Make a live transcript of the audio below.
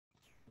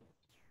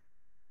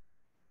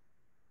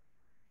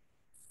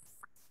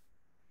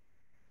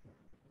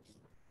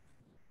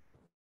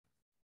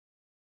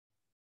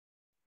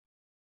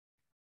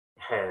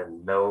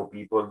Hello,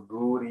 people.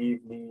 Good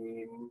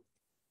evening.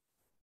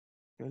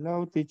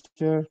 Hello,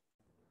 teacher.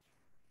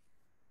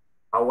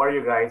 How are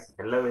you guys?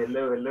 Hello,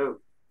 hello, hello.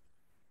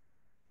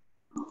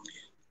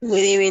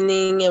 Good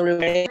evening,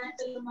 everybody.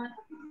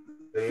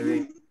 Good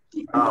evening.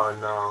 Oh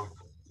no.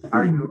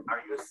 Are you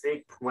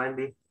sick,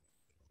 Wendy?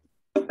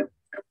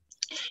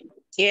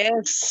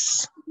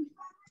 Yes.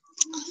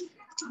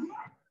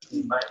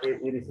 But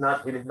it is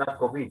not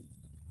COVID.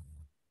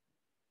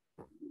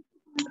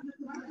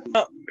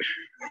 No.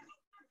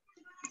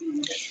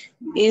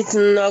 It's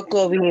not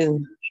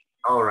COVID.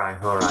 All right.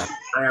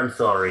 I am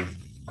sorry.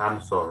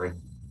 I'm sorry.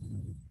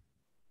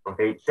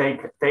 Okay,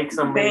 take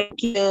some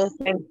Thank you.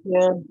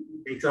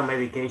 take some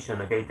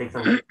medication. Okay, take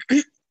some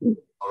medication.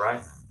 All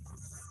right.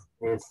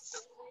 Yes.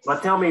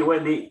 But tell me,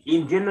 Wendy,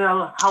 in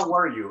general, how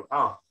are you?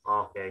 Oh,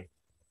 okay.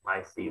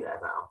 I see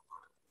that now.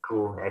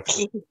 Cool.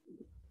 Excellent.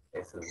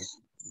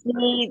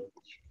 Excellent.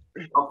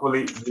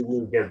 Hopefully you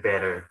will get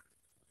better.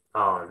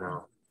 Oh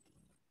no.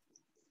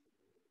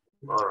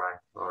 All right.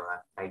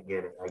 I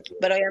get it.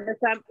 Pero ya me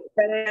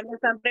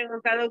están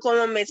preguntando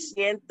cómo me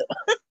siento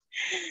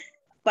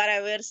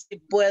para ver si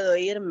puedo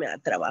irme a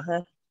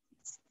trabajar.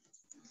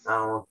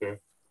 Oh, okay.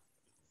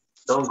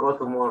 Don't go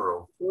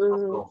tomorrow.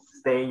 Go.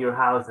 Stay in your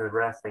house and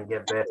rest and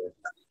get better.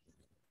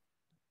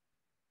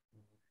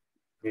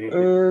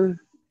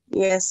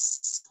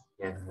 Yes.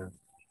 Yeah.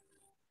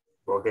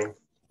 Okay.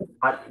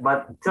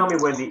 But tell me,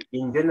 Wendy,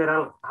 in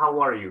general, how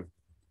are you?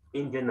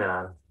 In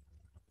general.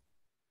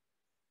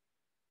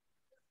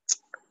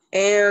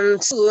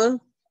 So good.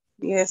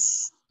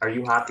 Yes. Are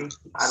you happy?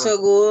 So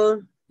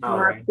good.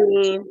 Right.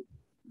 Happy.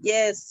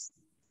 Yes.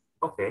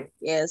 Okay.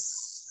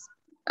 Yes.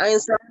 I'm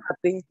so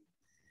happy.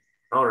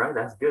 All right,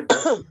 that's good.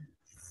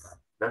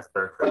 That's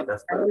perfect.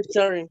 That's perfect. I'm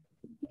sorry.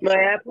 Me voy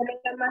a poner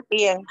la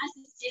mascarilla.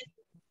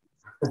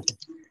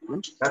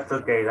 That's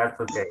okay. That's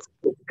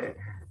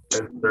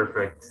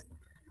perfect.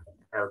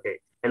 Okay.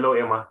 Hello,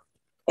 Emma.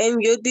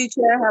 And you,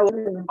 teacher, how are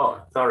you?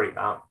 Oh, sorry.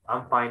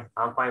 I'm fine.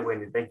 I'm fine,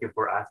 Wendy. Thank you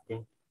for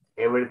asking.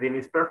 Everything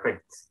is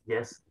perfect.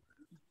 Yes.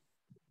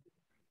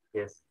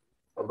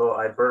 Although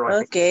I burned my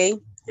Okay.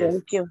 Yes.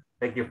 Thank you.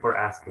 Thank you for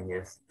asking.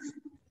 Yes.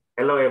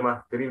 Hello,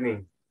 Emma. Good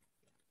evening.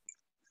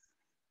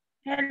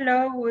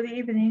 Hello, good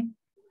evening.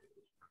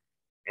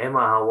 Emma,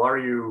 how are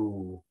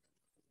you?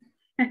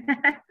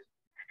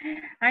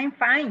 I'm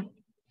fine.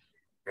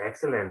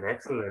 Excellent.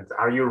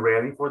 Are you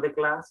ready for the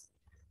class?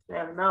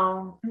 Yeah,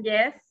 no.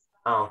 Yes.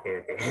 Oh,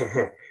 okay.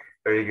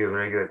 Very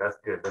good. That's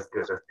good. That's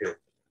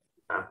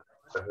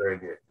very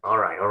good. All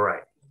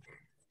right.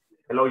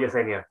 Hello,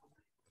 Yesenia.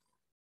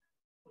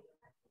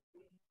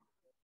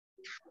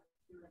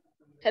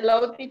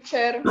 Hello,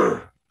 teacher.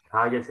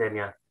 Hi,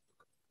 Yesenia.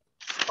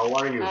 How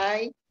are you?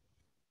 Hi.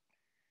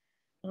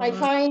 I'm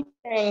fine,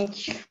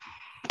 thank you.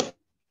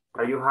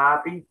 Are you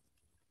happy?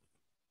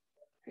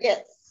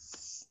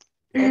 Yes.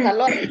 A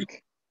lot.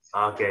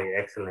 Okay,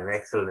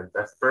 excellent.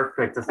 That's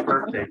perfect.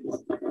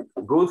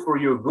 Good for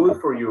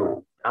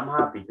you. I'm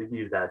happy to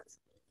hear that.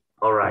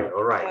 All right.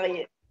 Oh,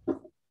 yeah.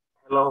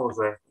 Hello,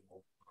 Jose.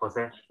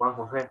 Juan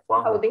Jose.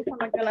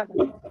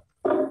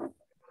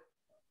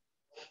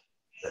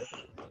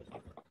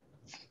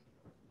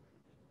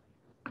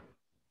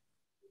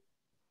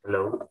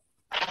 Hello.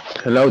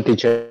 Hello,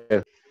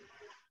 teacher.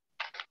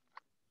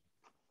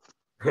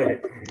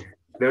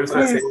 There's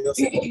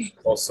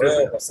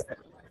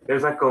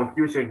a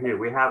confusion here.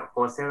 We have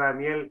Jose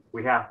Daniel,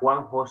 we have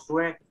Juan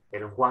Josue,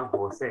 and Juan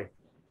Jose.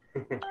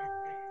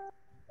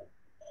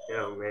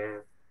 Yeah,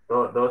 man.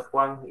 Those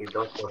Juan and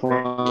those Jose.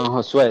 Juan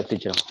Josué,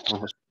 teacher.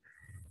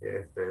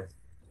 Yes.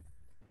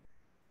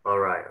 All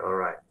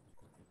right.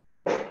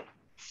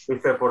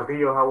 Mr.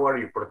 Portillo, how are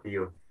you,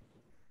 Portillo?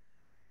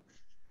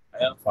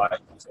 I am fine.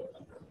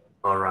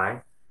 All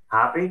right.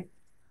 Happy?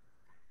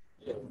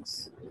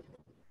 Yes.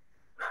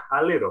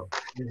 A little.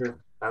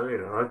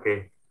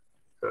 Okay.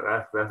 So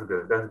that's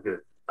good.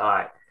 All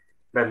right.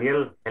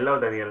 Daniel, hello,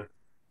 Daniel.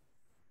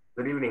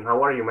 Good evening.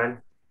 How are you,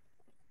 man?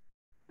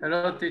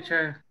 Hello,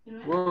 teacher.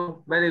 Good,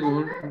 very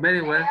good,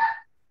 very well.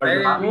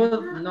 Very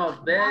good. No,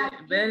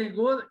 very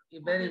good,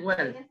 very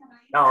well.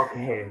 Oh,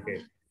 okay.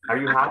 Are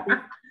you happy?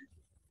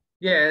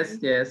 Yes.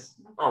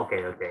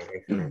 Okay.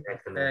 Excellent.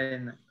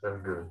 Nice.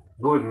 That's good.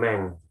 Good,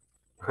 man.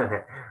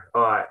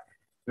 All right.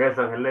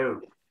 Nelson,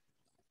 hello.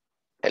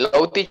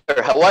 Hello,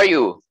 teacher. How are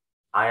you?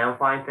 I am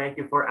fine. Thank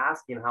you for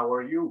asking. How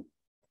are you?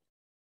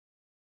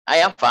 I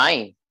am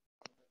fine.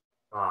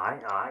 All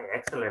right.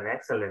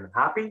 Excellent.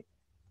 Happy?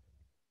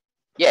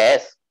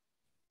 Yes.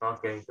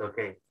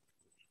 Okay.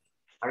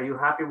 Are you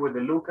happy with the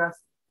Lucas?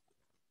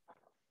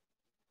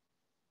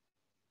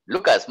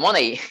 Lucas,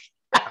 money.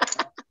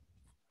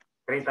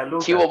 30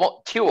 Lucas.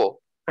 Chivo.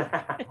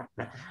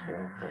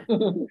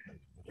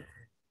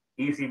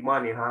 Easy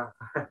money, huh?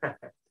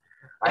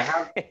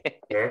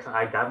 Yes,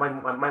 I got my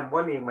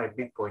money in my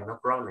Bitcoin, no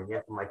problem.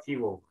 Yes, my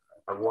Chivo,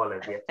 my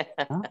wallet, yes.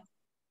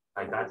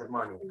 I got the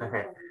money.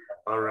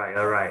 All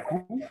right.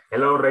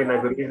 Hello, Reina,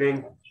 good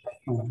evening.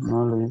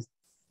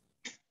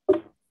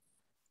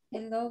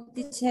 Hello,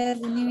 teacher.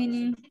 Good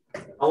evening.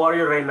 How are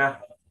you, Reina?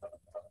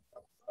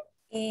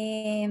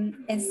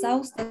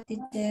 Exhausted,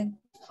 teacher.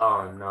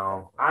 Oh,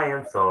 no. I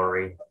am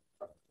sorry.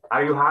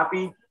 Are you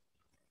happy?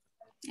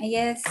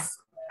 Yes.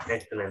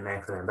 Excellent,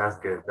 excellent. That's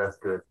good. That's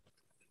good.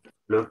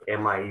 Look,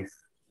 Emma is...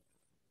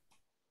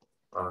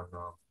 Oh,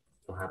 no.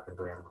 What happened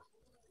to Emma?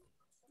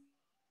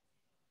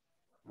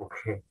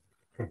 Okay.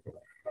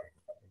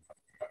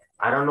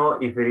 I don't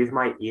know if it is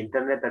my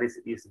internet that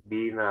is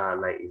being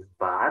like is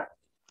bad,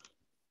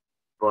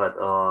 but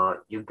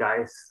you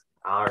guys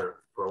are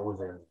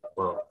frozen.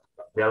 Well,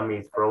 Delmi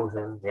is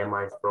frozen,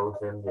 Emma is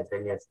frozen,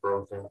 Yesenia is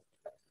frozen.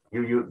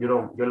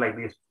 You're like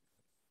this.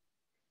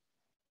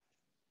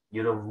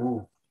 You don't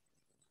move.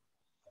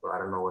 So I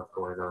don't know what's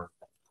going on.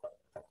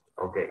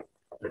 Okay,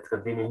 let's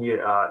continue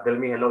here.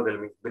 Delmi, hello,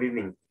 Delmi. Good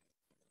evening.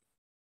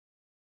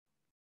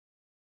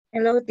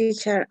 Hello,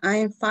 teacher.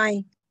 I'm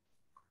fine.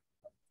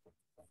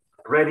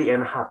 Ready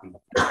and happy.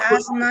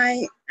 Last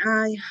night,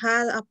 I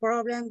had a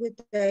problem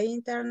with the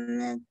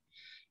internet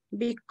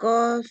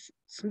because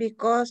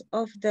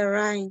of the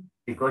rain.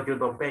 Because you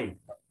don't pay.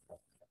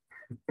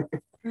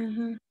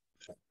 Mhm.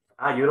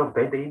 You don't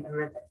pay the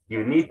internet?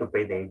 You need to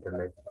pay the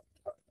internet.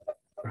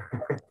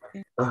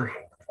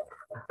 Okay.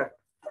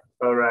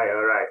 All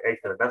right.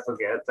 Excellent. That's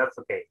okay. That's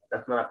okay.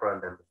 That's not a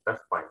problem.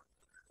 That's fine.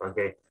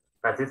 Okay.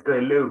 Francisco,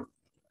 hello.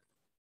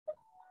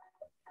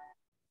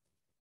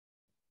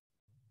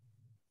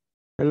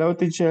 Hello,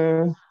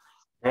 teacher.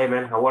 Hey,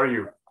 man. How are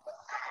you?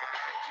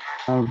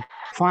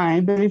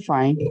 Fine, very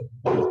fine.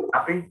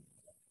 Happy?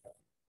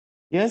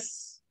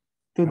 Yes,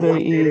 today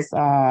is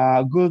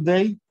a good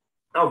day.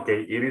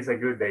 Okay, it is a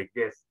good day.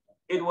 Yes.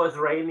 It was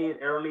raining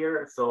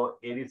earlier, so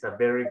it is a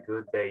very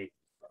good day.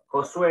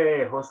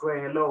 Josue,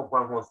 hello,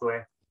 Juan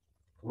Josue.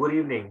 Good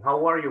evening.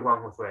 How are you,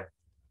 Juan Josue?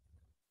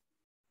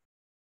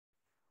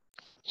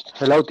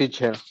 Hello,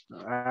 teacher.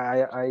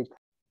 I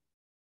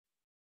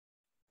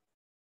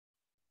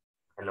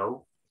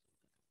Hello.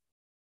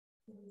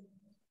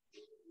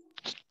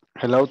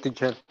 Hello,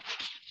 teacher.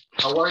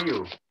 How are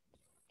you?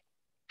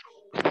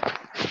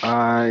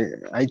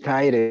 I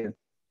tired.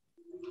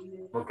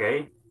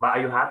 Okay. But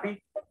are you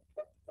happy?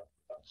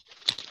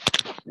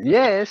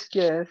 Yes.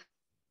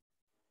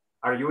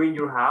 Are you in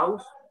your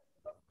house?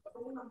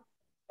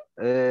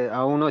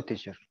 Aún no,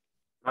 teacher.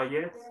 Not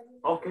yet?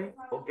 Okay.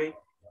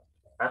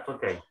 That's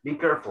okay. Be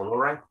careful, all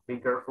right? Be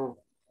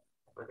careful.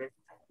 Okay.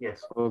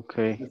 Yes.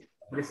 Okay.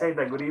 Please say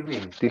that good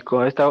evening.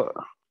 Con esta,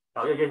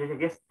 Oh,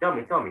 yes. Tell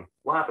me.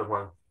 What happened,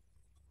 Juan?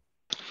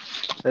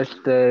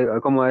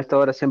 como a esta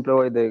hora siempre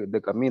voy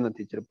de camino,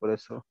 teacher, por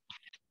eso.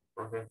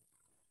 Okay.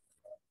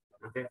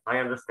 I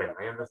understand.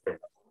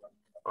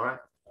 All right.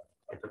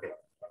 It's okay.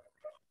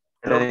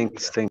 Hello.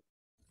 Thanks.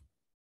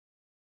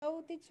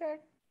 Hello, teacher.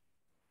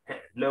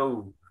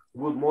 Hello.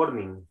 Good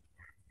morning.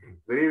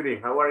 Good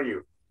evening. How are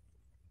you?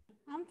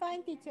 I'm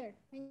fine, teacher.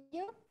 And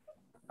you?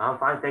 I'm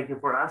fine. Thank you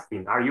for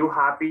asking. Are you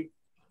happy?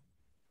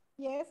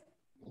 Yes.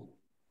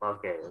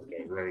 Okay.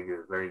 Very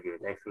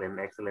good.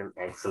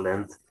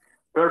 Excellent.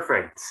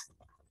 Perfect.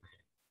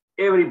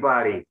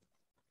 Everybody.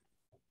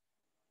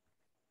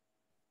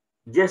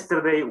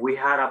 Yesterday we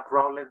had a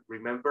problem,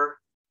 remember,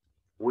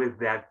 with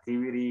the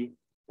activity,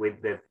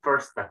 with the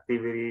first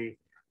activity.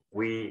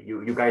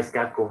 You guys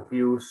got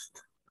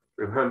confused.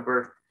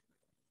 Remember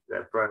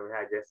that problem we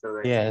had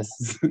yesterday? Yes.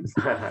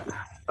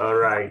 All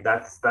right.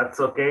 That's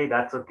okay.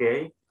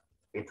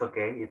 It's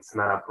okay. It's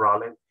not a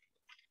problem.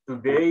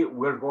 Today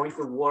we're going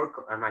to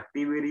work on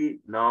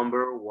activity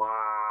number 1.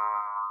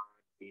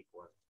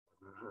 People.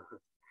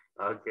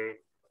 Okay.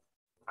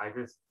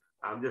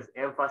 I'm just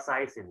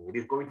emphasizing it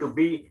is going to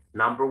be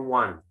number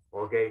 1.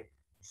 Okay.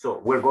 So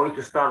we're going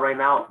to start right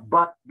now.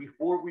 But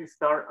before we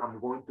start, I'm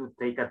going to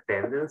take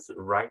attendance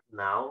right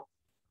now.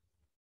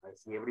 I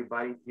see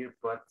everybody here,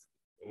 but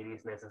it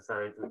is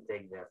necessary to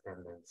take the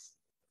attendance.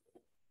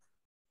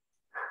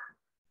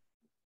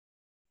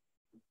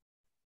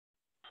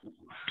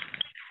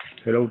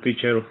 Hello,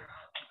 teacher.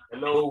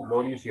 Hello,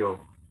 Mauricio.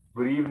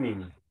 Good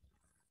evening.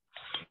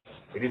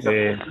 It is a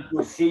pleasure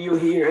to see you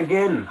here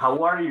again.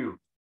 How are you?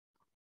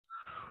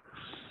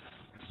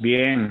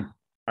 Bien,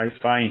 I'm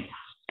fine.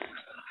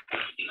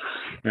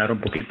 Me agarró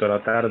un poquito la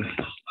tarde.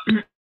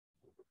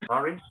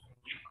 Sorry?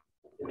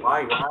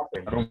 Why? What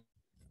happened?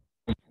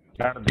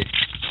 Tarde.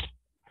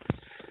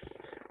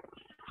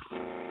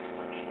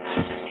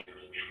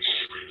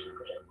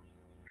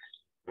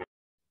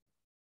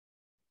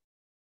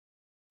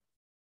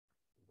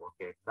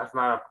 Okay, that's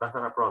not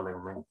a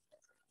problem, man.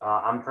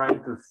 I'm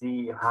trying to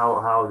see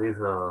how this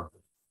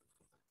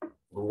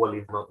Google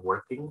is not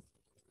working.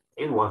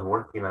 It was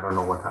working. I don't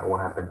know what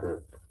happened to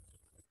it.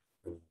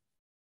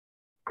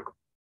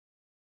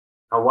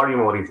 How are you,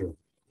 Mauricio?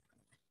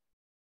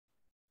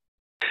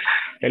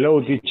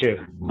 Hello,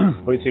 teacher.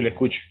 Hoy sí le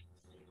escucho.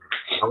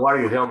 How are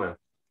you, gentlemen?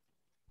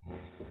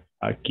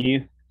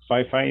 Aquí,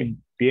 fine,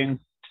 bien.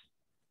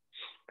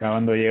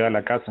 Acabando de llegar a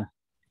la casa.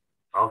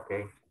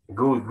 Okay,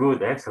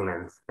 good,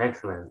 excellent.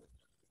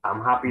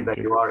 I'm happy that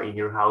you are in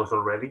your house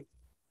already.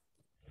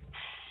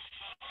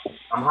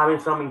 I'm having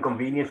some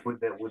inconvenience with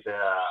the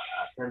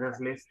attendance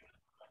list.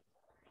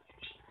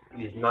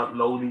 It is not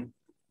loading.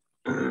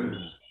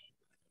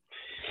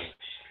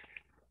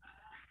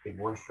 It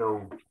won't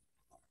show.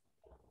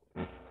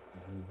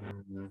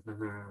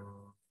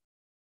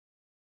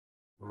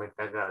 No me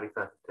carga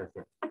ahorita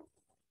asistencia.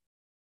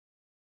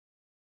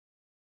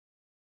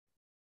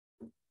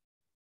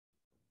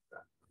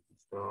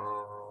 So,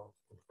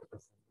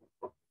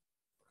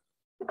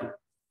 I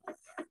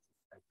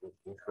think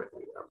it's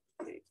ready.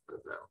 Okay, it's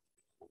good now.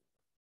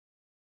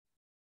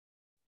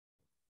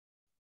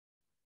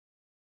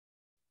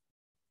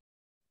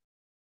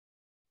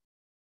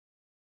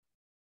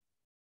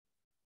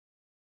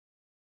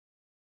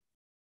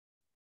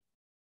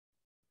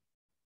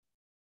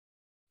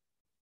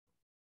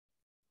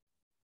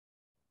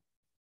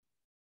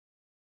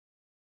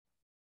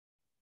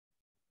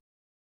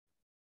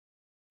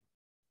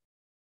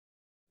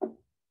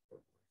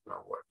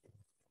 Not working.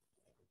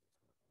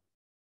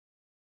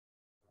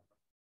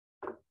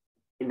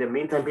 In the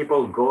meantime,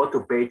 people, go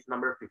to page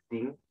number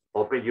 15,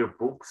 open your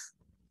books,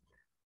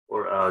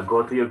 or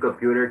go to your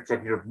computer,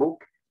 check your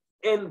book,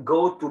 and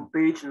go to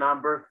page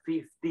number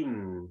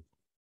 15.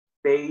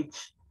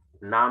 Page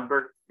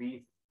number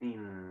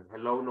 15.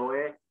 Hello,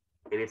 Noe.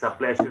 It is a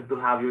pleasure to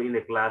have you in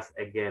the class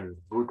again.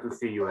 Good to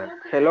see you.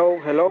 Hello,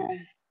 hello.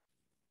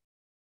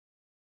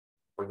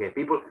 Okay,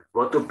 people,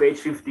 go to page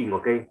 15,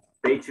 okay?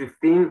 Page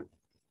 15.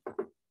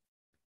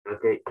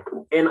 Okay,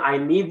 and I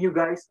need you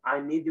guys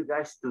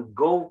to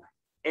go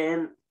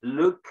and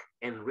look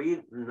and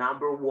read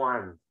number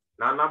 1,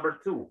 not number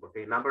 2,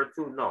 okay? Number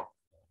 2, no,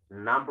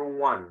 number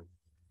 1.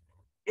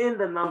 In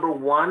the number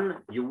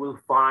 1, you will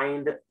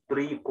find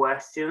 3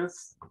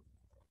 questions.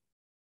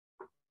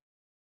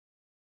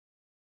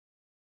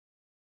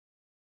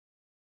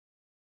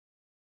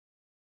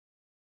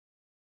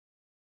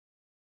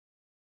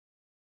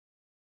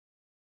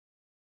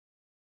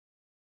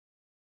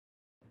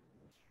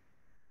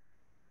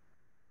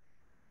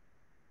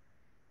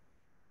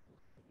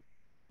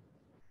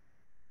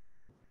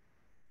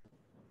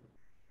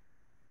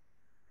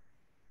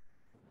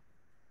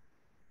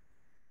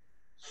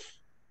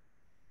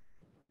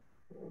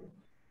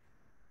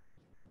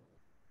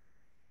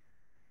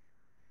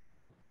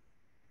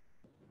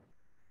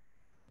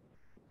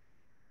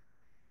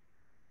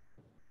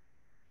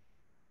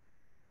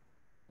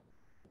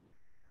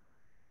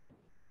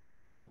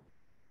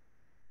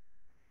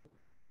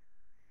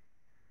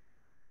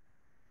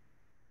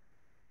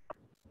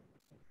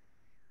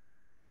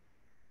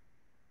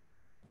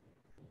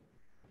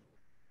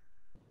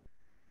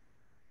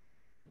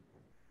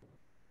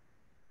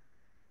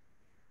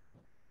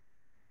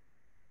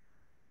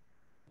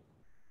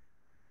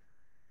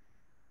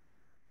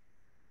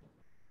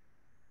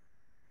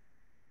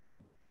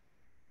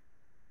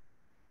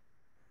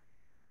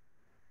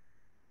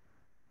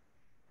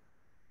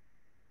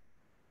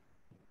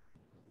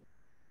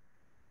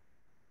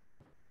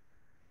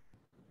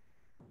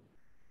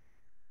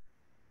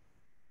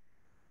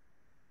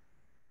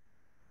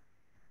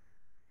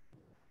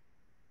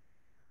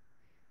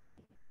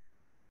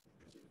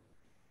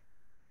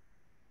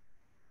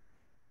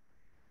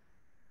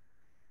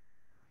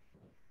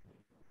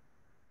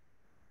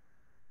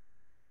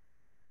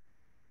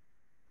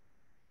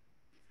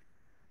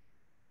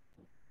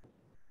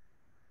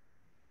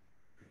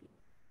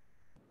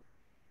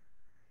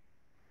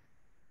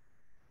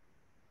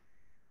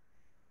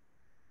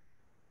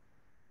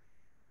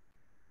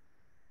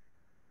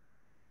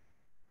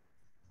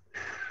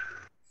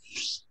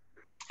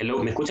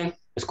 Hello, ¿me escuchan?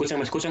 ¿Me escuchan?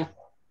 ¿Me escuchan?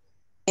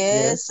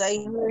 Yes, I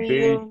hear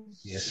you.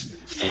 Yes.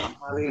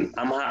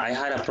 I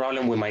had a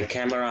problem with my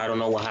camera. I don't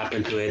know what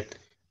happened to it,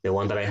 the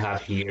one that I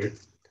have here.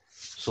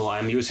 So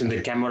I'm using the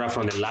camera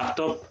from the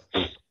laptop,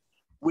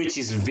 which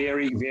is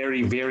very,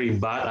 very, very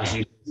bad. As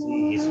you can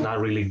see, it's not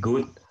really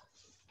good.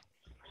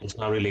 It's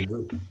not really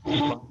good.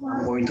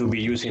 I'm going to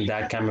be using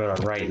that camera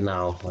right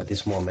now at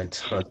this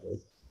moment. Okay.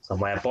 So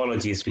my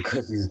apologies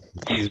because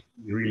it's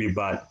really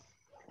bad.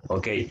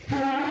 Okay.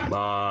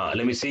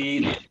 Let me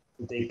see.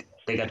 Take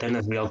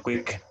attendance real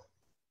quick.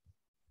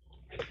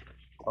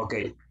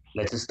 Okay,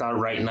 let's start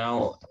right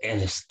now,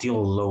 and it's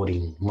still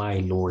loading. My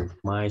Lord,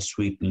 my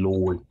sweet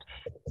Lord.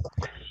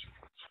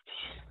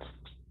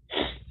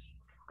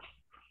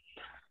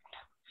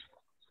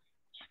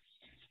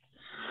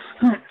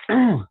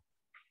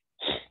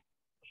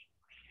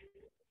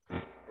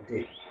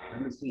 Okay,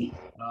 let me see.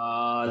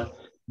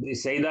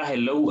 Briseida,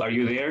 hello, are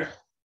you there?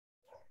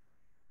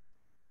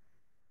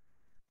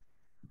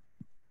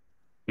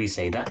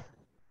 Briseida?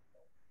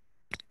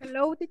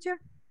 Hello, teacher.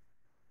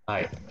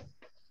 Hi.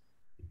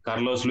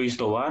 Carlos Luis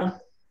Tovar?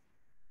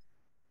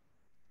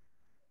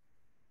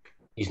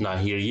 He's not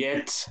here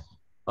yet.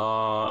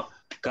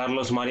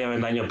 Carlos Maria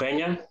Bendaño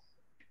Peña?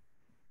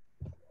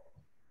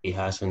 He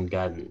hasn't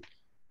gotten.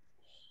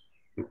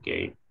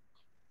 Okay.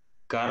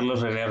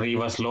 Carlos René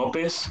Rivas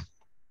Lopez?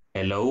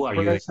 Hello, are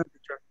you there?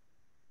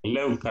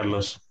 Hello,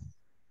 Carlos.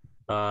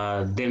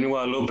 Demi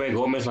Guadalupe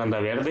Gómez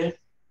Landaverde?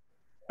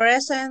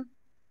 Present.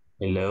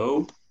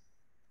 Hello.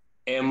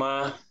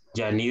 Emma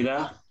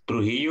Yanira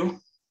Trujillo.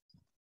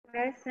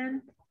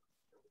 Present.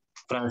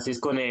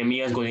 Francisco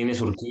Nehemías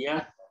Godínez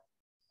Urquía.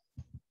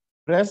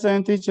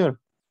 Present, teacher.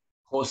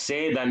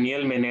 José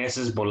Daniel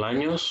Meneses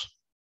Bolaños.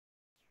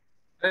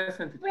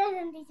 Present.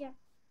 Present, teacher.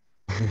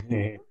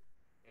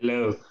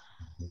 Hello.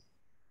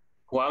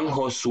 Juan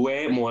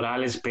Josué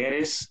Morales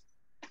Pérez.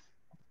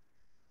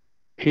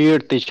 Here,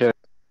 teacher.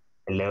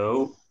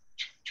 Hello.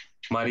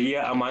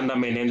 María Amanda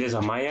Menéndez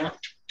Amaya.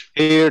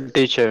 Here,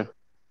 teacher.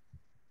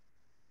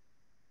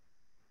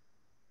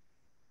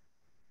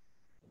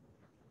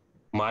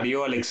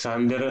 Mario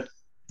Alexander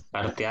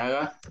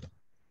Arteaga.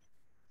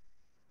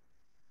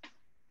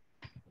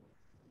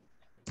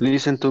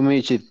 Listen to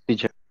me,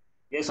 teacher.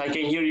 Yes, I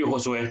can hear you,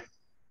 Josué.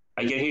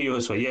 I can hear you,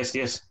 Josué. Yes,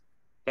 yes.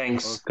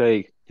 Thanks.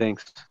 Okay,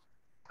 thanks.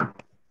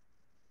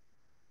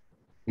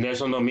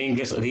 Nelson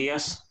Domínguez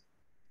Díaz.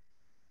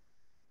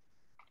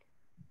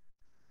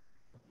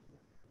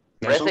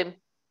 Nelson? Present.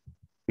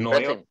 No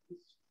Present.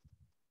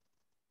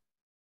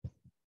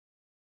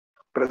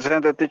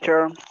 Presente,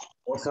 teacher.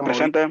 Oscar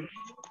Presente.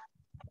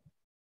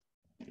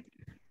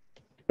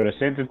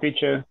 Presente,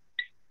 teacher.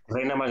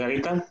 Reina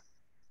Margarita.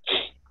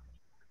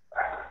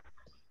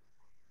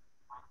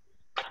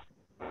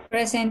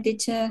 Present,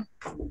 teacher.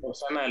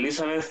 Rosana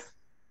Elizabeth.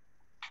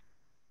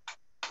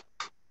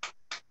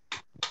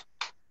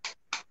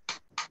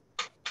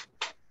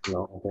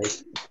 No, okay.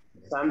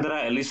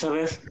 Sandra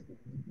Elizabeth.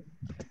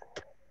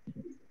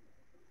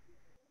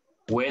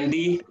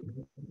 Wendy.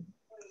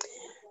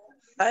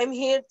 I'm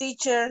here,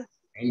 teacher.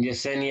 And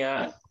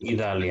Yesenia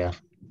Idalia.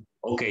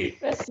 Okay.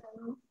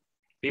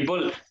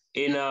 People,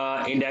 in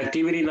the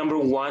activity number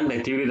 1, the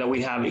activity that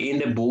we have in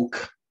the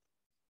book,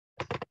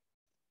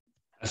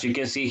 as you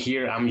can see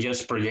here, I'm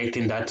just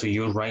projecting that to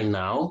you right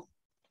now.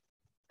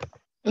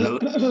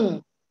 Look,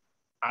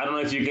 I don't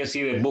know if you can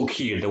see the book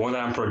here, the one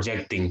that I'm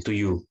projecting to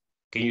you.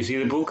 Can you see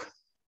the book?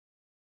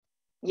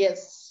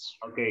 Yes.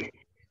 Okay.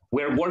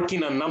 We're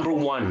working on number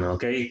 1,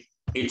 okay?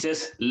 It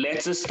says,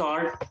 let's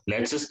start.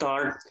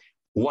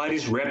 What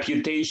is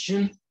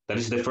reputation? That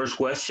is the first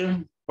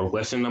question, or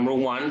question number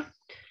 1.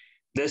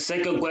 The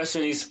second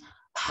question is,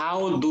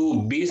 how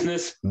do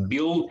business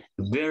build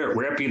their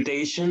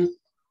reputation?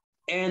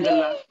 And the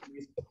last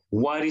is,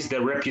 what is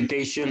the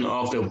reputation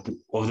of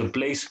the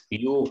place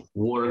you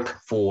work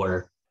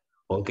for?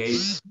 Okay.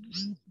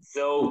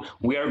 So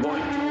we are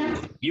going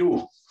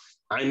to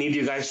I need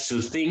you guys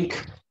to think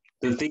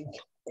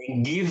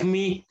and give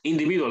me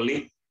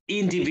individually,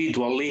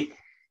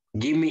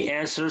 give me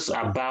answers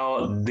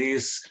about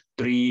these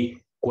 3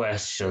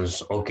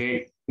 questions.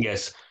 Okay.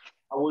 Yes.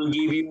 I will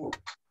give you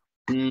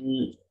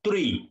 3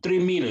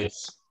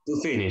 minutes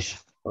to finish.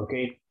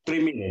 Okay.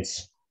 3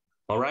 minutes.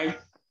 All right.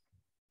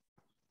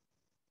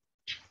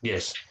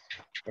 Yes.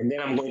 And then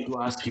I'm going to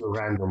ask you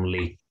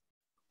randomly.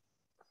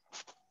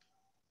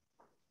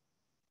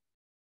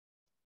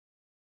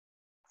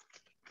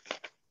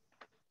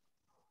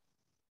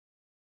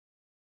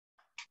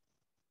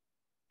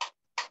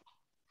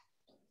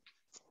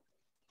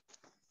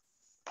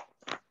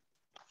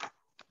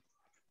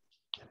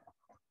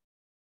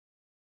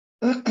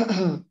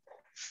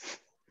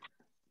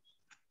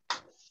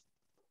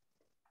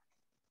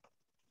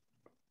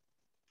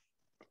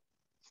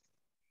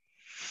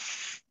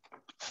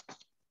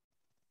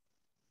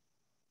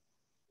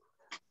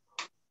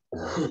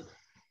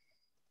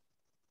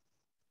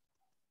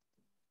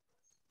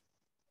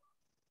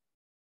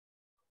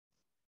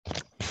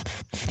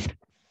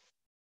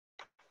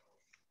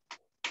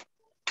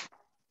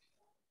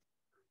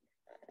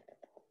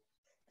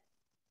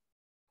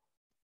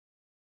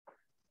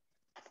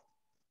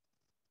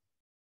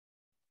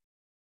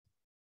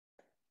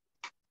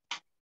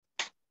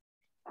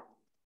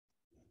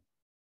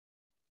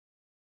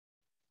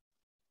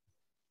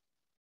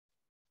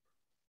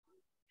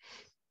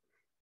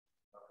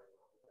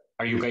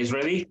 Are you guys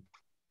ready?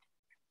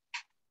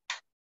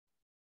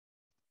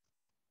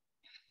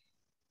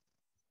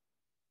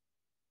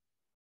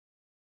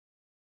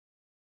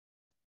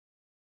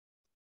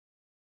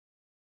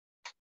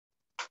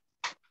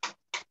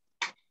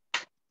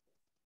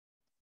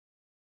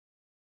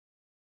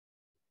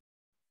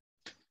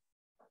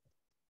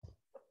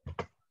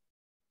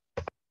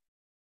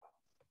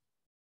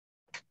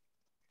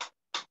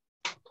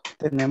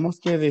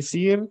 Tenemos que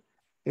decir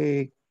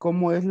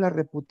cómo es la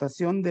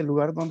reputación del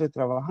lugar donde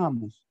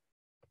trabajamos.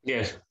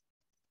 Yes.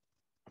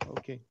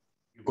 Okay.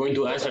 You're going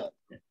to answer.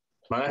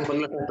 Van a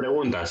responder las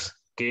preguntas.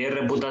 ¿Qué es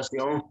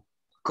reputación?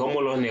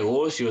 ¿Cómo los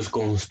negocios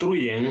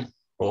construyen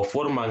o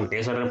forman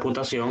esa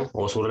reputación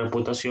o su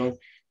reputación?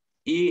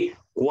 ¿Y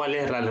cuál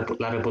es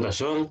la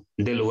reputación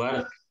del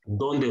lugar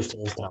donde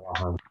ustedes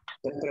trabajan?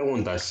 3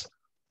 preguntas.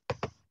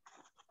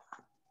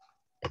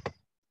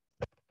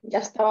 Ya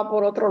estaba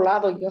por otro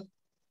lado yo.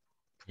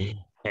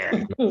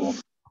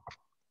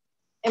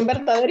 En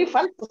verdadero y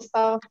falso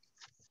estaba.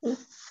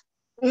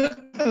 I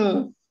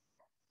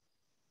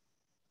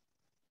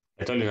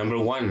told you, number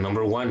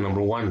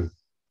one.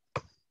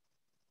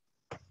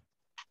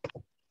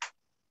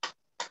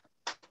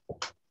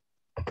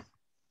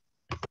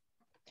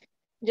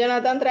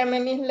 Jonathan, tráeme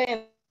mis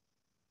lentes.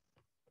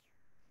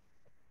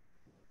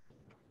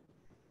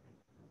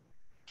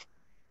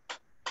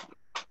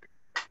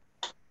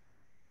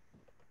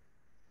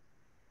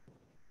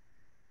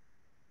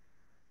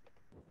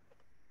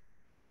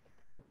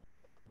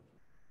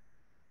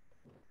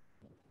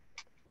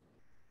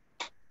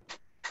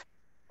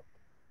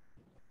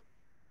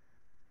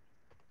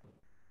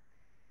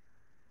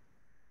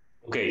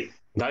 Okay,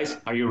 guys,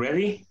 are you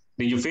ready?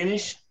 Did you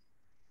finish?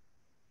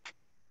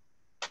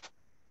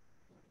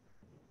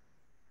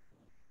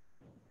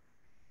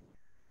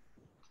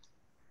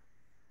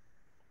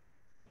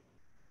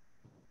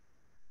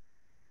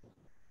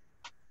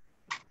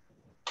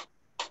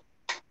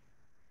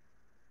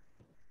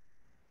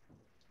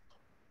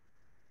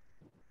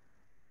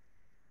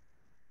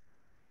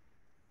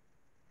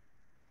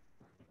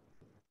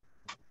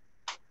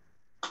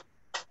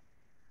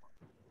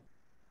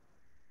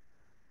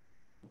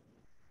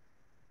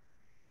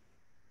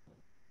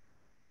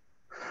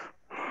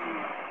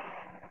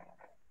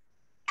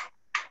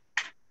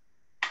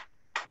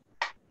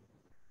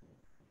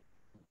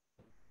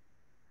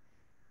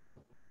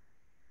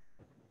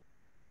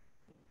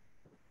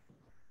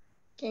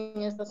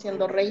 ¿Quién está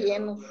haciendo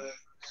relleno?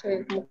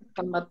 Soy como que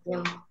están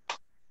batiendo.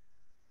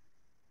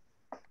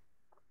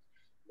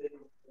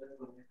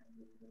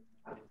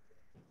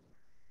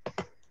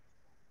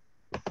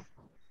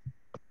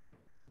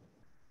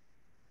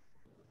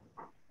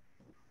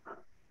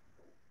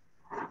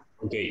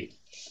 Okay,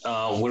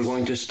 we're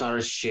going to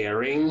start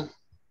sharing.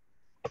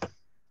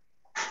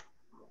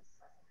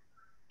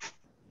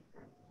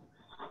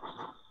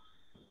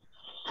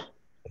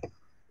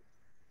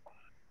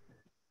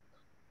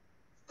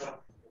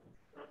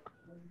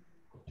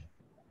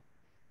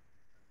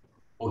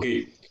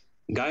 Okay,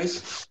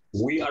 guys,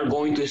 we are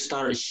going to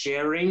start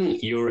sharing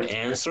your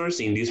answers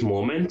in this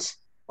moment.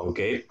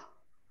 Okay,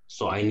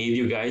 so I need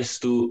you guys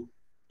to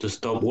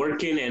stop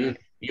working and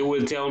you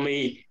will tell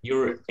me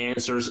your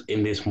answers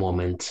in this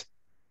moment.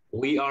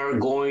 We are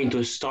going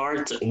to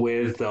start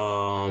with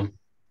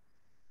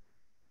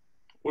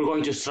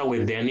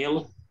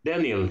Daniel.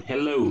 Daniel,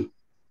 hello.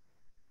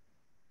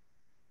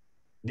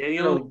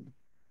 Daniel, Hello.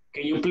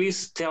 can you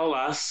please tell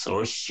us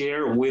or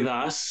share with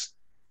us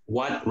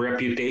what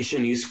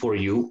reputation is for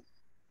you?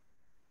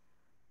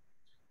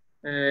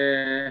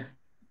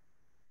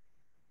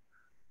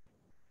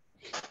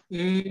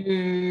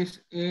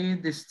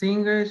 It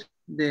distinguish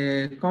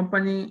the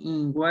company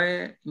in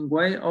way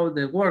of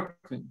the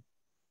working.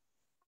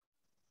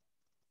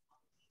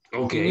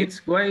 Okay. In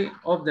its way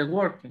of the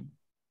working.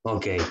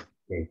 Okay.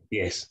 Okay.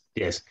 Yes.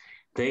 Yes.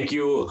 Thank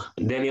you,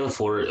 Daniel,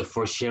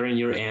 for sharing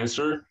your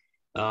answer.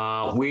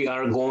 We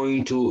are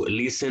going to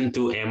listen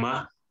to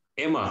Emma.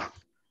 Emma,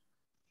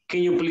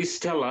 can you please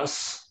tell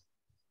us,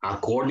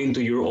 according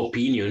to your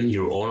opinion,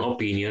 your own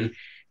opinion,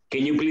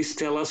 can you please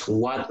tell us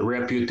what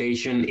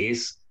reputation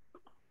is?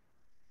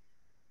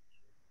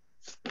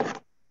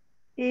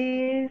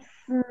 Is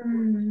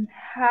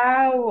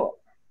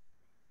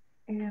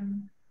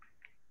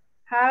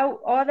how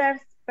others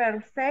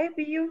perceive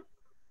you.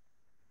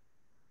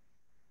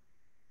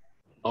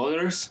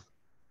 Others?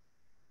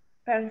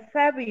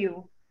 Perceive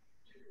you.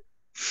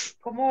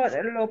 ¿Cómo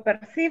lo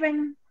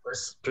perciben?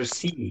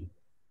 Perceive.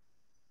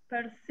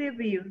 Perceive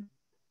you.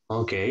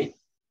 Okay.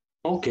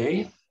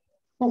 Okay.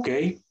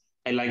 Okay.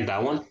 I like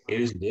that one.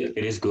 It is good.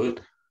 It is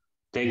good.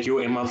 Thank you,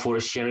 Emma, for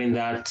sharing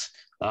that.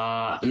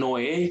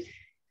 Noe,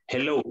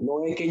 hello,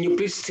 Noe. Can you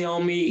please tell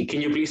me?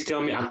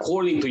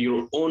 According to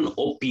your own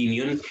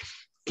opinion,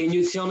 can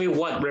you tell me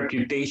what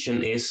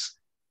reputation is?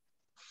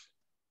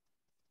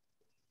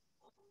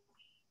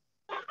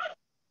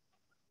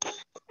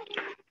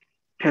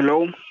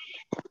 Hello.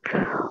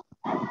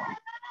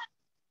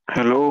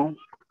 Hello.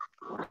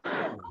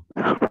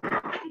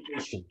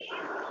 Reputation.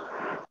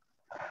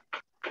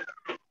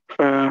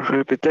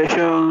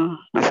 Repetition.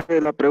 Hace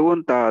la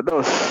pregunta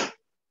 2.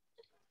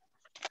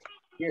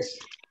 Yes.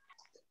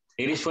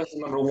 It is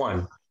question number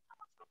 1.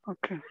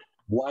 Okay.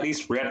 What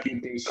is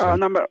reputation?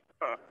 Number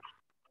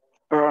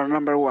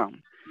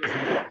 1.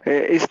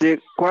 Is the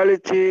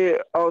quality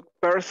of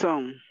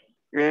person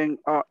and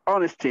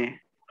honesty.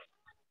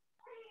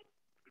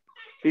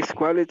 Is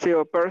quality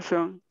of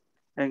person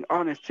and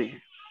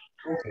honesty.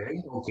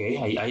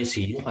 Okay. I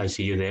see you. I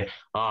see you there.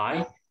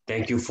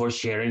 Thank you for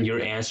sharing your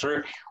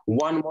answer.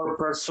 One more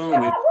person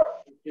with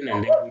and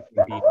then we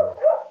can be.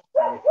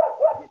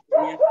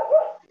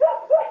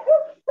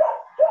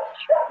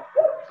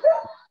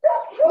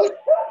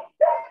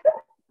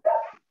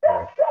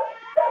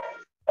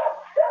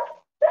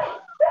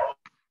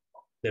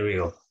 There we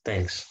go.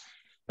 Thanks.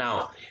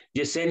 Now,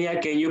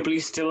 Yesenia, can you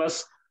please tell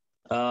us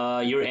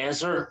your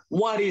answer?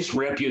 What is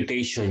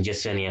reputation,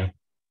 Yesenia?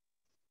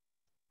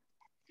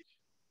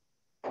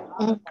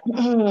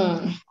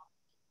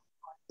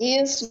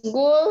 Is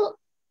good,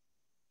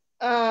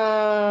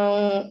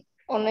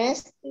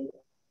 honesty,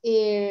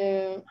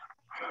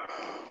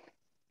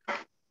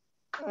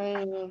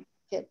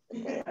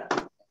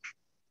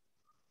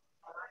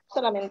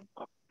 solamente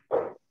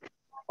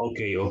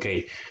Okay,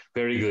 okay.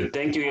 Very good.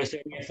 Thank you,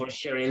 Yesenia, for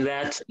sharing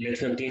that. Let's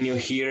continue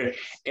here.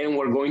 And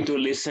we're going to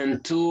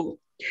listen to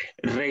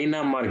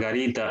Reina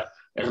Margarita.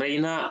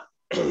 Reina,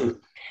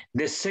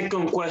 the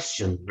second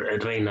question,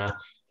 Reina,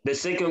 the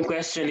second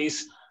question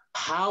is,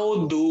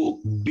 how do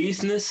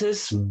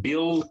businesses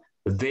build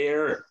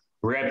their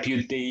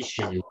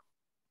reputation?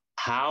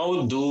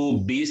 How do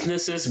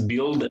businesses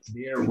build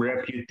their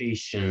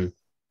reputation?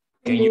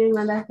 Can you?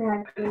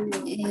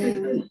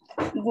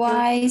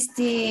 Why is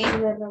the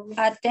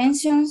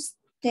attentions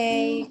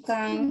they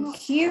can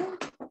give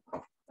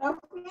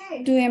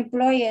to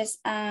employees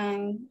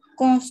and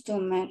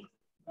customers?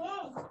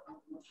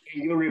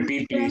 Can you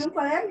repeat, please?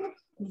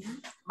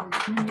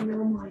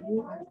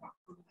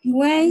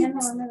 Why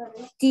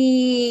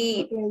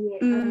the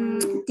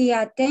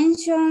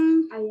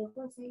attention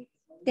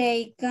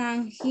they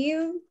can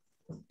give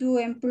to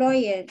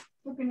employees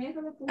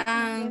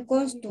and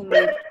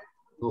customers?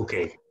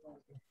 Okay.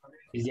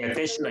 Is the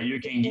attention that you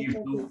can give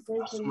to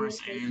customers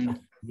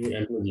and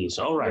your employees.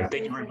 All right,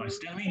 thank you very much.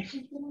 Tell me,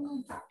 can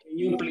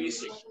you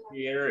please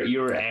share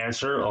your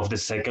answer of the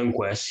second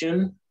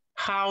question?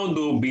 How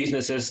do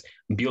businesses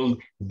build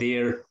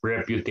their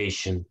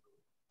reputation?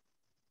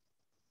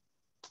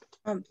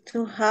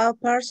 To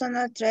have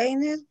personal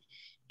trainers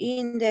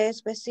in the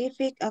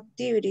specific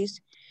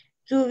activities,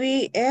 to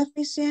be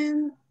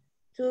efficient,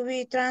 to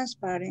be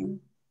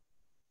transparent.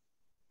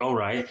 All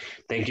right,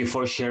 thank you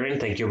for sharing.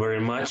 Thank you very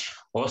much.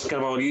 Oscar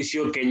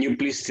Mauricio, can you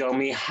please tell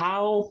me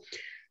how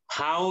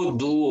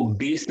do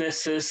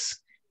businesses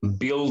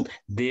build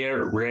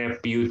their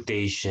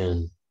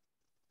reputation?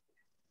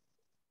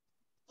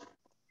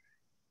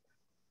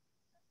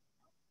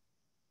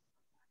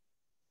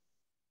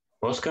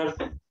 Oscar,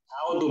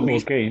 how do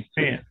businesses... Ok,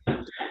 sí.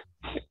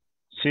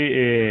 Sí,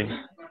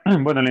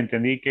 bueno, le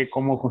entendí que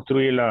cómo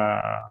construye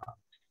la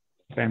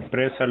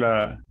empresa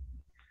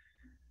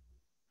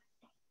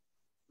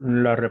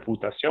la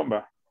reputación,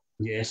 va.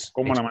 Yes.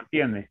 ¿Cómo la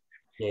mantiene?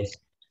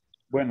 Yes.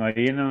 Bueno,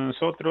 ahí en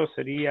nosotros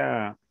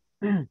sería,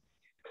 bueno,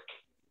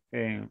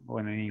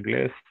 en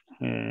inglés,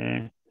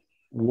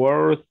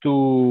 word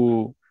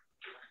to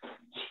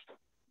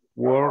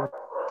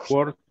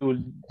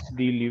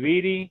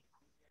delivery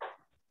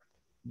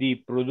the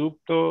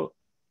producto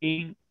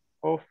in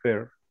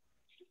offer.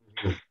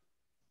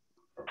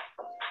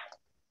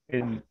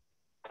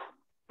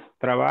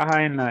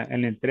 Trabaja en la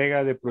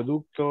entrega de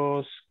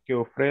productos que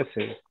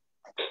ofrece.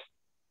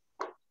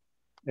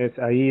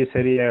 Ahí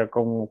sería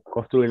como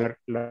construir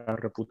la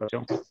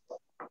reputación.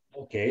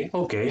 Ok,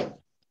 ok.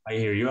 I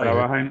hear you.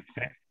 Trabaja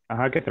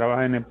que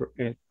trabaja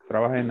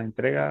en la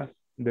entrega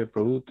del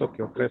producto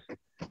que ofrece.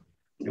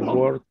 The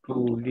word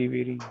to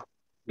delivery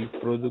the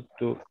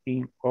producto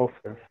in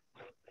offer.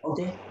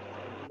 Okay.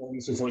 Thank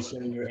you for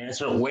sharing your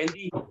answer.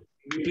 Wendy, can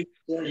you please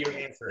share your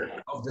answer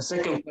of the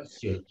second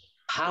question?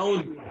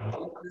 How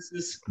do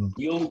businesses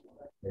build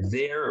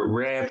their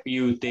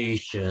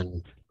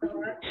reputation?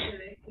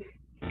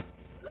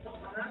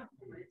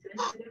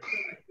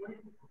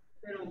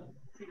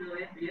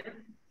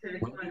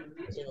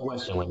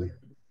 Wendy.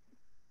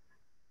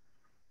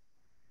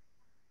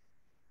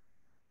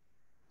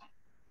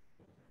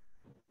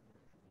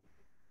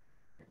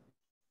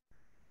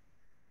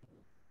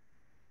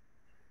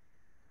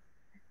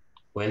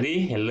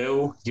 Wendy,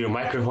 hello. Your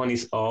microphone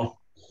is off.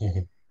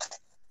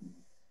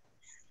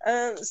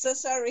 So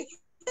sorry.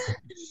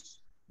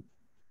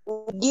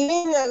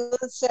 Giving a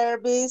good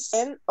service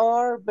and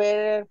or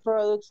better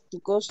products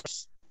to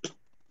customers.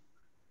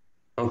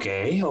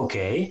 Okay,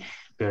 okay.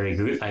 Very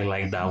good. I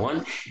like that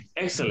one.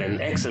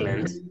 Excellent,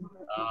 excellent.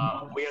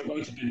 We are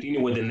going to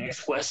continue with the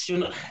next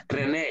question.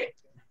 Rene,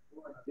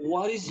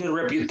 what is the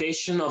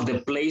reputation of the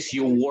place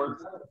you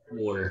work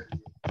for?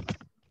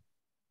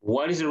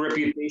 What is the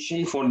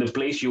reputation for the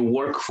place you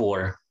work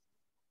for?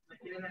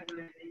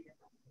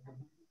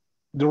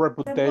 The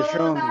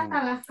reputation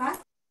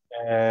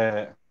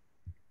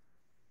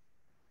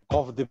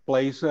of the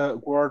place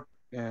work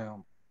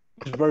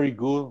is very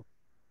good.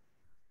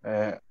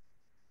 I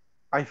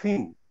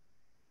think.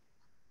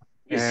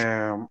 Yes.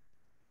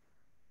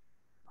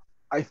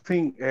 I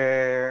think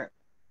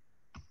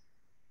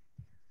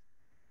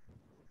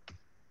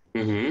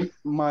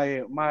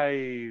my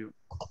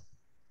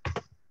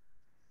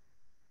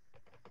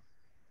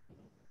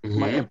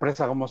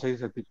empresa, ¿cómo se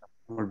dice, teacher?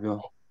 Me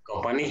olvidó.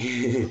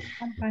 Company.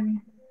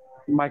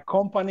 My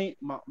company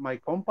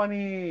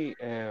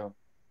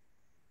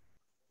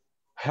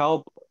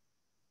help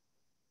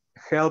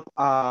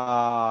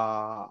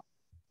a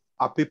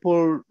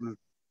people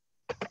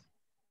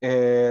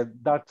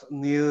that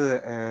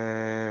need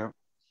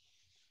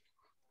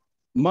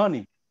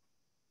money.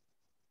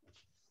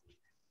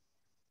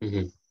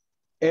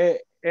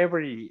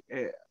 Everybody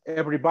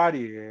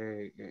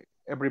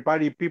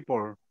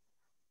people.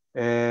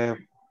 I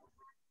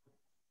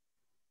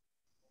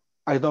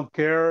don't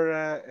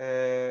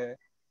care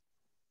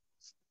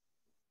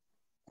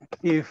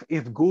if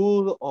it's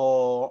good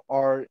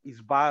or it's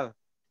bad.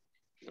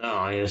 Oh,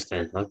 I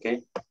understand.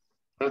 Okay.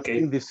 Okay.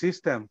 In the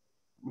system.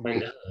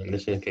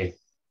 Okay.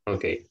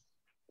 Okay.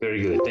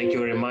 Very good. Thank you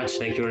very much.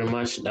 Thank you very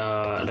much,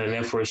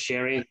 Rene, for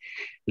sharing.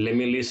 Let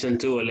me listen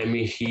to, let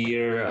me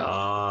hear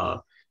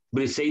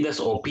Briseida's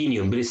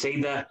opinion.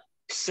 Briseida,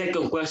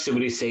 second question,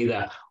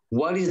 Briseida.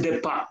 What is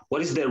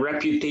the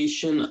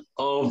reputation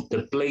of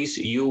the place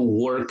you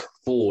work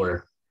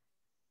for?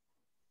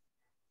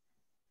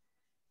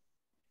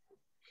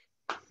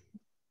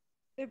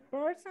 The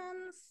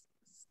person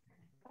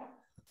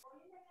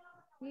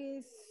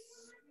is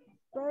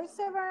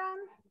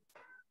perseverant,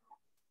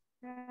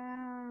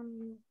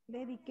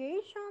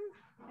 dedication,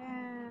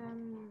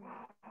 and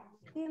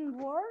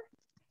teamwork.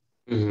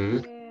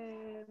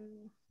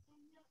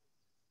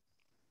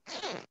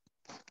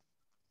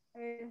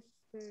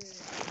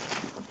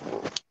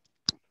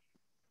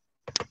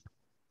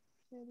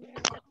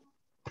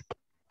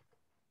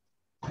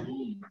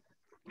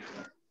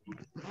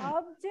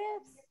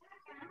 Objects.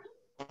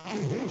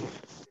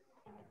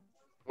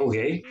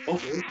 Okay,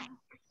 okay.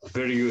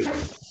 Very good.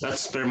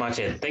 That's very much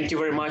it. Thank you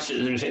very much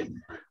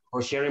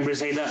for sharing,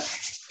 Briseida.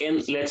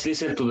 And let's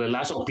listen to the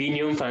last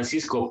opinion.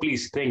 Francisco,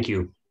 please. Thank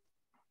you.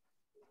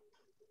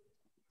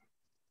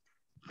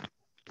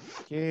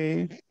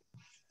 Okay.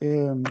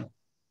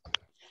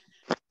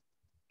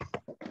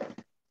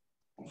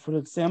 For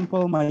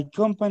example, my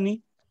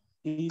company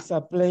is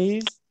a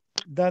place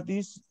that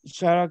is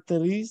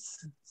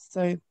characterized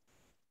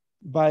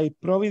by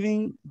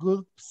providing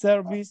good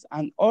service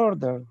and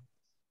order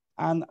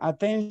and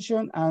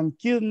attention and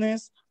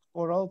kindness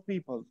for all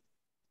people.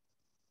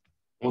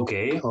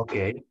 Okay,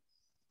 okay.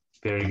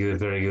 Very good,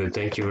 very good.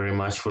 Thank you very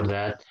much for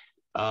that.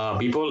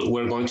 People,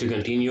 we're going to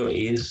continue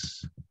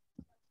is...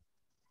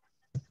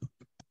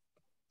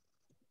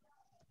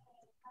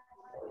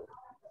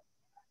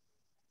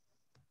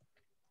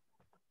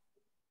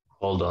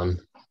 Hold on,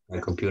 my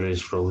computer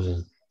is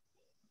frozen.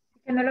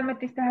 Que no lo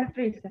metiste al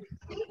freezer.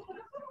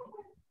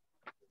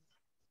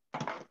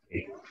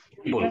 Okay.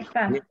 People,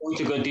 we're going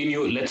to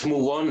continue. Let's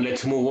move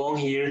on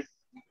here.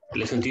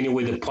 Let's continue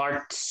with the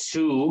part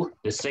 2,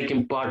 the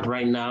second part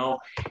right now.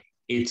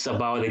 It's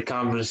about the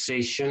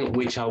conversation,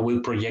 which I will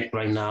project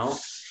right now.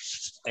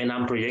 And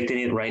I'm projecting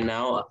it right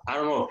now. I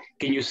don't know,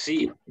 can you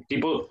see,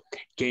 people,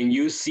 can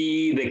you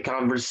see the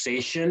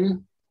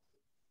conversation?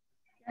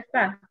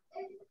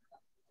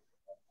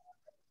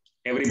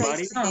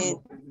 Everybody?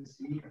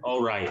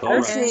 All right.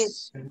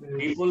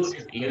 People,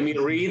 let me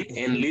read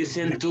and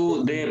listen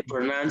to the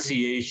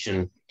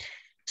pronunciation.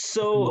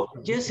 So,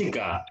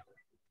 Jessica,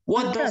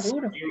 what does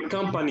your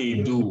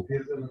company do?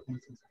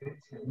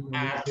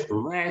 At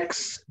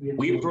Rex,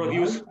 we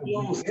produce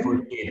clothes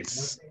for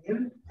kids.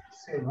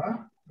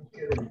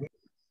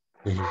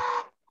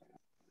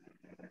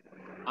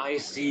 I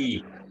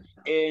see.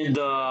 And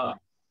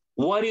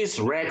what is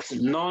Rex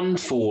known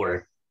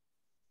for?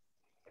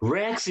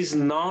 Rex is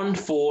known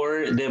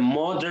for the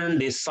modern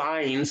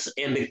designs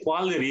and the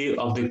quality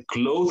of the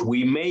clothes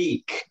we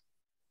make.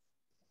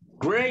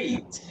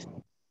 Great.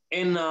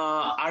 And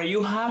are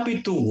you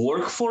happy to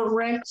work for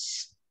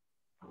Rex?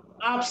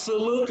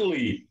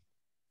 Absolutely.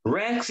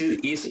 Rex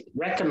is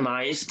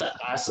recognized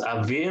as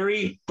a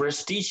very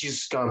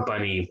prestigious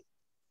company.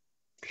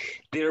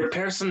 Their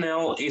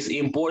personnel is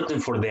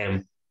important for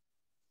them.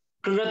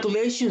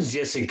 Congratulations,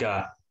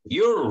 Jessica.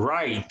 You're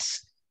right.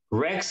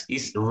 Rex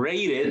is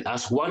rated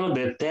as one of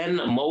the 10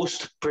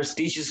 most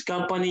prestigious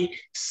companies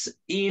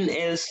in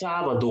El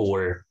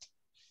Salvador.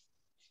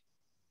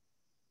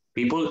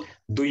 People,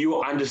 do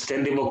you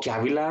understand the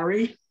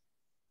vocabulary?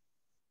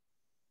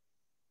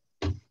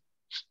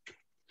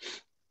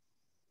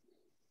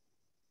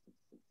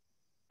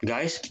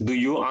 Guys, do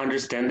you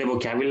understand the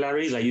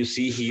vocabulary that you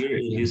see here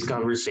in this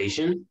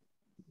conversation?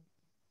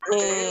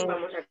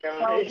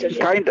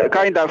 Kind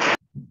of.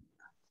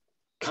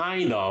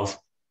 Kind of.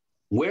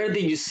 Where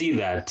did you see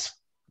that?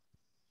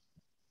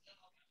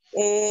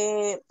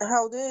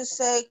 How do you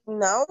say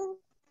now?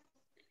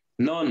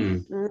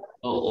 None.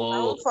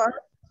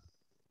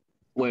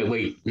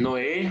 Wait.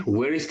 Noe,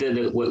 where is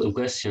the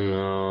question?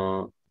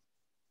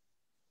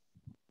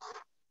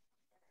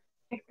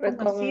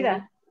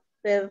 Reconocida.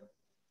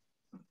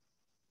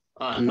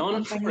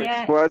 None.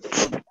 What?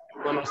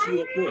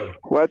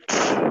 What?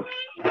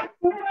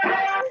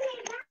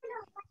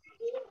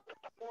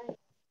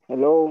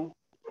 Hello.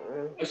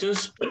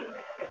 Questions?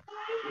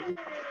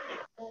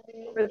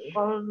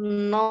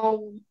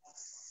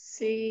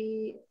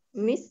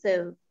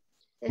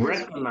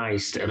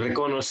 Recognized,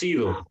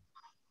 reconocido.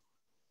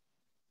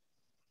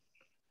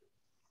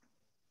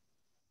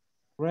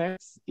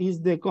 Rex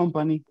is the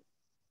company.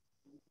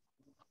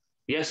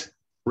 Yes,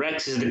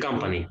 Rex is the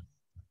company.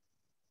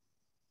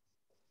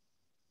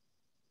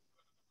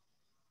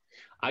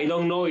 I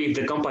don't know if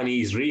the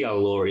company is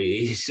real or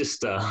it's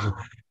just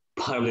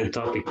part of the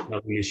topic,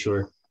 not really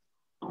sure.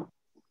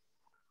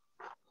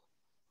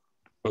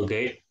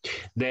 Okay,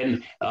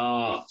 then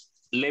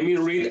let me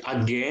read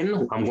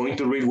again. I'm going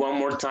to read one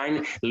more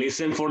time.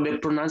 Listen for the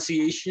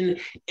pronunciation,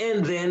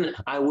 and then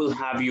I will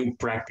have you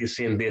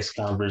practicing this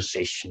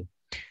conversation.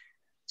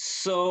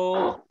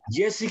 So,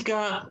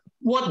 Jessica,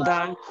 what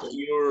does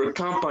your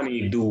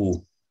company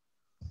do?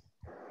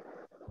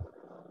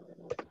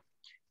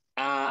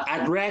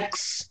 at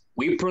Rex,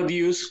 we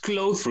produce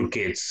clothes for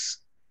kids.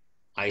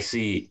 I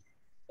see.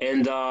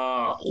 And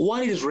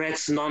what is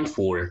Rex known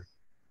for?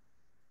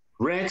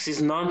 Rex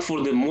is known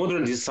for the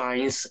modern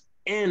designs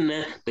and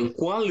the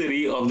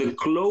quality of the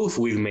clothes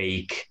we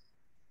make.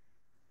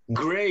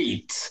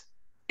 Great.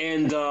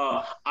 And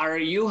are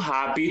you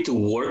happy to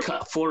work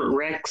for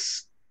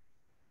Rex?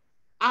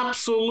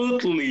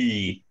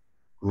 Absolutely.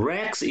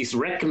 Rex is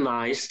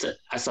recognized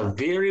as a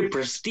very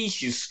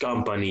prestigious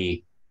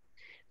company.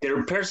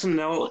 Their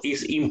personnel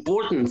is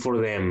important for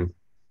them.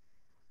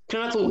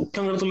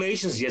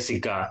 Congratulations,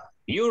 Jessica.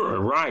 You're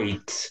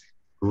right.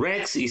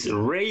 Rex is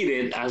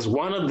rated as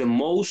one of the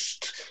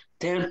most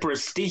 10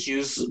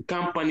 prestigious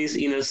companies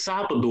in El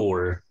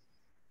Salvador.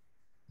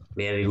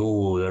 Very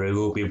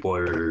good,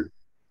 people.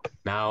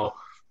 Now,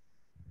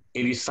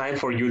 it is time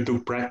for you to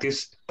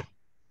practice.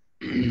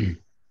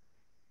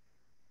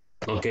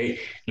 Okay,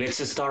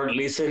 let's start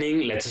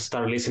listening. Let's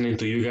start listening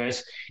to you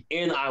guys.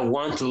 And I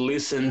want to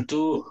listen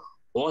to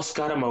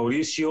Oscar,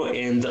 Mauricio,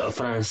 and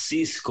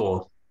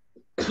Francisco.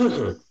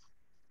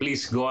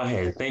 Please go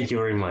ahead. Thank you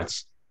very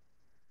much.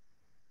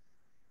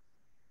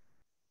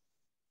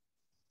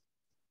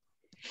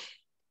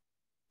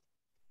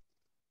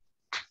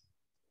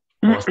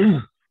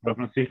 Hola,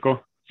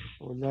 Francisco.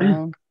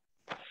 Hola.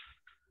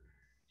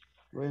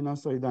 Bueno,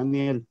 soy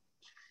Daniel.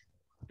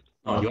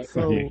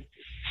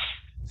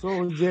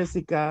 So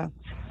Jessica,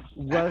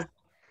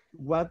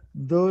 what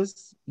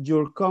does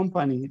your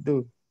company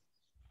do?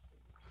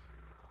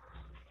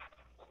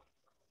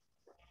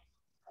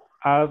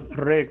 At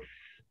Rex,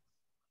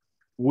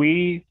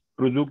 we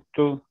produce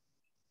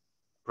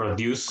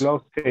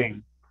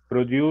clothing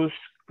for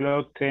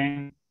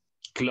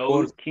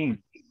king.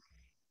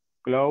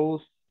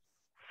 Clothes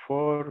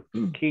for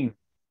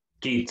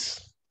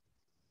kids.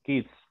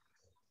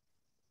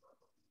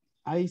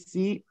 I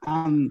see.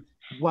 And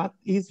what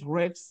is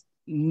Rex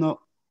known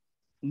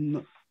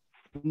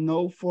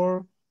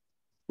for?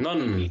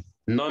 Known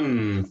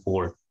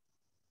for.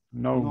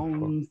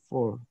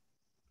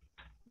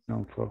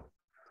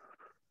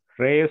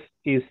 Rex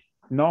is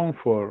known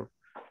for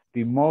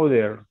the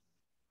modern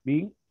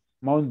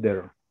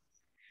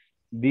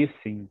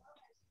design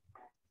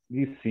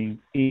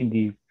in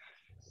the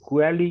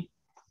quality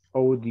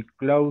of the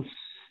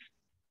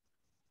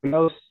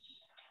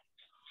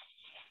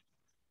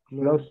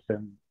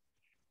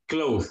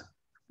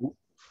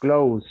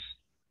clothes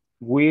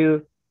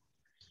will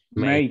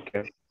make.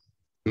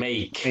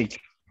 Great.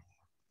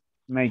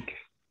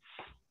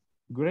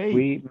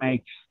 We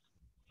make.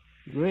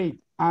 Great.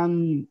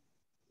 And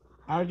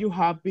are you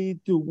happy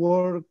to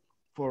work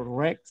for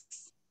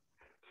Rex?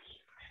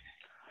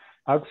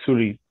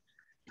 Actually,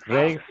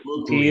 Rex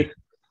is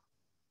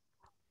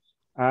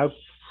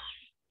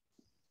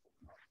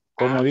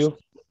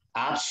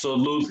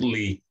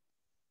Absolutely.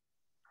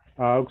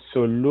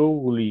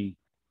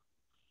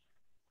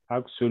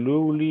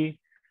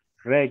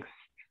 Rex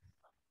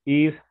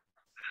is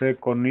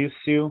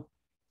recognized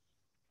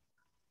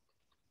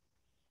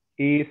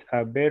is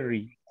a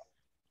very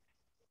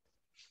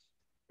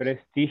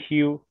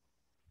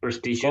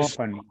prestigious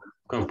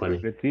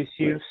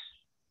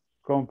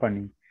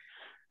company.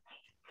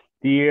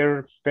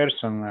 Their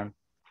personnel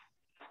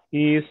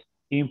is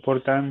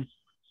important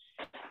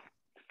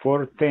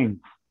for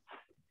them.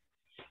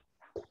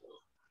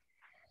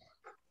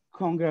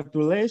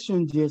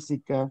 Congratulations,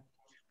 Jessica.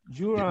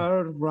 You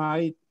are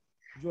right.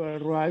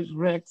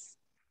 Rex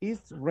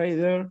is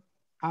rated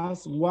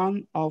as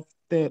one of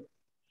the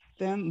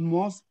 10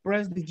 most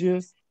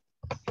prestigious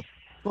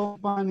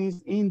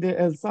companies in the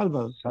El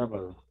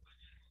Salvador.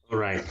 All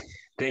right.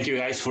 Thank you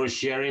guys for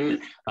sharing.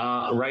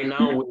 Right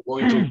now we're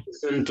going to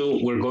listen to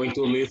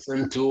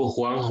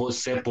Juan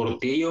Jose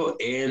Portillo,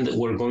 and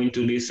we're going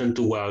to listen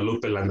to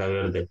Guadalupe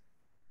Landaverde.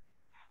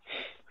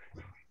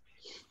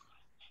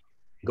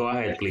 Go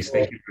ahead, please.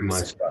 Thank you very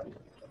much.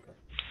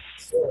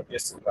 So,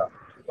 Jessica,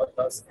 what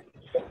does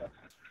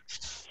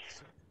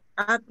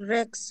At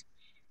Rex,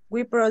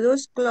 we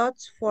produce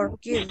clothes for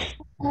kids.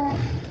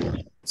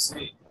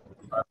 see?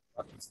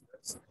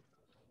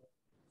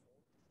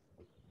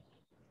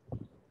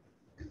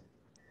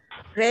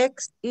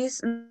 Rex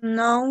is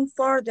known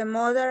for the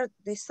modern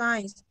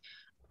designs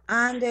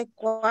and the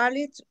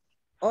quality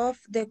of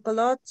the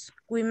clothes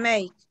we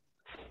make.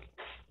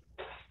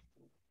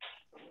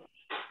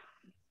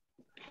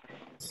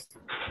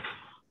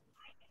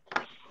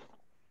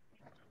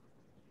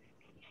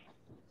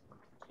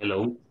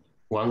 Hello,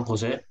 Juan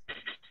Jose.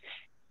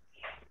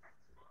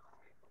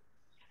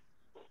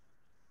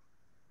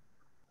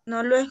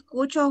 No lo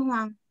escucho,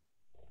 Juan.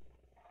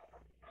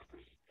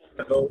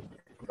 Hello,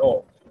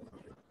 no.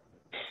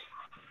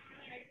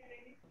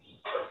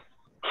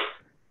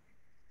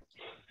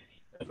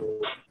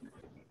 Hello.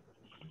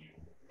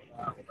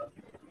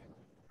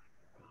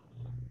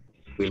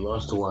 We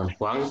lost one.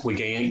 Juan, we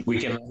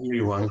cannot hear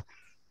you, Juan.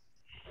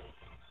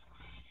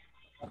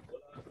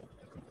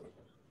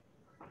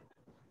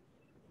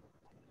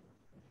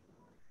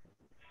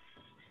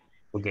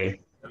 Okay.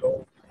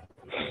 Hello.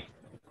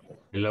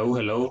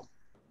 Hello.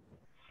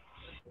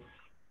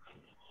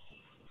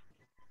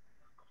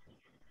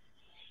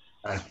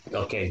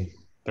 Okay,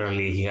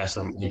 apparently he has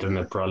some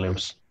internet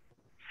problems.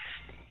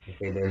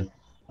 Okay, then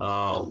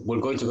we're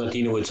going to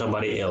continue with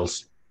somebody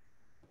else.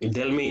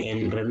 Delmi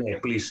and Rene,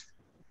 please.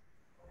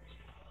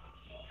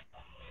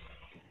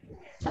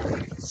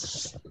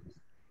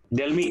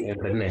 Delmi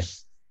and Rene.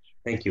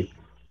 Thank you.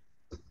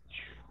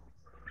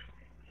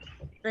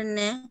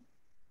 Rene.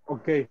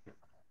 Okay.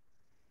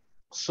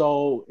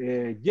 So,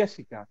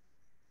 Jessica,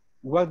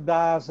 what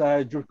does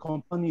your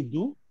company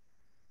do?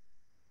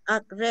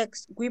 At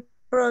Rex, we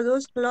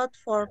produce clothes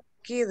for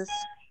kids.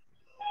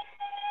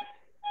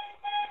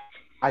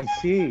 I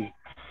see.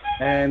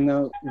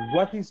 And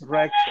what is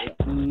Rex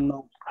known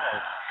for?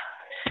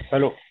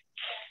 Hello.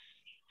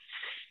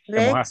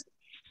 Rex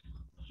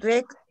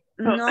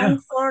known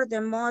for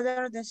the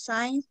modern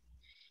design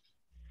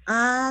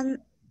and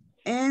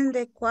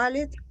the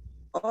quality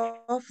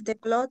of the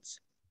clothes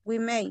we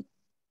make.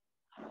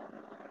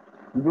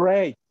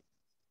 Great.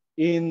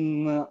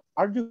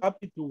 Are you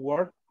happy to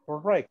work for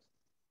Rex?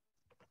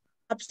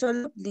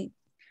 Absolutely.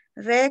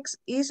 Rex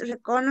is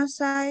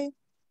recognized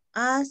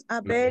as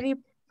a very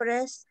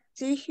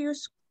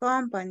prestigious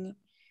company.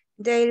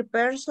 Their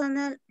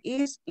personnel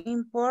is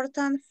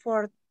important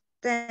for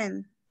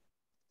them.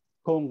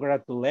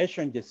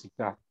 Congratulations,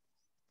 Jessica.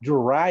 You're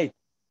right.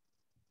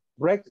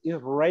 Rex is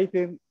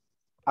rated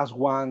as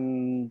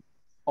one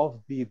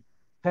of the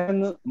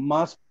 10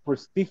 most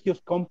prestigious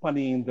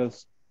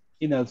companies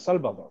in El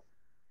Salvador.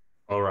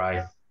 All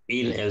right,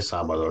 in El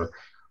Salvador.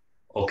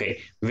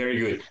 Okay, very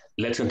good.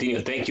 Let's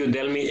continue. Thank you,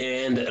 Delmi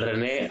and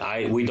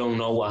Rene. We don't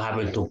know what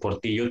happened to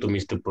Portillo, to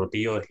Mr.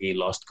 Portillo. He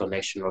lost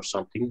connection or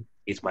something.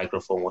 His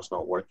microphone was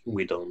not working.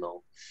 We don't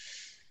know.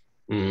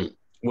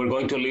 We're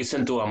going to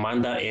listen to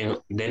Amanda and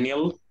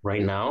Daniel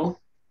right now.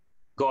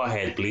 Go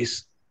ahead,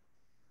 please.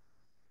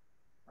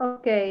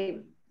 Okay,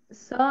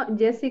 so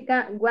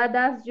Jessica, what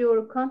does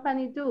your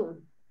company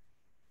do?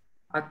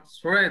 At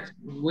Rex,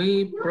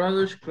 we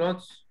produce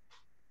clothes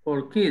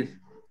for kids.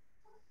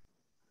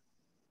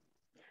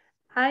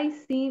 I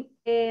see.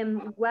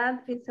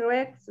 What is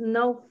Rex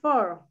known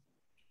for?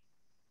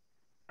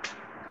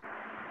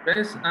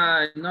 Rex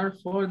are known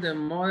for the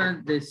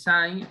modern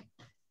design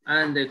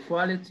and the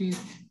quality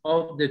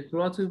of the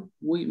clothes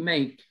we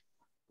make.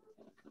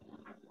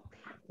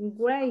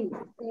 Great.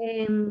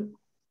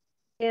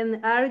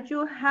 And are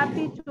you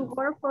happy to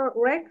work for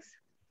Rex?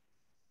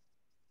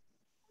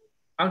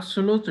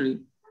 Absolutely.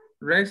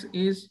 Rex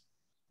is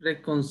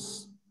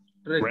recognized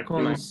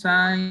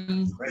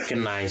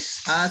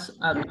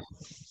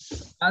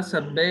as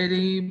a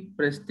very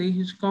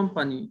prestigious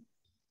company.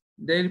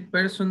 Their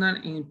personnel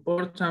is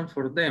important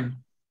for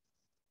them.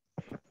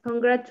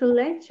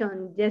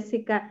 Congratulations,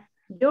 Jessica.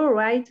 You're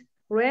right.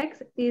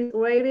 Rex is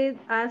rated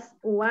as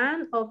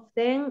one of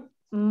the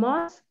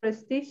most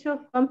prestigious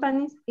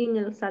companies in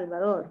El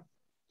Salvador.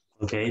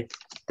 Okay.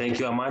 Thank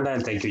you, Amanda,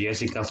 and thank you,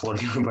 Jessica, for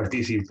your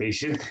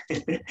participation.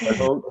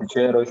 Hello,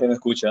 teacher, ¿se me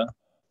escucha?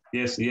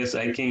 Yes,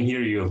 I can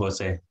hear you,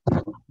 José.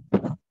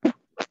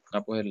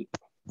 Pues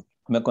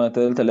me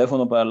conecté del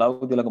teléfono para el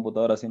audio y la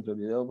computadora siempre el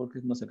video porque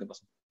no sé qué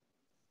pasó.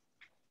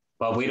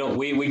 But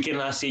we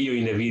cannot see you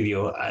in the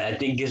video. I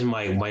think it's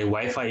my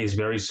Wi-Fi is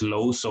very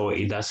slow, so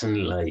it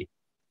doesn't like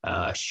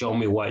show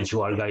me what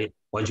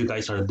you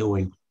guys are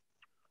doing.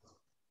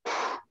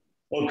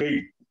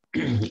 Okay,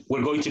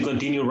 we're going to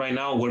continue right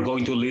now. We're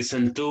going to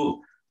listen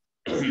to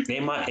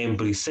Emma and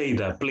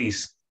Briseida,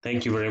 please.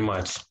 Thank you very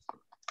much.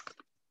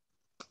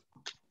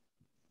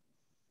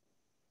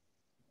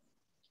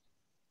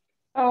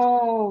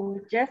 Oh,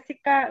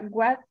 Jessica,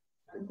 what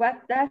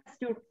does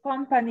your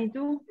company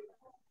do?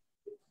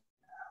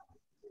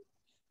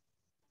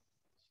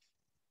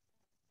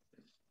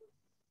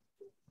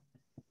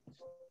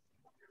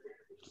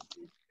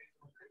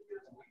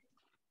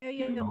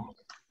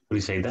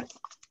 Briseida,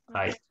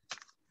 hi.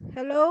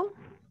 Hello.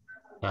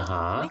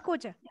 Uh-huh. ¿Me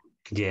escucha?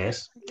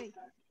 Yes. Okay.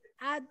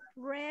 At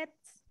Red,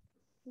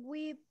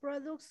 we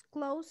produce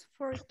clothes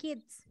for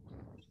kids.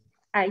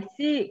 I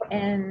see.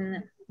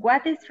 And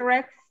what is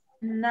Rex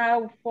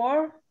now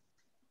for?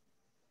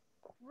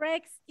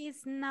 Rex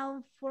is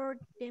known for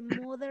the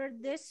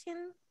modern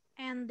design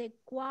and the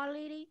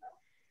quality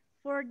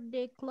for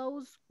the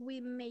clothes we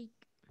make.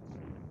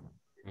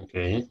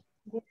 Okay.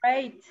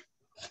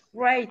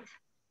 Great.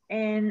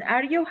 And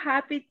are you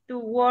happy to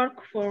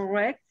work for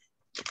Rex?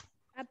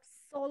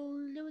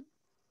 Absolutely.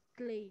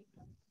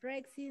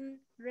 Rex is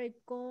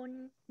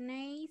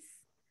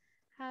recognized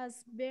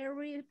as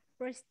very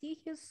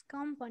prestigious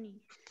company.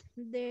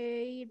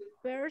 Their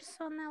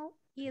personnel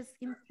is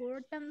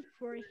important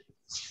for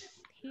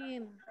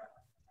him.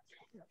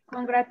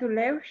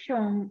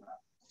 Congratulations,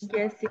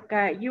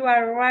 Jessica. You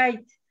are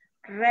right.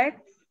 Rex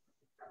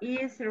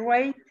is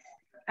rated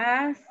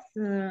as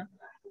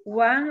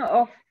one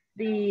of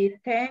the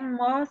 10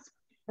 most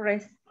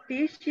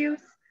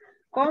prestigious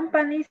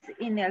companies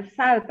in El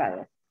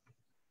Salvador.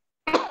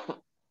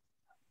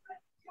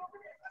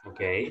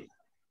 Okay.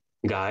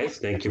 Guys,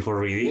 thank you for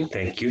reading.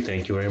 Thank you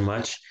very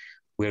much.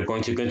 We are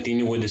going to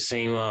continue with the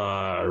same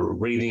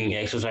reading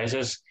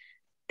exercises.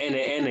 N,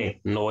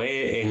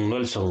 Noé and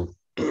Nelson.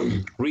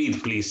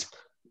 Read, please.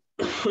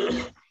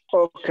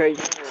 Okay.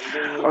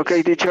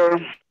 Okay, teacher.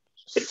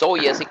 So,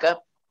 Jessica.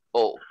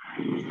 Oh.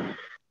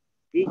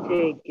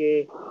 Dice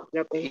que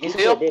la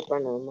conquista de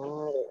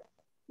Panamá.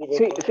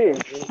 Sí,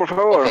 por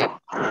favor.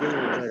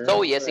 Okay.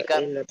 So,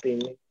 Jessica,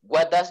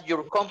 what does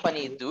your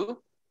company do?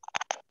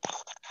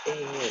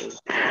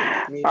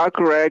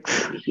 Correct.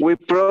 We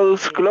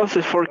produce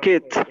clothes for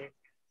kids.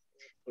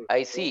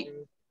 I see.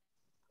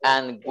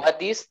 And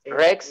what is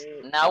Rex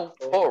now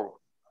for?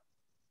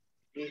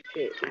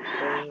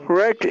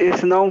 Rex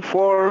is known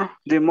for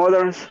the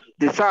modern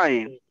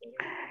design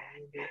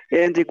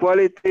and the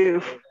quality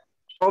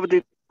of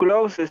the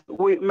clothes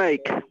we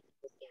make.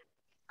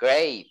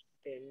 Great.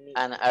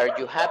 And are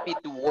you happy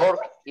to work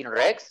in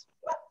Rex?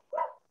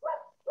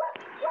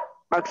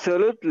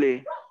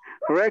 Absolutely.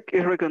 Rex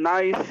is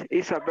recognized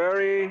as a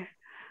very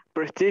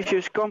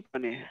prestigious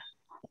company.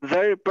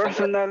 Their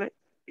personnel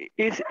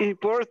is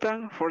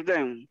important for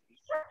them.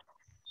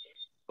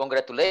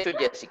 Congratulations,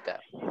 Jessica,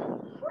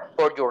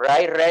 for your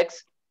right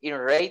Rex in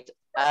rate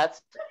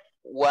as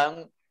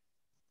one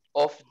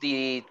of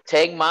the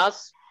 10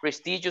 most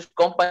prestigious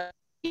companies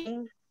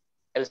in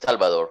El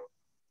Salvador.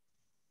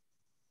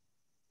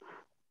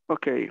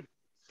 Okay.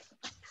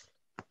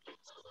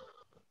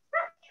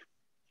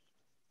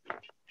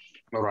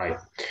 All right.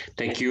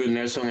 Thank you,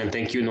 Nelson, and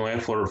thank you,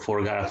 Noé,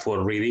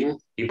 for reading.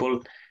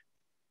 People,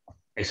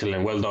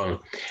 excellent. Well done.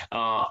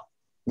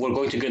 We're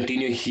going to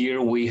continue here.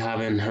 We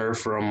haven't heard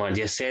from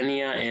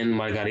Yesenia and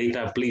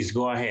Margarita. Please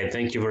go ahead.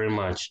 Thank you very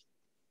much.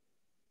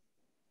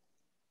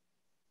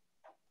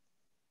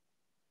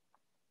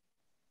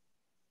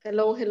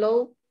 Hello,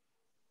 hello.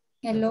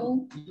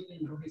 Hello.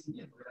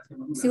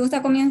 Si gusta,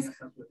 comienza.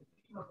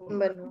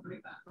 Bueno.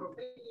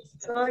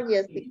 So,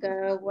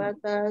 Jessica, what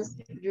does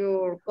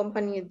your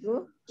company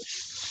do?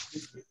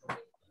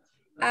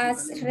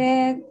 As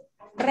Rex,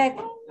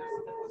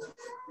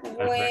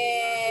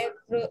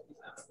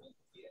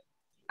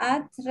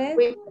 at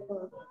Rex,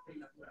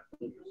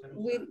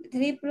 with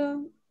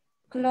triple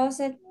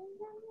closet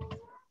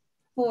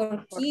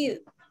for kids.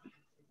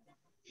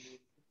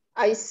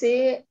 I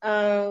see.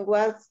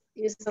 What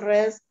is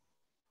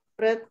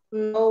Red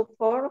known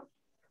for?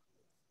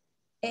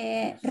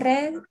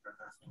 Red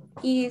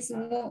is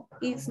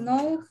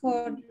known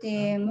for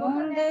the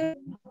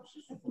modern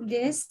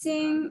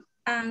design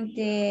and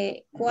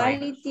the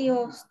quality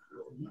of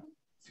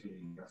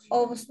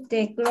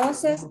the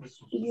clothes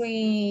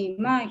we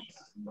make.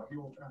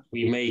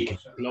 We make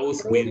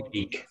clothes. We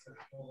make.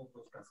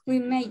 We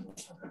make.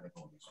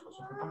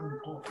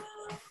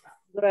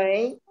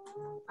 Great.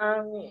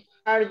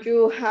 Are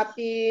you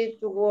happy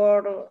to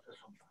work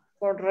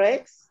for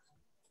Rex?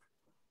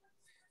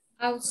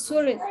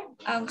 Absolutely.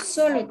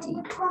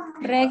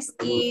 Rex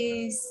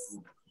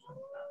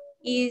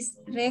is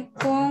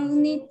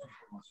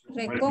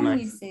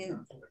recognized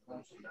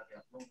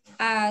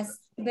as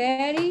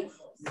very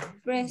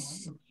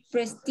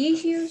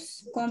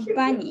prestigious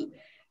company.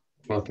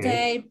 Okay.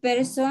 Their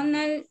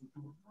personnel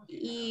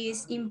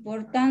is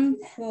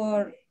important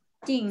for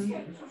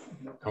team.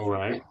 All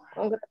right.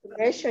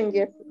 Congratulations,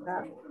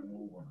 Jessica.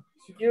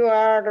 You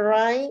are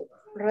right.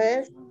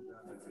 Rex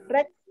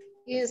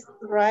is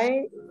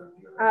right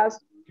as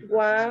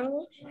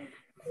one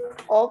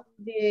of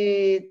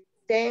the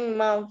 10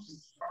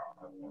 most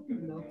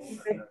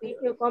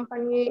prestigious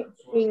company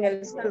in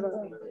El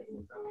Salvador.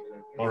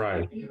 All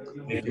right.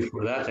 Thank you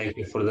for that. Thank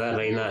you for that,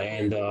 Reina.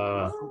 And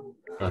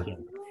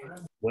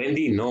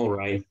Wendy, no,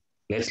 right?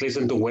 Let's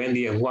listen to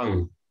Wendy and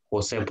Juan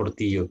Jose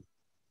Portillo.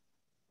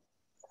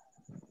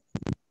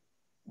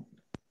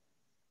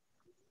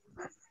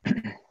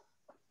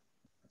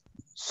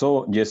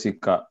 So,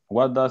 Jessica,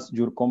 what does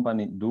your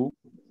company do?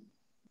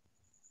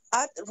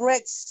 At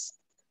Rex,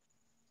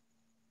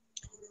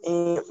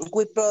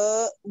 we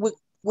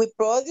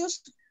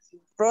produce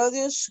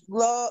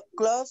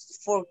clothes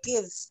for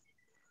kids.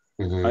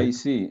 Mm-hmm. I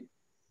see.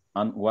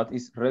 And what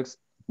is Rex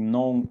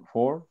known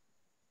for?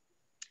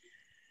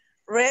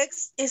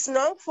 Rex is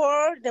known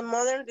for the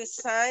modern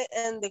design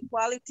and the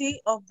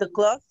quality of the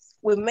clothes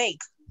we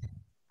make.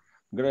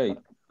 Great.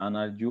 And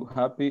are you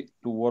happy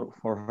to work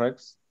for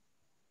Rex?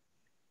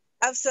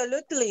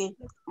 Absolutely.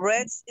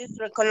 Rex is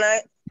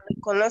recognized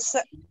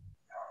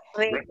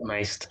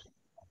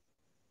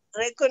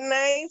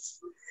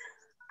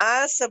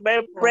as a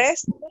very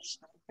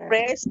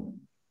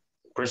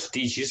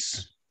prestigious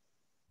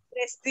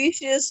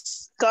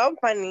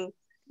company.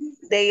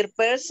 Their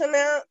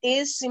personnel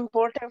is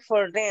important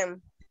for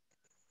them.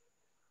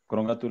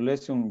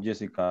 Congratulations,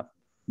 Jessica.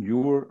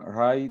 Your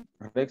right,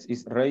 Rex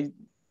is rated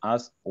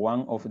as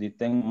one of the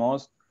 10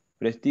 most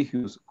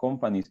prestigious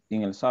companies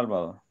in El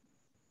Salvador.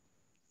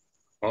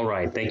 All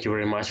right, thank you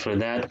very much for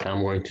that.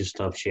 I'm going to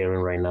stop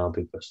sharing right now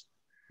because,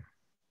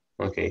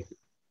 okay,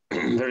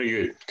 very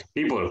good.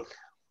 People,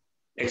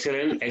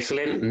 excellent,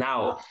 excellent.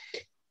 Now,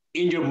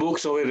 in your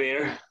books over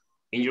there,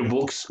 in your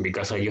books,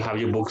 because you have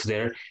your books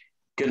there,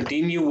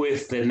 continue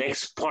with the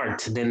next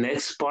part. The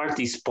next part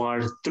is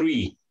part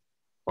 3,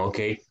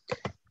 okay?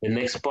 The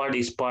next part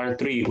is part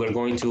 3. We're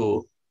going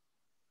to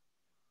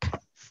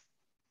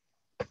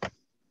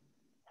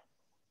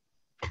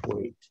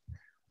Wait.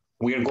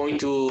 We are going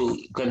to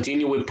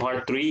continue with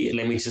part 3.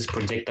 Let me just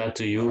project that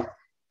to you.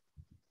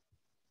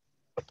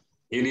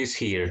 It is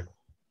here.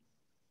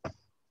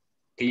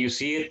 Can you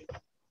see it?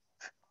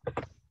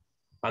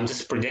 I'm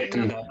just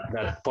projecting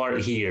that part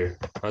here,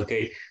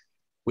 okay?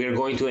 We are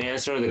going to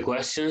answer the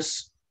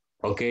questions,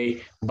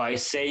 okay, by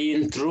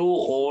saying true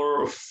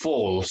or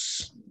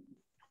false.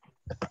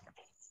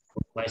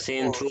 By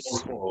saying true or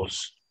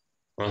false,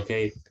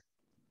 okay?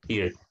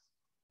 Here.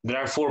 There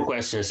are 4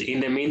 questions. In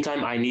the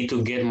meantime, I need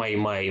to get my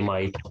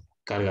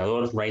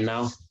cargador right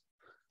now.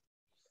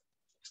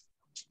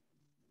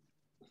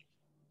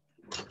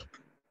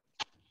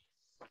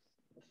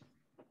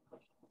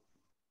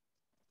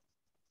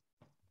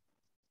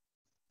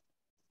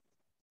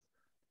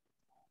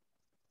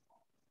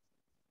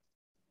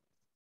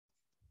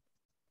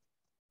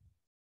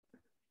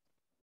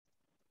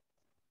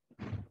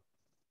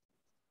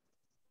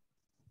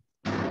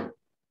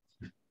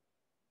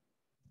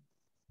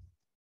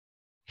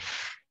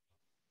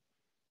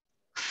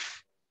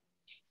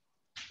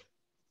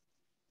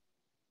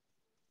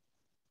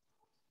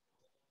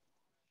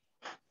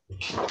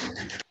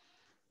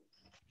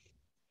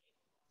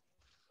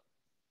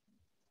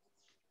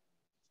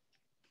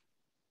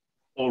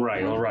 All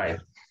right.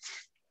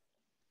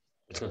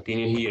 Let's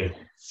continue here.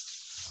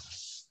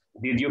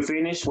 Did you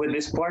finish with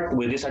this part,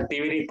 with this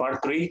activity,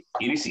 part 3?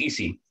 It is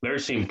easy, very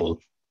simple.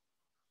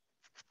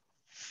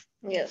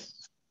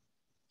 Yes.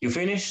 You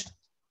finished?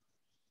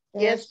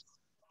 Yes.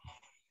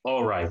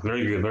 All right,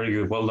 very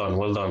good. Well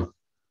done.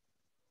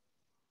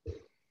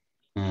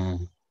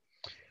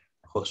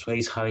 Josue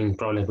is having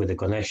problems with the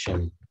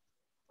connection.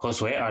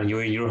 Josue, are you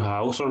in your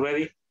house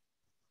already?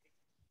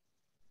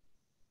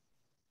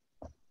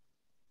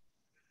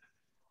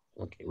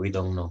 Okay, we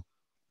don't know.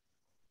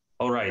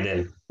 All right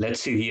then,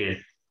 let's see here.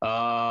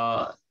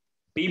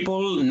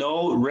 People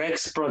know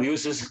Rex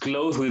produces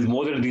clothes with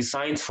modern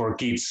designs for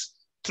kids.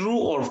 True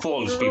or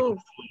false, people?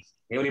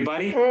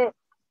 Everybody?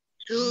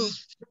 True.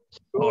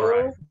 All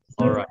right.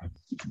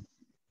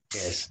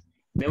 Yes.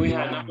 Then we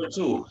have number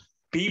 2.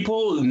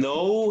 People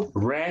know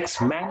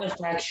Rex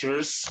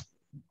manufactures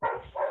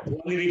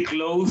quality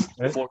clothes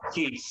for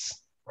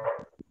kids.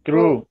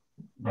 True.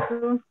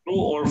 True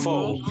or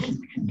false?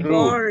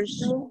 True.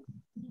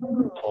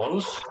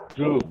 False?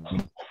 True.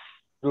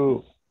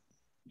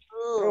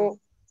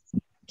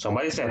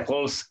 Somebody said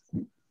false.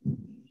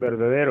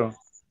 Verdadero.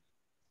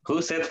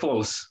 Who said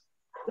false?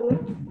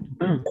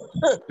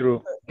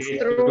 True.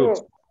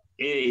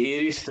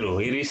 It is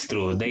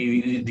true.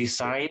 They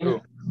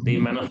design, they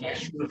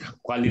manufacture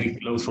quality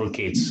clothes for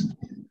kids.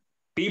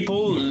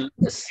 People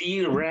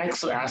see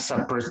Rex as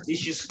a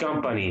prestigious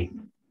company.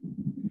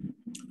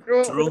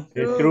 True.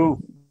 It's true.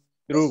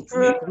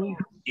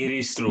 It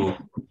is true.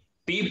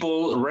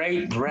 People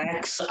rate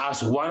Rex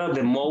as one of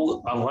the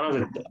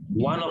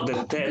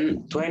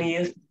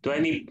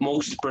 20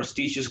 most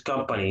prestigious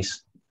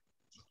companies.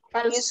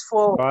 It's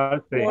false.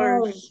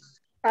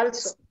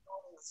 False.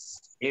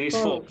 It is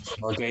false,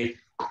 okay?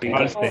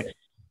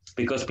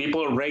 Because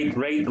people rate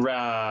Rex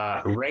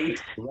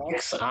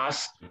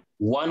as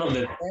one of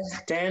the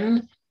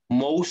 10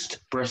 most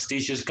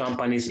prestigious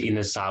companies in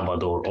El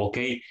Salvador,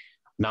 okay?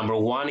 Number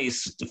 1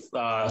 is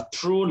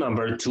true,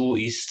 number 2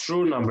 is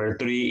true, number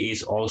 3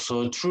 is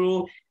also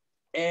true,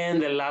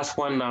 and the last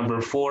one, number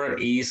 4,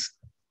 is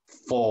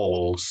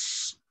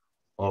false.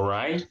 All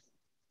right?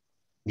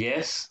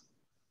 Yes?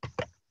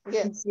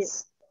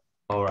 Yes.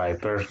 All right,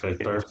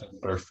 perfect.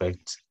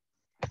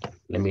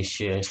 Let me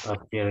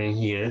start sharing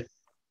here.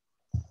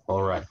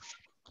 All right.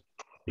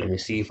 Let me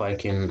see if I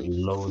can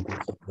load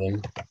this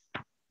again.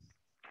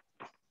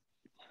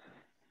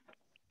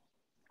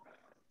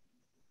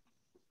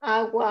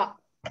 Agua.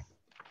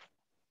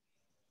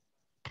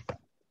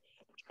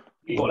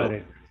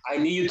 People, I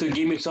need you to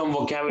give me some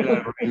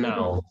vocabulary right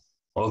now.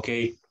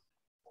 Okay.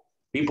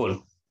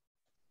 People,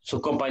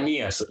 sus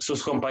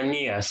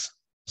compañías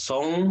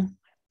son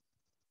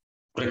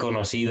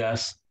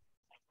reconocidas,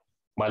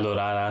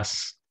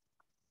 valoradas,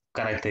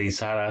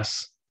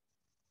 caracterizadas.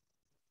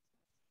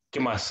 ¿Qué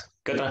más?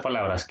 ¿Qué otras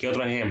palabras? ¿Qué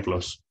otros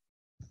ejemplos?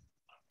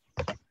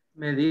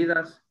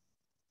 Medidas.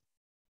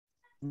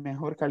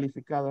 Mejor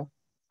calificada.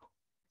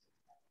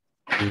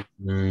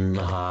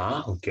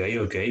 Ajá,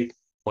 ok.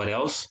 What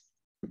else?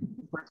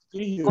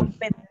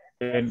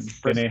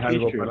 Tenés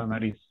algo para la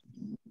nariz.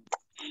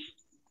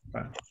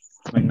 No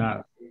hay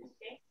nada.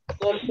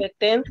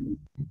 Competente.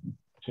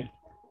 Sí.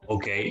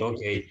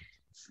 Okay.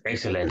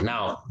 Excellent.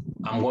 Now,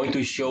 I'm going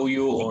to show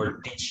you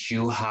or teach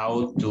you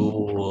how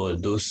to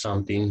do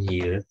something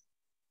here.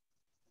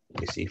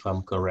 Let me see if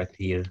I'm correct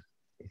here,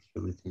 if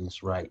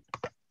everything's right.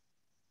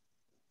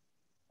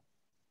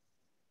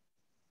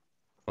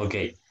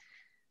 Okay.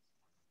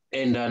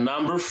 In the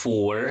number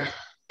 4,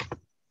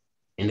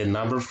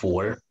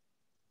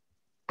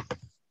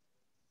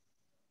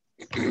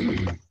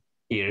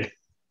 here,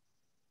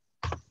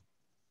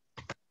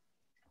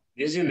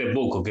 this is in the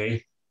book,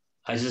 okay?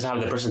 I just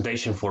have the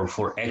presentation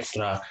for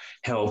extra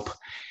help.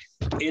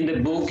 In the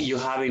book, you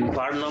have in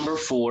part number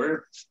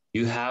 4,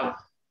 you have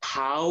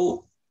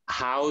how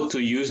to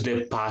use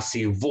the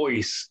passive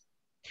voice.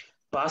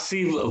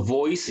 Passive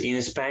voice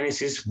in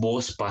Spanish is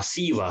voz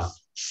pasiva,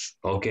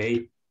 ¿ok?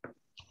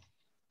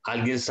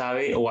 ¿Alguien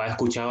sabe o ha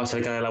escuchado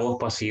acerca de la voz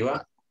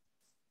pasiva?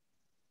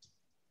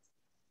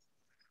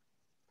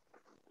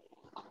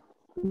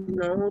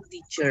 No,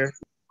 teacher.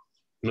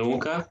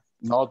 ¿Nunca?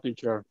 No,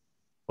 teacher.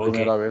 Ok,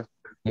 Primera vez.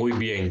 muy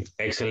bien,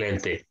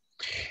 excelente.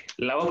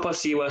 La voz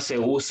pasiva se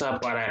usa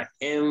para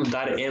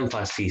dar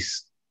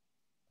énfasis,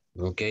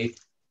 ¿ok?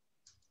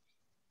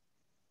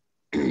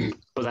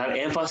 Para dar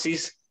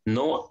énfasis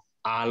no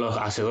a los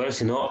hacedores,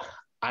 sino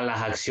a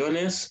las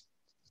acciones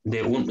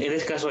en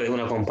este caso de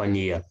una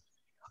compañía.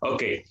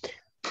 Ok,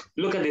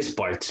 look at this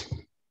part.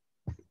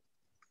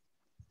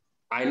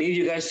 I need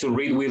you guys to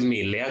read with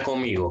me. Lean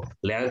conmigo,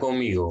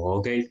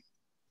 ¿ok?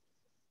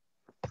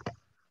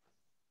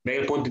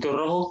 ¿Ven el puntito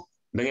rojo?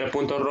 ¿Ven el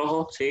punto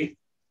rojo? ¿Sí?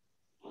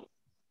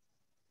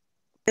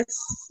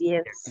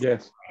 Yes.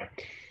 Yes.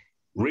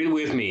 Read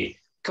with me.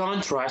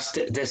 Contrast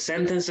the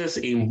sentences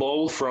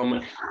involved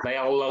from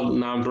dialogue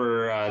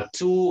number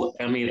 2,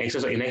 in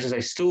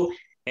exercise 2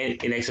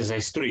 and in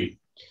exercise 3.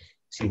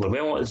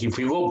 If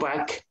we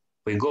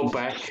go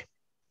back,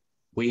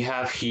 we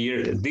have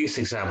here these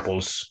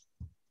examples.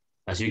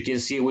 As you can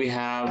see, we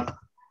have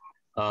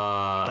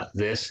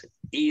this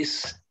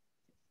is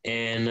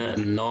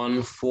and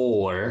noun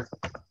for.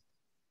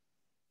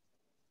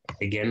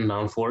 Again,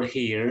 noun for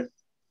here.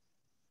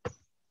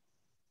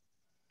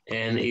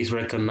 And is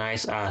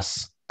recognized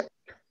as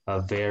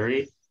a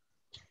very,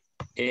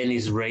 and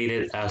is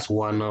rated as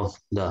one of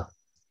the,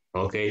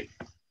 okay?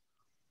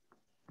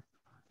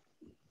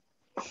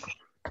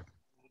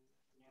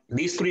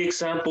 These 3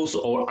 examples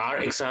are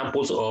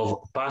examples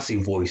of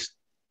passive voice,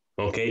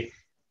 okay?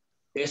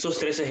 Esos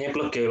 3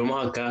 ejemplos que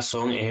vemos acá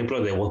son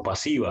ejemplos de voz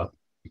pasiva.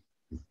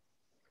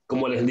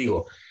 Como les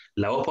digo,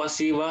 la voz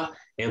pasiva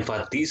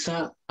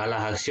enfatiza a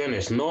las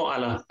acciones, no a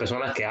las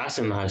personas que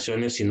hacen las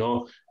acciones,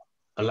 sino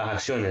a las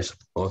acciones,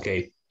 ok.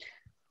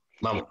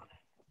 Vamos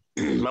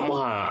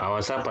a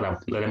avanzar para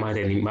darle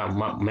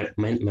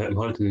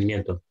mejor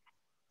entendimiento,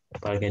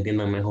 para que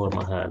entiendan mejor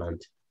más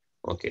adelante,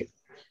 ok.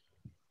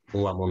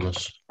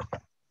 Vámonos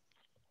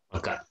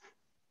acá.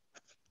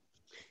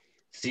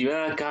 Si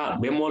ven acá,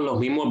 vemos los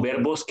mismos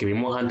verbos que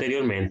vimos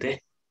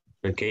anteriormente,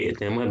 ok.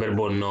 Tenemos el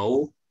verbo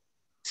know,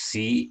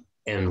 see,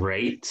 and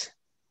rate,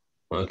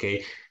 ok.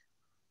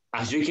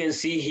 As you can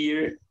see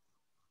here,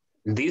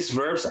 these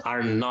verbs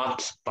are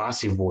not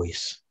passive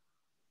voice.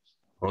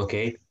 Ok.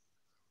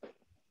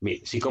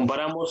 Si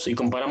comparamos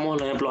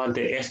los ejemplos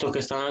ante estos que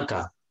están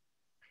acá,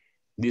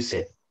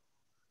 dice,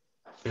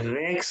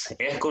 Rex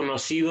es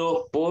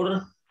conocido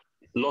por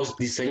los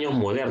diseños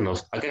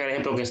modernos. Acá el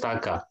ejemplo que está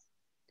acá.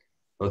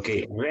 Ok.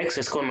 Rex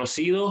es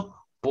conocido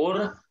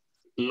por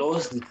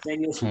los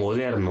diseños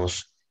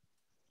modernos.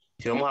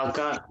 Si vamos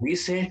acá,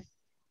 dice,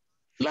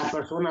 las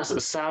personas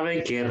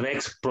saben que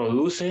Rex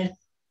produce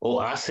o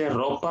hace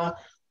ropa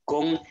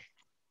con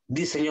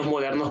diseños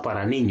modernos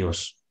para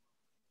niños.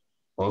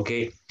 Ok.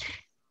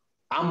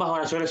 Ambas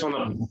oraciones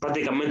son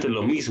prácticamente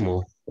lo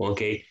mismo.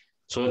 Ok.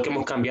 Solo que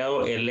hemos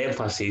cambiado el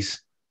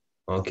énfasis.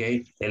 Ok.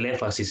 El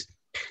énfasis.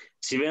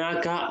 Si ven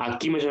acá,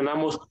 aquí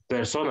mencionamos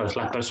personas,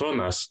 las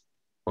personas.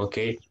 Ok.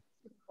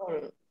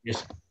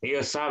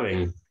 Ellos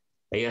saben.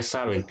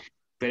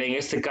 Pero en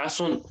este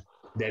caso,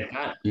 de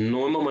acá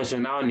no hemos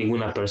mencionado a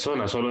ninguna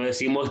persona. Solo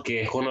decimos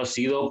que es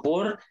conocido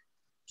por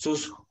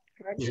sus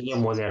diseños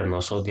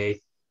modernos. Ok.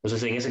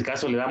 Entonces, en ese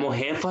caso le damos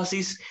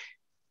énfasis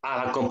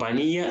a la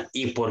compañía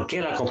y por qué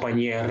la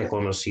compañía es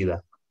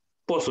reconocida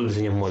por sus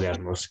diseños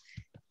modernos.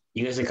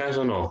 Y en ese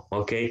caso no,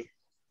 ¿ok?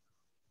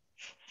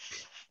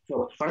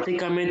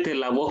 Prácticamente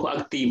la voz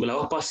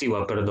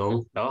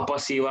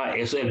pasiva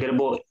es el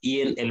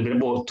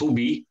verbo to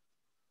be,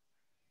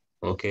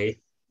 ¿ok?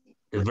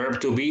 El verb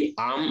to be,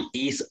 am,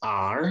 is,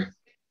 are,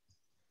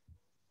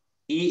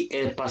 y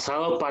el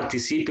pasado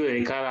participio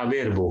de cada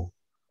verbo,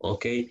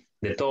 ¿ok?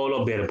 De todos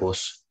los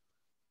verbos.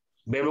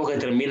 Verbos que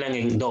terminan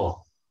en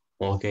do,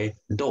 ¿ok?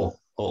 Do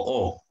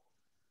o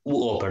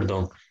o,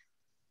 perdón.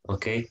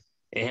 ¿Ok?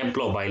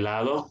 Ejemplo,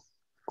 bailado,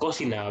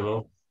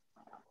 cocinado,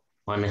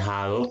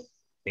 manejado,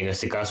 en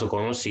este caso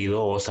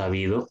conocido o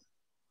sabido,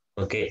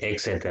 ¿ok?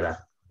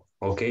 Etcétera.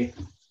 ¿Ok?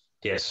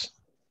 Yes.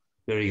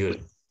 Very good.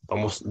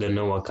 Vamos de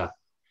nuevo acá.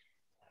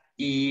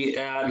 Y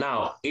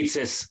now, it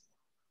says,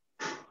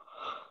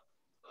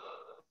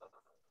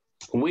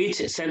 which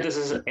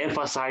sentences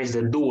emphasize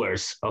the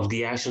doers of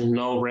the actions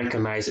known,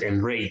 recognized,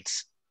 and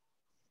rates?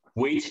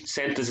 Which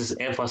sentences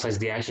emphasize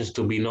the actions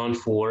to be known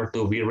for,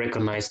 to be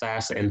recognized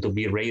as, and to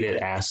be rated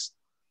as?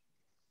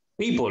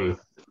 People,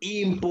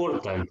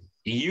 important.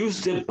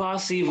 Use the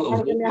passive.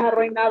 Alguien me ha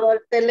arruinado el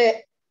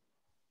tele.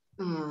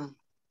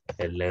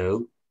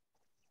 Hello.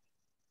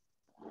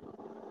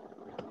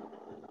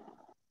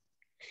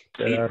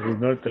 Se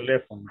arruinó el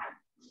teléfono.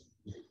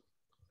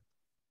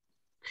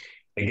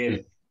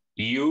 Again,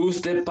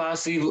 use the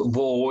passive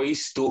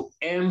voice to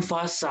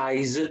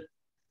emphasize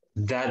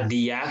that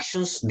the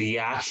actions,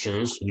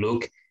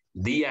 look,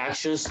 the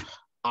actions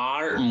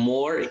are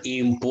more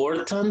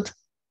important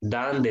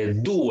than the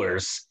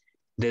doers.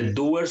 The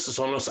doers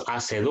son los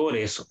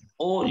hacedores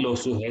o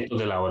los sujetos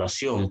de la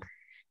oración.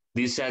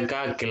 Dice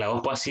acá que la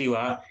voz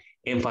pasiva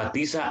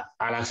enfatiza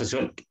a la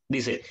acción.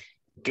 Dice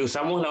que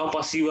usamos la voz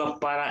pasiva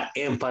para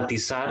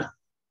enfatizar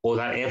o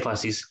dar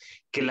énfasis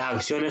que las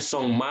acciones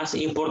son más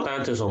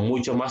importantes o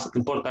mucho más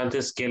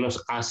importantes que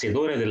los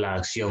hacedores de la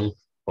acción,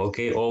 ¿ok?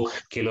 O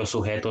que los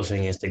sujetos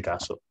en este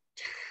caso.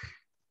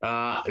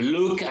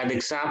 Look at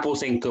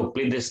examples and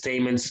complete the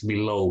statements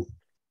below.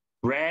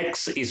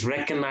 Rex is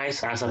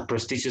recognized as a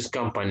prestigious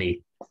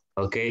company,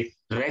 ¿ok?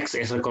 Rex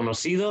es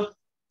reconocido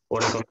o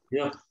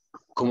reconocido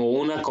como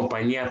una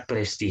compañía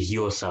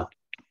prestigiosa.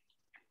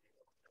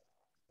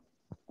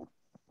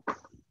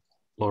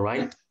 All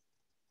right.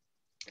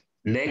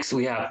 Next,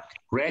 we have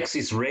Rex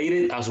is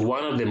rated as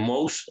one of the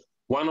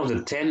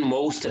 10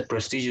 most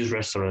prestigious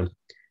restaurants.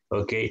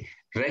 Okay,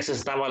 Rex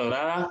está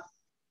valorada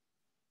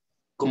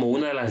como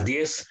una de las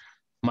 10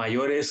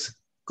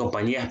 mayores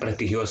compañías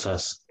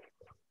prestigiosas.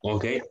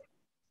 Okay,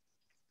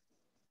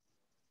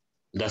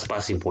 that's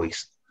passive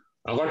voice.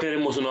 Ahora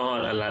tenemos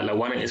la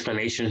one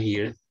explanation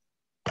here.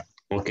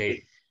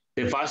 Okay,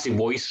 the passive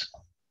voice.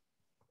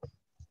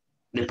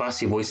 The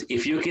passive voice.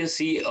 If you can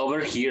see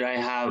over here, I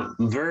have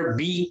verb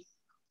be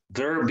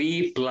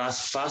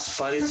plus past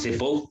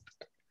participle.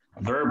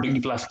 Verb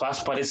be plus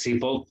past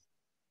participle.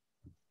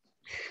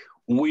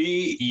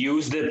 We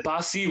use the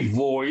passive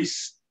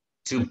voice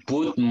to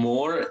put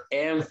more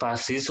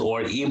emphasis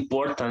or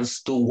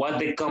importance to what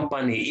the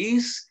company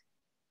is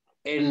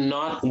and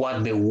not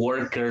what the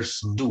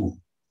workers do.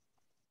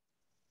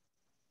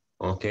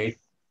 Okay.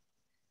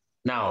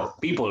 Now,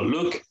 people,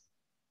 look.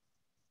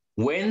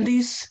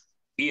 Wendy's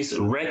is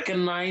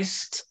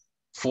recognized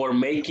for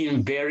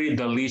making very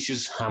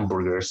delicious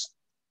hamburgers.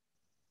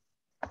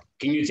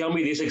 Can you tell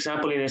me this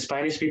example in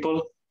Spanish,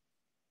 people?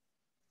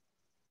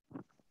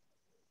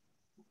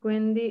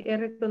 Wendy es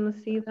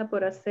reconocida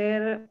por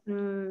hacer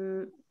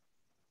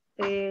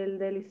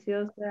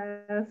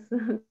deliciosas,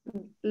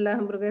 las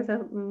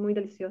hamburguesas muy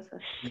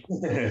deliciosas.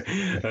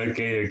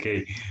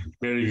 Okay.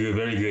 Very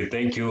good.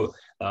 Thank you,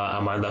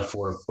 Amanda,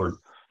 for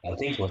I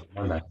think it was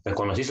Amanda. Te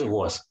conocí su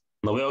voz.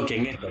 No veo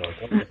quién es, pero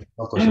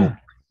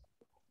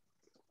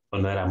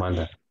no era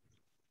Amanda.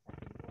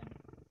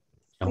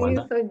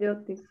 Amanda? Sí, soy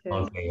yo, teacher.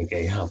 Okay.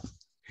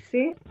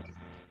 Sí,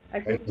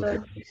 aquí estoy.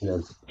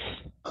 Excellent.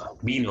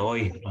 Vino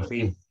hoy, al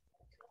fin.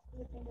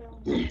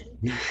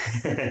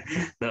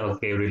 No,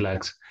 okay,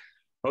 relax.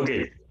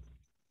 Okay.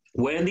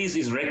 Wendy's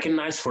is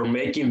recognized for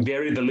making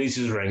very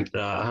delicious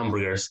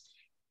hamburgers.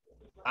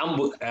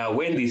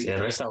 Wendy's, el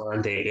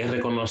restaurante, es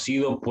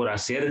reconocido por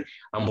hacer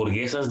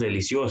hamburguesas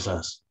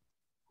deliciosas.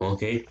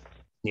 Okay.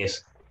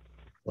 Yes.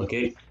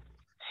 Okay.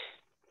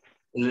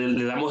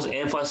 Le damos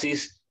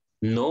énfasis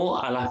no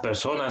a las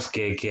personas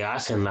que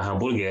hacen las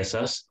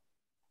hamburguesas,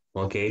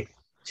 okay,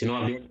 sino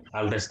más bien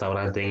al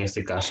restaurante en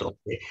este caso.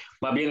 Okay.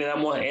 Más bien le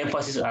damos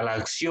énfasis a la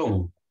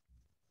acción,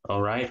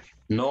 all right,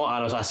 no a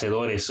los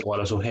hacedores o a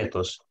los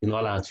sujetos, sino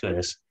a las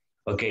acciones.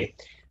 Okay.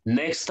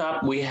 Next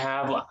up we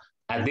have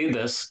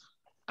Adidas.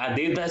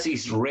 Adidas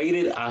is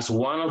rated as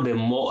one of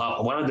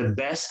the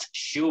best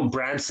shoe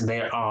brands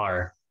there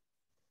are.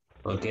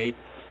 Okay.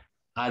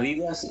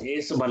 Adidas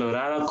es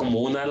valorada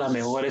como una de las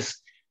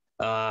mejores,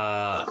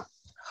 how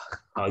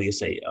do you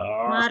say?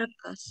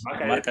 Marcas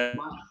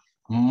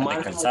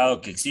de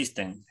calzado que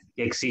existen.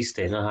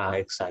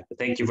 Exacto.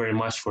 Thank you very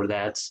much for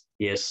that.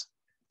 Yes.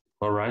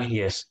 All right.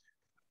 Yes.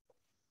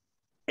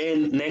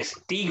 And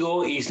next,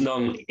 Tigo is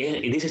known.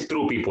 This is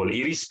true, people.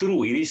 It is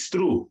true.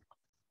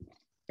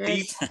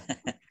 Yes.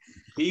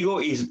 Tigo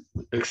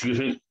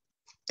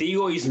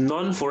is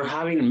known for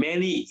having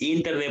many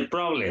internet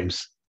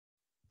problems.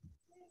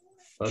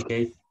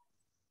 Okay.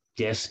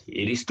 Yes,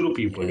 it is true,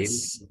 people.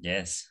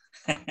 Yes.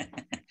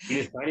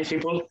 In Spanish,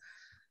 people.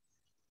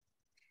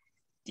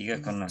 Tigo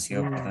es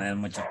conocido por tener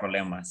muchos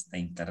problemas de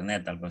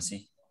internet, algo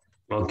así.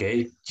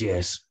 Okay.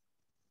 Yes.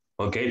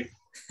 Okay.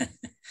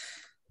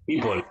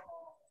 People.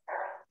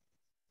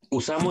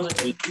 Usamos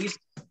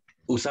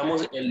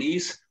el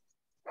is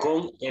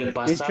con el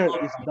pasado.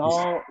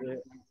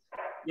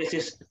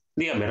 Yes.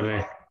 Dígame,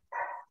 René.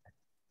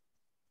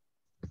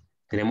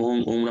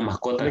 Tenemos una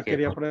mascota. Le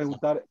quería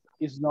preguntar,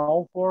 is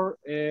known for,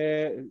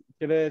 quiere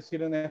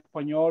decir en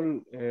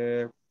español,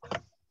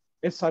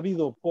 es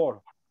sabido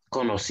por.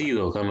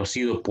 Conocido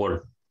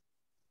por.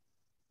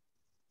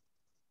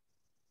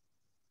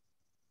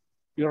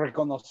 Y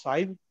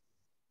reconocido.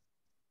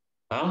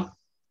 ¿Ah?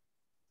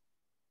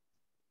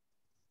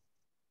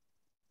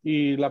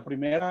 Y la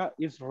primera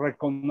es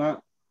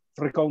recognized.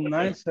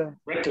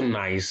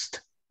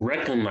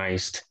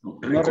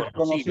 No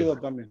reconocido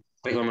también.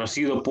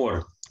 Reconocido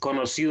por.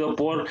 Reconocido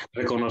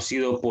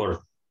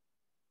por.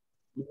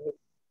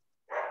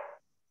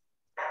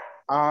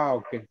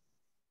 Ok.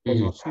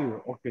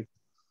 Conocido, ok.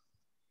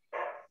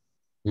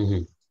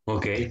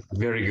 Okay,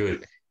 very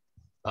good.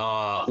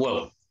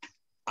 Well,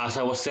 as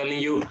I was telling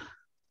you,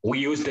 We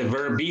use the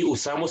verb be.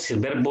 Usamos el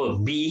verbo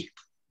be,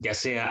 ya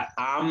sea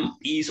am,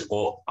 is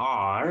o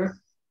are.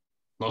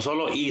 No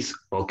solo is,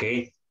 ok.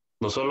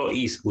 No solo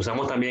is.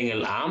 Usamos también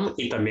el am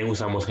y también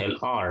usamos el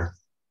are.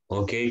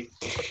 Ok.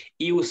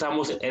 Y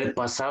usamos el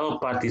pasado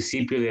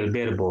participio del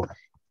verbo.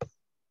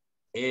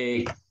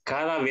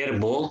 Cada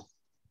verbo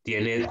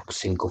tiene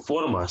 5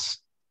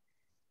 formas.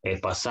 El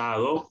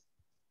pasado,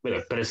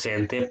 el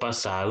presente,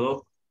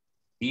 pasado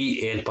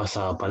y el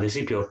pasado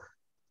participio.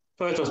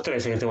 Son estos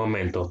 3 en este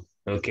momento,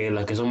 ok,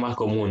 las que son más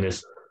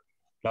comunes.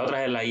 La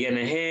otra es la ing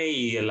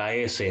y la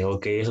s,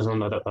 ok, esas son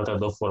las otras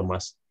 2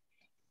 formas.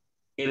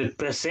 El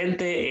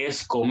presente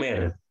es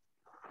comer,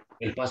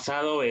 el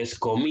pasado es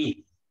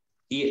comí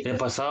y el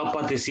pasado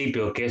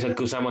participio, que es el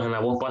que usamos en la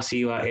voz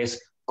pasiva,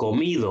 es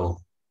comido,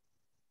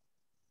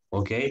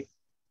 ok,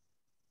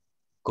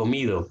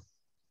 comido.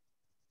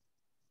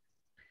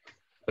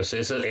 Pues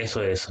eso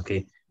es, ok.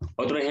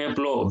 Otro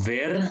ejemplo,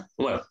 ver,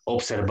 bueno,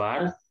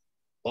 observar,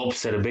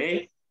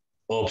 observé,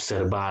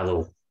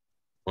 observado.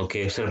 Ok,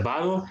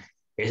 observado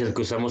es el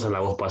que usamos en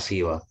la voz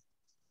pasiva.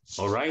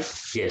 All right?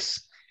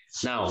 Yes.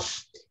 Now,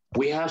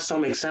 we have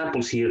some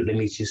examples here. Let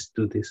me just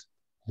do this.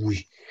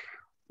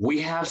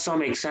 We have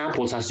some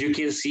examples. As you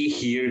can see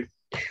here,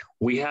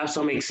 we have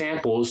some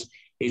examples.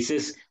 It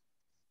says,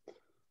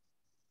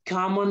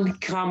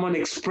 common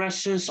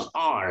expressions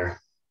are,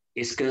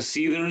 is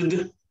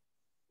considered,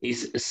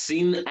 is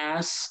seen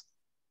as,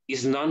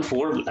 is known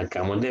for,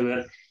 acabamos de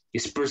ver,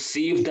 is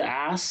perceived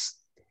as,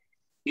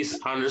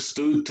 is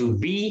understood to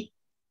be,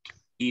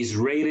 is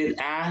rated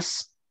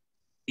as,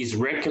 is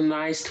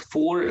recognized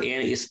for, and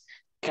is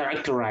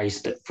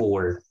characterized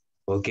for.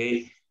 Ok,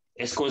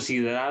 es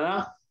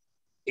considerada,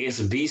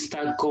 es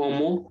vista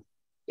como,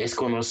 es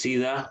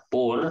conocida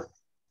por,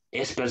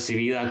 es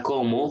percibida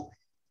como,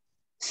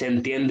 se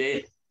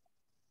entiende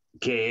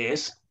que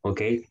es,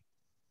 ok,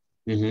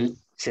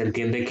 se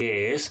entiende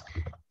que es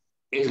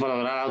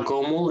valorada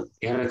como,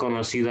 es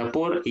reconocida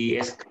por y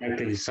es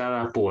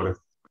caracterizada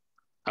por.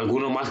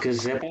 ¿Alguno más que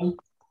se sepan?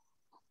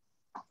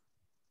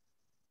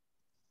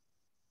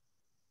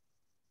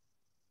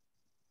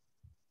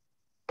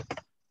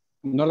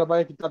 No la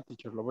vaya a quitar,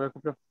 teacher, lo voy a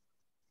copiar.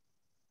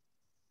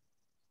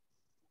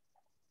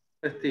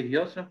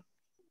 Prestigioso.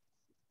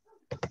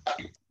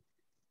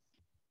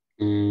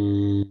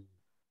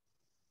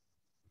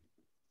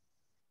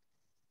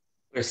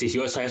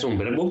 Prestigiosa es un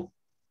verbo.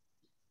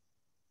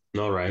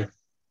 No, right.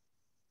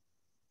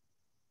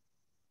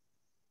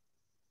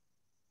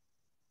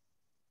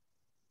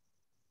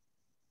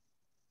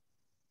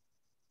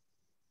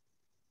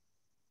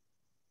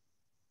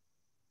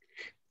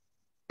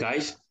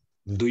 Guys,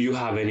 do you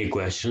have any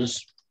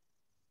questions?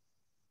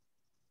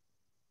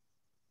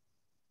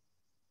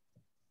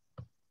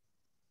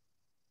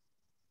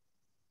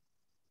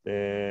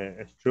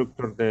 The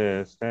structure of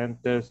the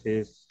sentence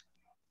is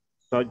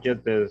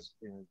subject is,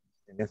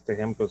 en este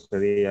ejemplo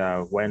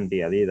sería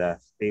Wendy,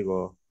 Adidas,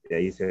 digo, de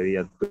ahí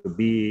sería to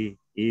be,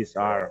 is,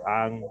 are,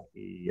 and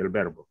y el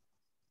verbo.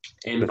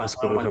 En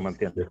pasado, se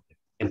mantiene.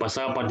 En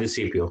pasado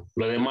participio.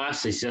 Lo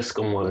demás es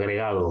como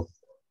agregado.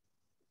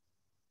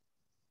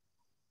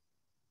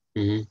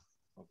 Okay.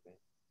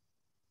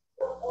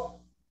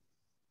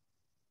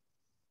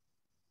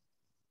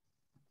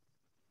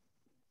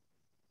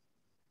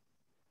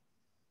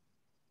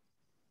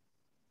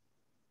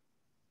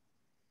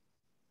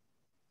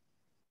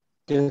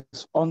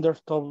 Es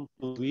understood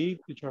to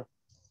be, teacher.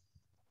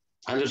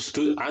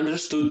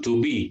 Understood to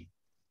be.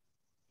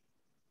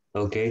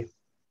 Ok.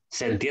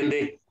 Se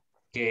entiende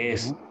que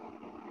es.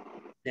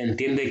 Se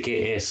entiende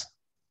que es.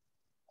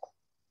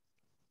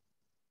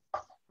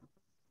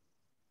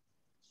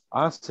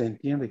 Se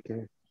entiende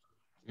que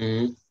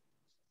es.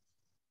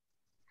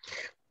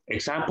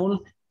 Example.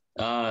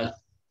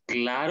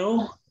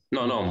 Claro.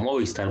 No,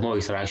 Movistar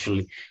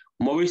actually.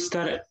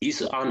 Movistar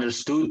is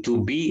understood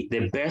to be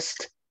the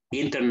best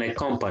internet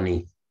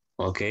company.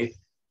 Ok.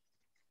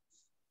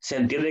 Se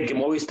entiende que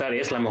Movistar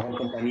es la mejor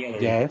compañía.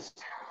 Yes.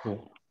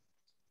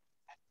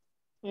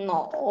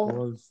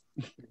 No.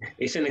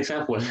 Es un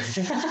example.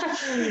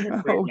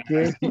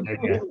 Okay.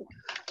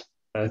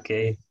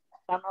 Okay.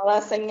 No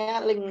da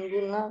señal en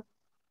ninguna.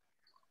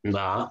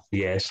 No,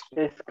 yes.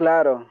 Es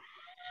claro.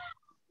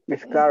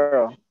 Es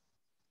claro.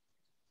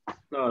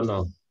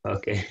 No.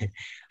 Okay.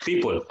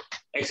 People,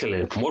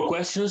 excellent. More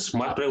questions,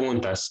 más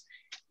preguntas.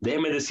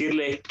 Déjenme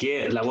decirles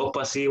que la voz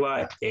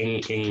pasiva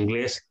en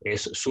inglés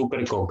es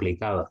súper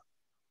complicada.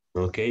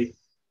 Ok.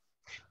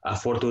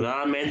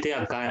 Afortunadamente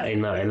acá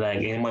en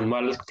el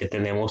manual que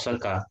tenemos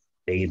acá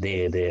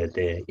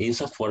de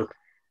INSAFORP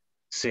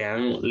se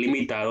han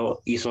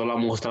limitado y solo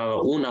han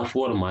mostrado una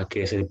forma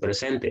que es el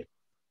presente.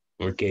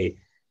 Ok.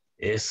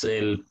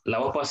 La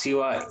voz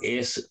pasiva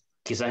es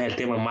quizás el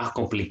tema más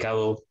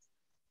complicado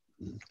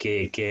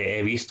que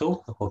he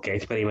visto o que he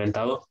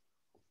experimentado.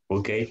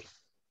 Ok.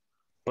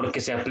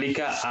 Porque se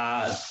aplica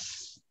a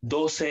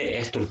 12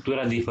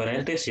 estructuras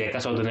diferentes y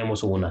acá solo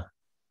tenemos una.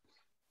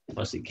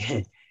 Así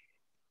que,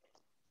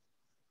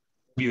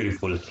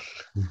 beautiful.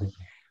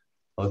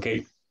 Ok.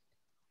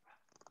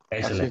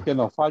 Así es que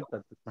nos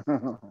falta.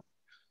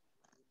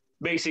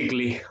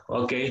 Basically,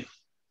 okay.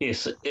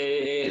 Yes.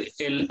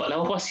 La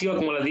voz pasiva,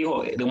 como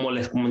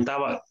les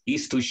comentaba,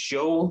 is to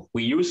show,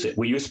 we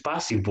use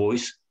passive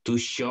voice to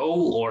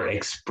show or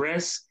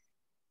express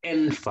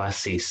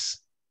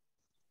emphasis.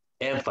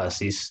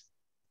 Emphasis.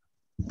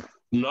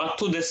 Not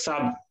to the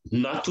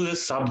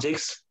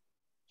subjects,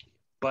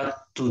 but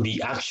to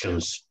the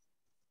actions.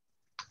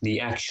 The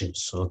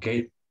actions,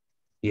 okay?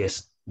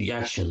 Yes, the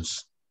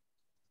actions.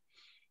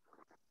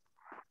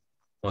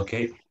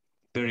 Okay,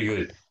 very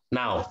good.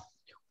 Now,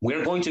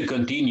 we're going to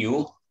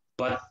continue,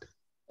 but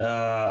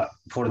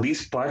for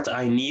this part,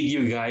 I need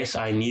you guys,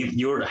 I need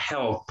your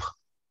help.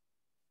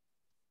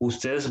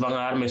 Ustedes van a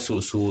darme su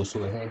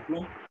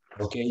ejemplo,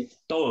 ok.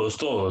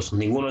 Todos,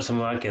 ninguno se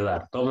me va a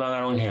quedar. Todos van a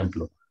dar un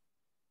ejemplo.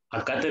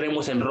 Acá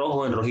tenemos en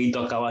rojo, en rojito,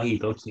 acá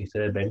abajito, si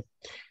ustedes ven,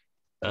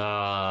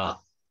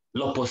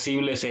 los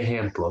posibles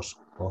ejemplos,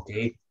 ok.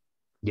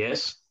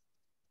 Yes.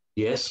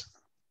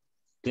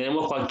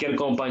 Tenemos cualquier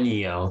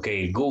compañía, ok,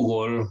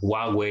 Google,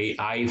 Huawei,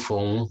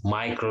 iPhone,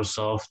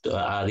 Microsoft,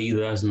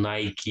 Adidas,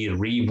 Nike,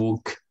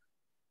 Reebok,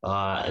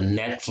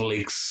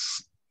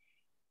 Netflix,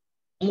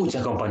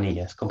 muchas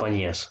compañías,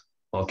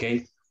 ok,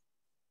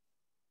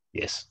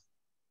 yes.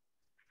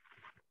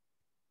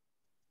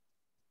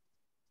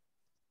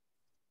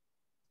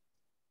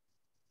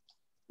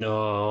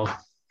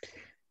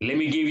 Let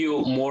me give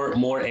you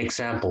more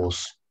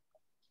examples.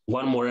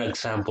 One more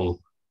example.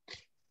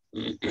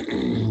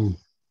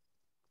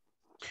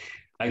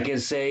 I can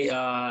say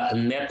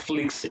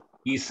Netflix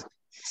is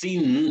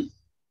seen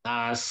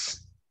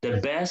as the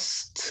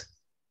best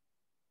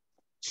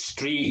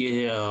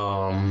streaming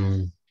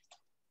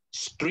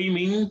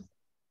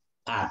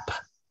app.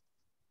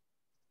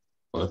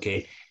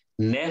 Okay.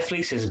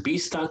 Netflix es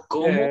vista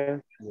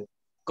como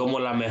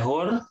la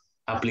mejor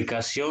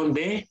aplicación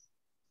de,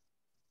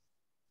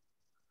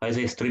 how is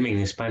it streaming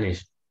in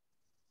Spanish?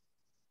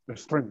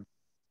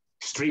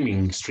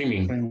 Streaming.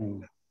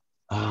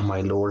 Oh,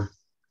 my Lord.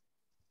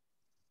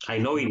 I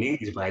know in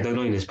English, but I don't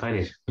know in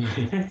Spanish.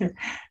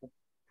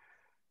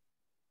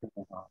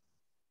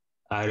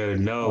 I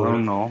don't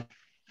know.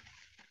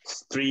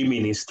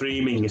 Streaming.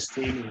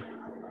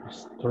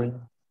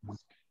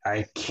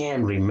 I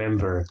can't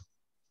remember.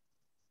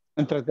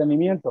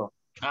 Entretenimiento.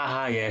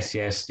 Yes.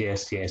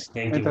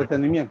 Thank you.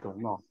 Entretenimiento,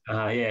 no.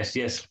 Yes.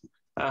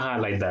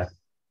 Like that.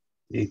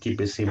 You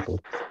keep it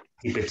simple.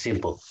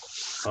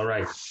 All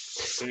right.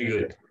 Very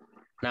good.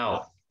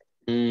 Now,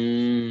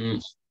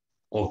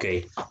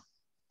 okay.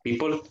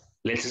 People,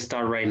 let's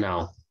start right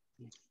now.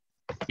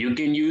 You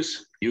can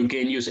use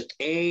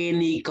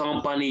any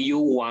company you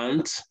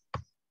want,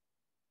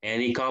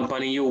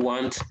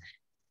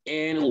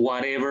 and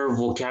whatever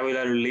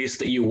vocabulary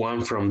list you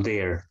want from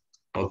there,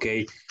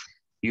 okay?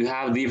 You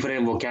have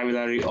different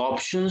vocabulary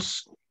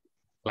options.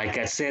 Like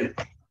I said,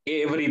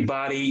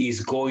 everybody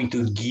is going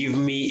to give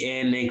me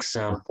an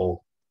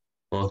example,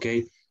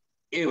 okay?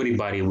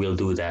 Everybody will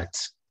do that.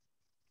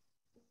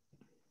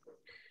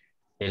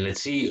 And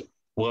let's see.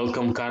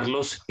 Welcome,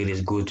 Carlos. It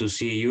is good to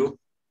see you.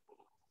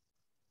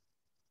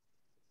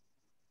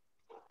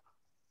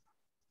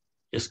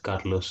 Yes,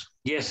 Carlos.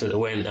 Yes,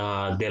 when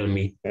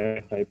Delmi.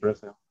 Hi,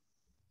 present.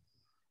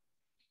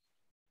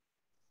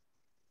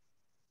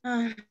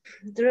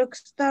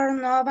 Drugstore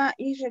Nova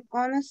is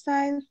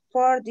recognized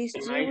for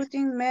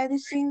distributing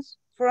medicines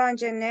from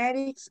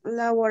generics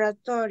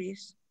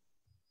laboratories.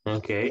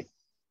 Okay,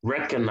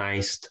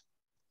 recognized.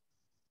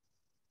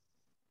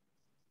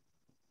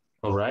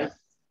 All right.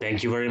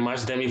 Thank you very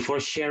much, Delmi, for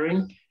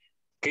sharing.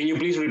 Can you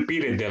please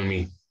repeat it,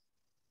 Delmi?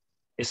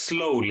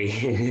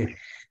 Slowly.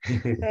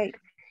 Okay.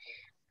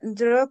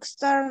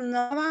 Drugstore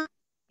Nova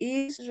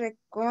is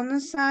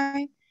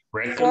recognized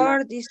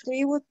for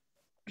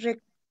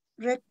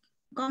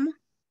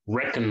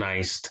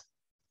recognized.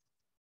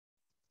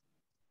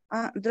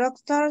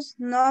 Drugstore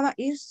Nova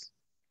is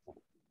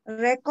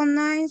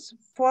recognized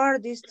for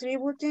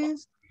distributing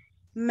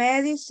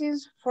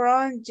medicines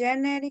from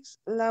generics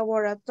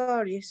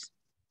laboratories.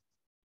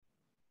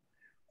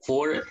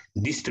 For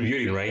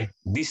distributing, right?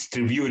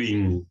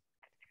 Distributing.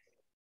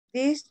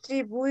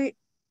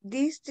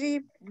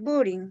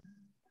 Distributing.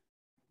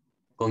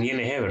 Con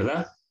ING,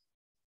 ¿verdad?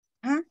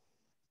 ¿Ah?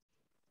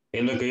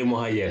 Es lo que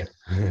vimos ayer.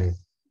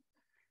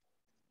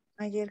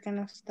 Ayer que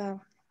no estaba.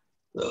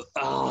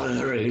 Oh,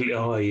 really?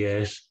 Oh,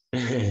 yes.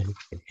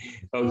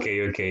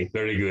 Okay.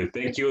 Very good.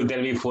 Thank you,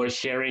 Delmi, for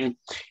sharing.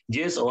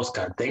 Yes,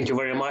 Oscar, thank you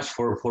very much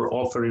for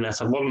offering as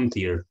a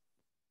volunteer.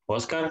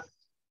 Oscar,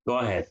 go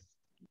ahead.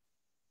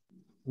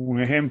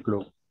 Un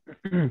ejemplo.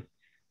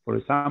 For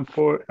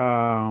example,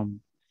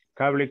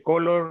 cable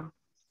color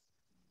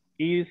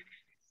is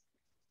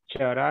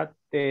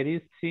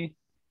characterized.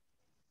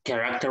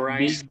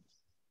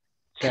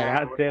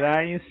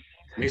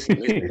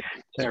 Listen.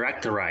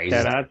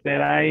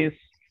 Characterize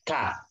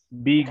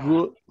be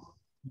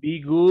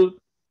good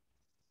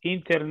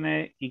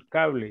internet y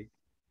cable.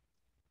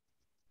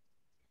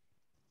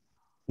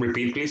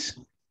 Repeat, please.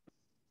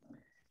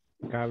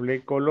 Cable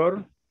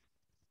color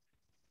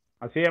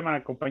Así llama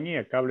la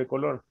compañía, Cable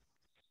Color.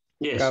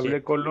 Yes. Cable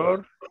Yes.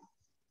 Color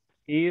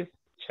is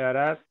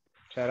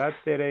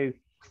characterized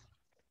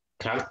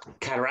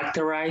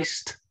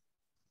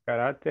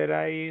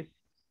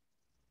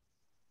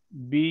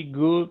be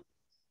good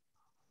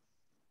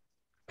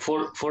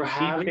for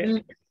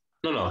having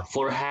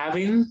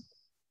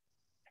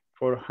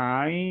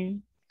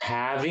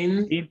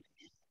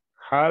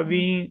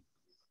having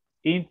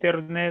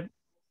internet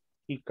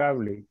y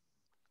cable.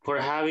 For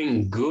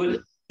having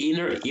good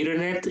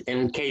internet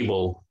and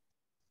cable.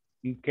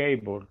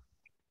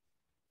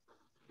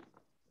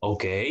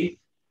 Okay.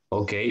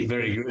 Okay,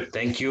 very good.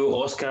 Thank you,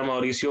 Oscar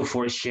Mauricio,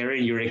 for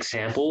sharing your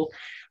example.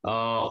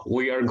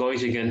 We are going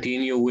to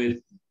continue with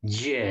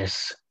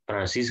yes,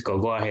 Francisco,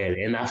 go ahead.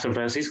 And after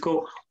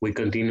Francisco, we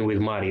continue with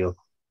Mario.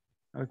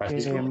 Okay,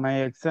 Francisco?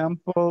 my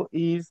example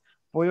is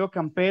Pollo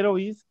Campero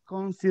is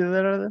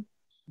considered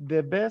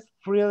the best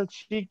grilled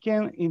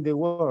chicken in the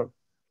world.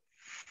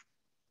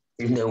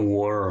 In the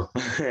world.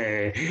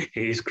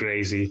 He's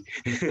crazy.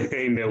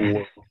 In the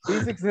world.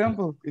 It's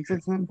example.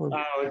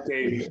 Oh,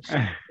 okay.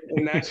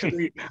 And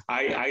actually,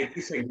 I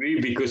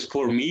disagree because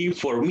for me,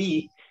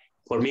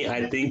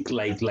 I think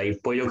like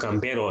Pollo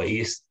Campero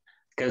is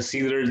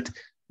considered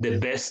the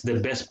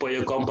best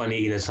pollo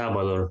company in El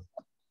Salvador.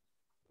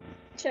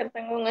 Ya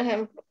tengo un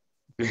ejemplo.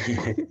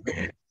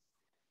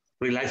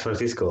 Relax,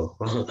 Francisco.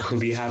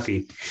 Be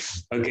happy.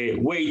 Okay,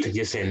 wait,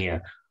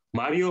 Yesenia.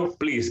 Mario,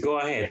 please go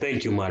ahead.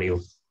 Thank you,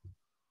 Mario.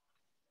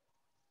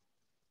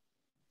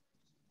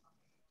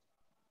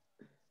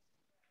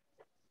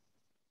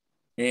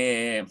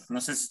 No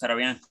sé si estará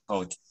bien,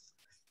 coach.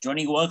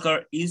 Johnny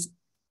Walker is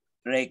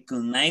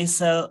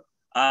recognized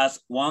as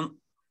one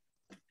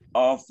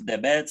of the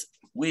best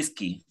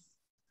whiskey.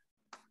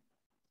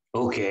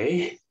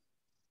 Okay.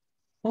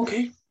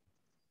 Okay.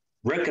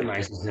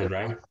 Recognizes it,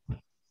 right?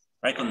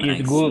 Recognize.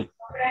 It's good.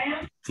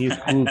 It's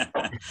good.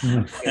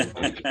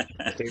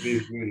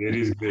 It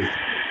is good.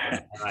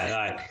 All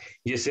right.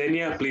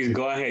 Yesenia, please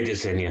go ahead,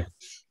 Yesenia.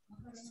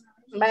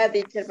 Vaya,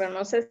 teacher, pero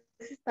no sé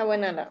si está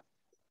buena la...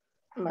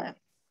 Vaya.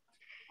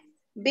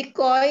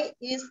 Bitcoin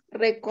is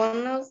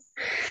recognized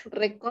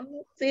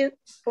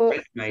for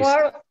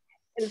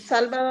El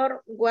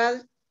Salvador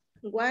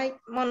white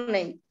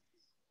money.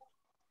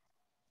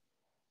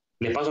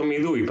 Le paso mi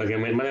DUI para que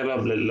me mande lo.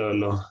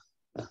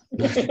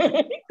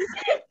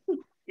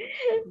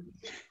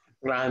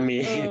 I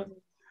mean,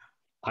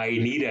 I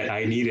need it.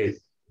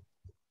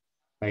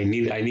 I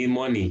need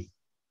money.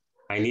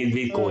 I need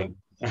Bitcoin.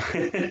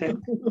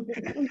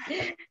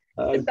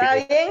 Okay. Está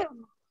bien.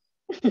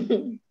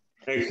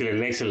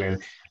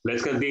 Excellent.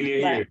 Let's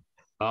continue here.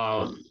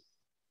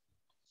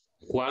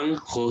 Juan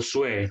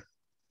Josué.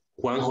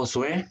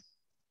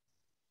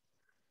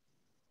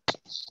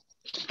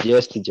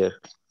 Yes, teacher.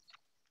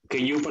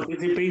 Can you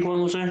participate, Juan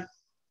José?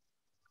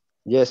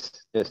 Yes.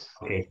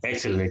 Okay,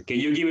 excellent. Can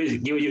you give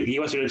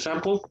us your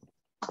example?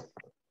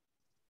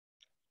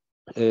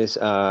 Is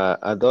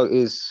a dog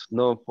is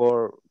known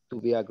for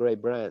to be a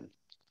great brand.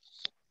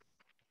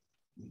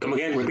 Come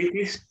again, repeat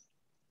this.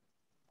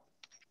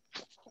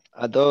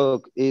 A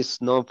dog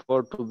is known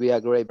for to be a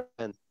great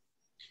brand.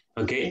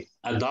 Okay,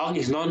 a dog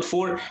is known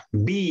for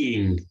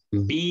being,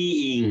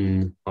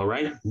 all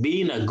right?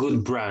 Being a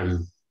good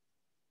brand.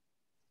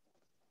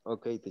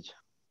 Okay, teacher.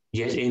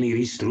 Yes, and it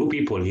is true,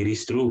 people, it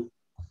is true.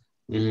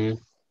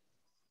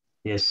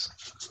 Yes,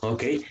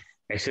 okay,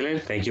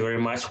 excellent. Thank you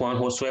very much, Juan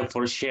Josue,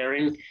 for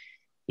sharing.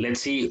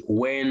 Let's see,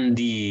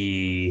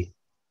 Wendy,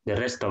 the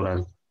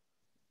restaurant.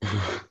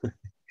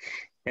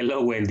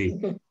 Hello,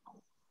 Wendy.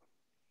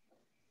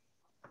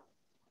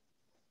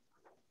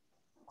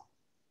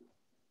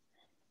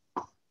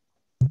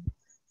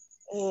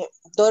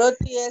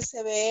 Dorothy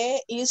SBE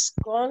is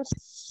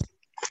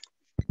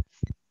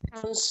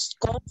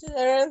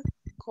considered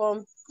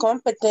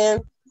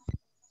competent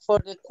for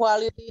the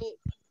quality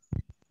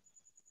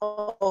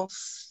of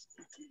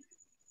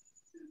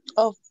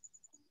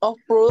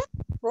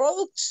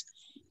products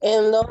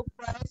and low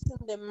price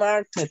in the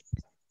market.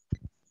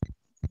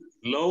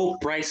 Low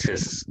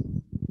prices,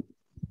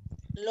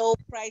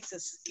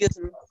 excuse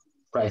me.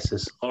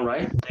 Prices, all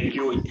right. Thank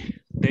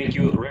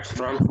you,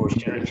 restaurant, for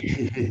sharing.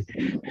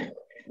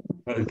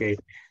 Okay,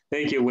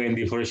 thank you,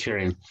 Wendy, for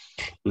sharing.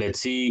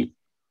 Let's see.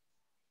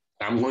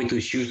 I'm going to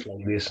choose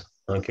like this.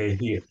 Okay,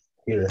 here,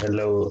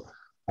 hello.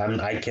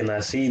 I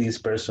cannot see this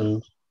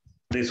person,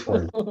 this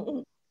one.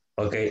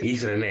 Okay,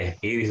 it's Rene.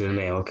 It is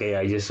Rene. Okay,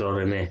 I just saw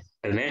Rene.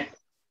 Rene,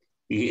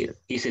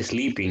 he's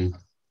sleeping.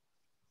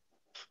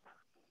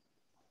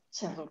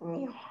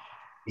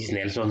 Is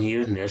Nelson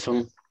here?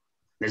 Nelson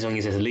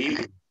is asleep.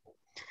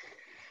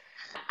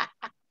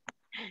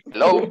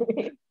 Hello.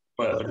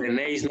 Well,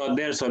 Rene is not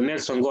there, so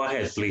Nelson, go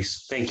ahead,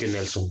 please. Thank you,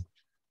 Nelson.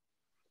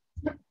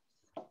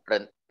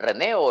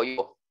 Rene or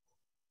you?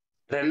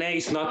 Rene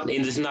is not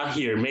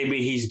here.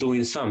 Maybe he's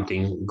doing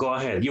something. Go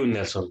ahead, you,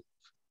 Nelson.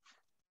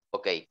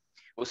 Okay.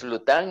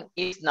 Usulután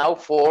is now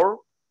for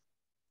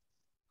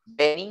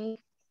being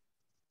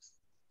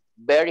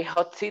very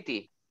hot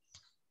city.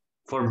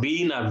 For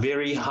being a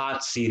very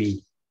hot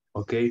city.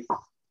 Okay.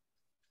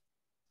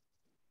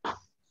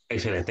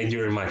 Excellent. Thank you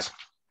very much,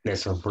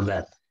 Nelson, for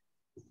that.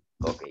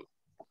 Okay.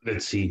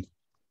 Let's see.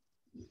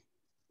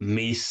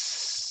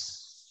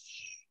 Miss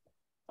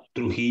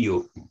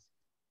Trujillo.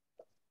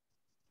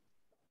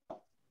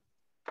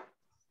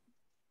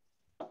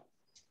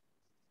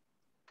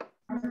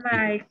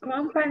 My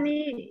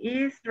company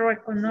is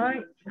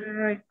recognized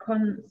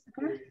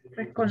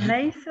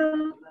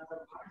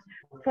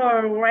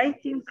for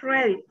writing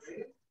credits.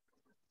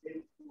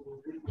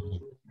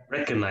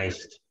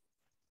 Recognized.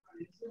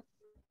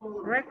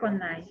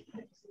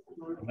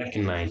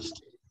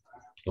 Recognized.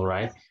 All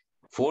right.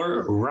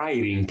 For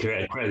writing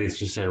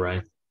credits, you said,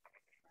 right?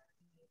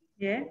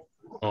 Yeah.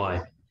 All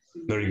right.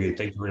 Very good.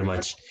 Thank you very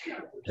much.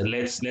 And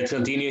let's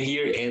continue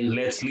here and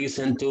let's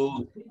listen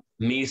to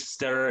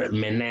Mr.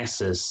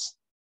 Meneses.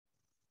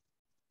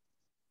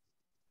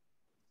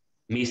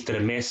 Mr.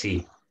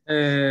 Messi.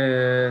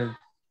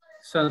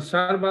 San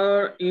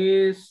Salvador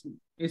is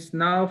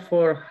now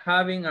for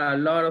having a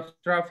lot of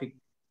traffic.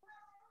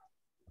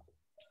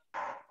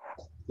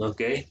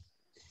 Okay.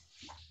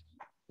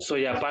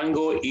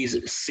 Soyapango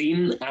is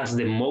seen as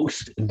the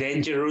most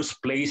dangerous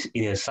place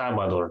in El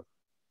Salvador.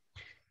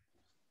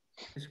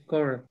 It's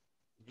correct.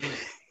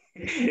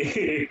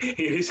 It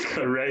is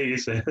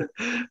correct.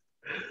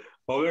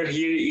 Over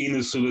here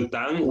in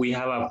Sultan, we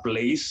have a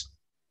place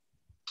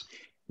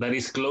that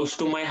is close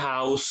to my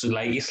house.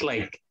 It's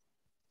like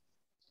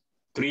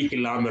 3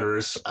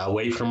 kilometers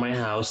away from my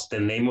house. The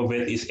name of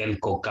it is El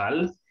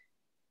Cocal.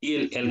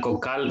 El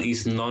Cocal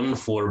is known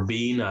for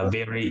being a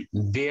very,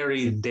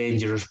 very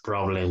dangerous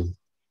problem.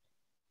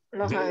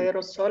 Los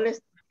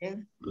aerosoles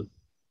también.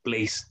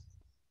 Place.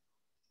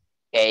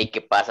 Hey,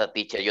 ¿qué pasa,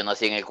 teacher? Yo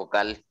nací en el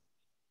Cocal.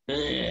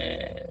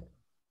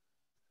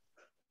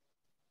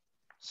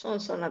 Son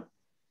zonas.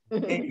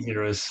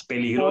 Dangerous,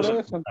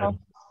 peligroso.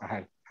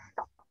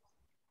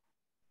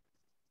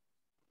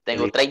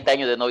 Tengo 30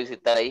 años de no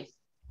visitar ahí.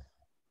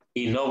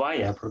 Y no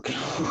vaya, porque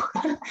no.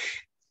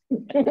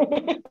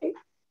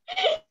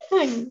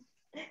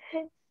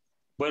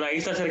 Bueno, ahí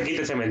está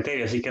cerquita el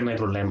cementerio, así que no hay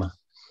problema.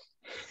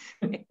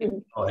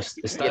 No,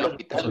 está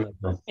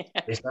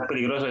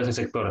peligroso ese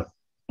sector,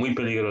 muy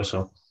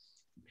peligroso.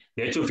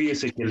 De hecho,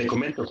 fíjese que le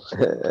comento.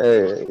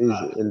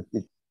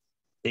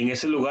 En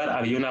ese lugar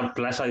había una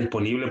plaza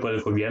disponible por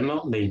el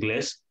gobierno de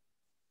inglés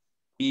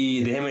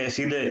y déjeme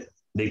decirle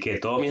de que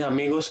todos mis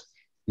amigos,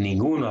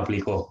 ninguno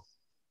aplicó.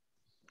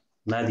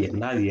 Nadie.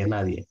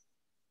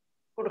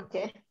 ¿Por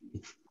qué?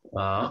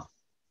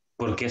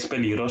 Porque es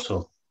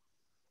peligroso.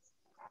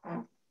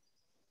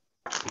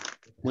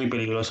 Muy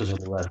peligroso ese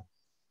lugar.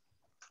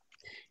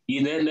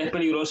 Y no es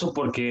peligroso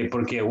porque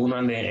uno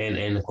anda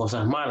en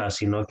cosas malas,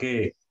 sino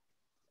que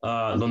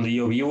donde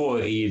yo vivo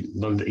y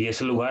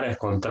ese lugar es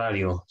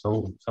contrario,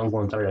 son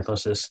contrarios.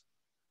 Entonces,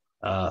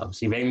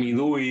 si ven mi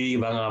DUI,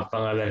 van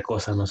a ver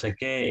cosas no sé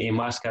qué, y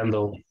más que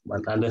ando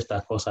mandando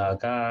estas cosas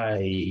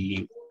acá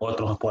y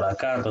otros por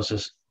acá,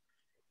 entonces,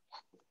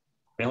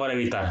 mejor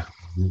evitar.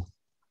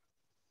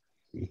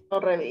 Lo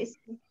reviso.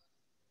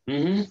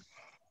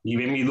 Y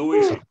ven mi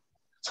DUI,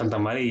 Santa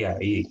María,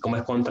 y como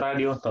es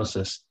contrario,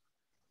 entonces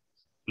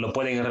lo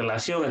ponen en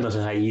relación,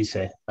 entonces ahí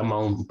se llama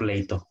un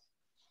pleito.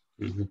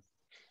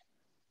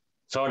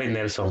 Sorry,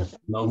 Nelson.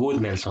 No good,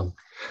 Nelson.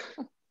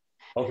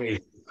 Ok.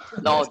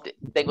 No,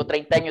 tengo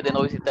 30 años de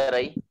no visitar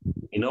ahí.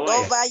 Y no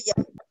vaya.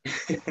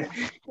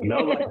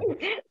 No vaya.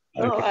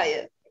 No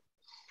vaya.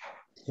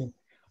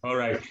 All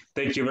right.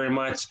 Thank you very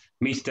much,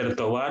 Mr.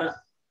 Tovar.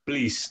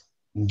 Please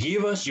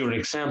give us your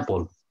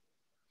example.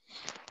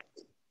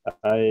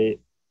 I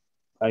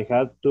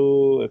have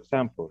 2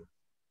 examples.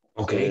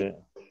 Okay.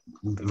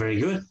 Very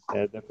good.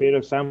 The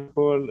first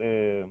example,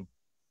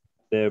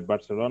 the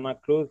Barcelona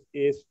club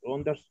is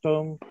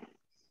understood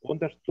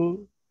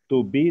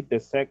to be the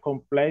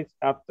second place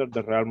after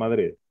the Real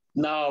Madrid.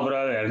 No,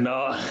 brother,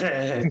 no.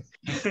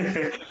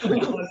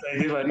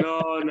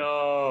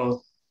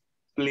 No.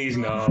 Please,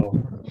 no.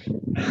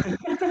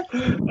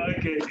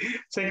 Okay,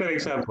 second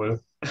example.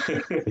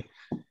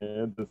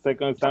 The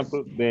second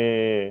example,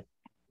 the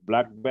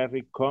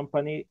BlackBerry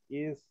company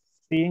is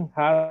seen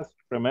as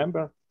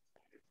remember.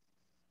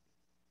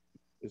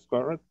 Is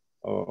correct?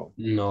 Oh,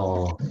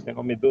 no.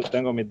 Tengo mis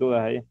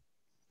dudas ahí.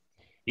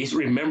 Is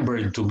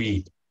remembered to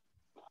be.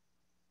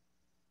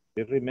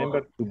 Is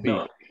remembered to be.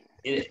 No.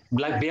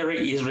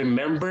 BlackBerry is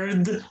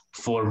remembered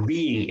for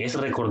being. Es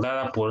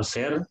recordada por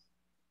ser.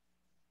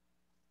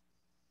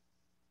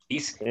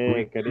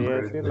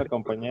 Quería decir, la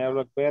compañía de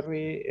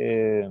BlackBerry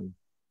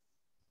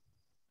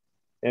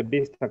es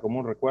vista como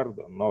un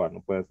recuerdo.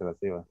 No puede ser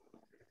así, ¿va?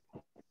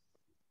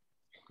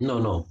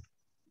 No.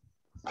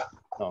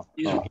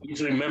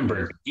 Is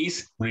remembered.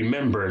 Is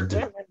remembered.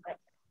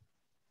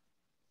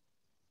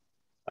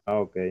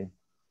 Ok.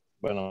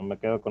 Bueno, me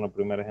quedo con el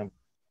primer ejemplo.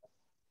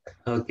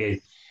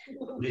 Okay.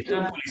 The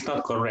example is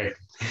not correct.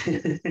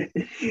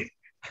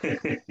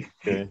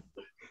 Okay.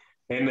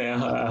 And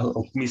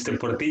Mr.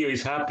 Portillo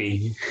is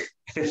happy.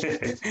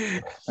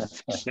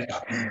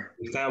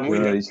 Estaba Yo muy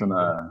no he de... dicho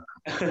nada,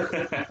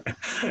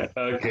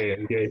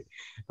 Okay, okay.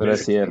 pero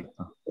es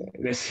cierto.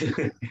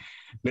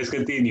 Let's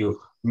continue.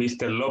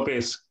 Mr.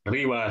 Lopez,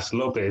 Rivas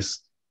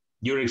Lopez,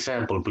 your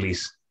example,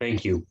 please.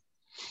 Thank you.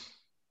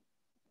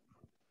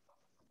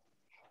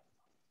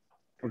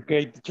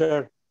 Okay,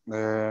 teacher.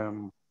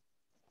 My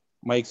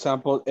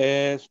example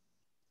is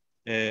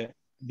the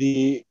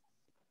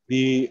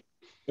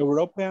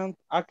European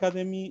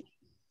Academy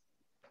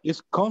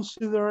is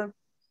considered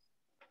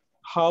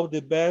how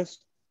the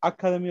best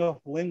academy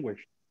of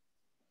language.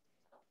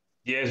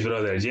 Yes,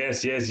 brother.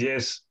 Yes, yes,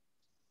 yes.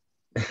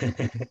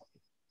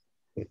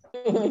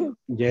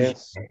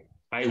 Yes.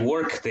 I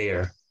work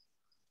there.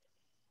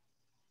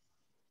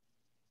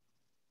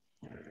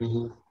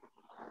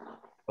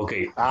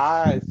 Okay.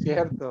 Ah, es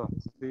cierto.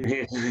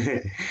 Sí.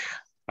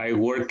 I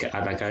work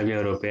at Academia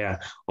Europea.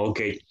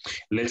 Okay,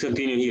 let's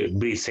continue here.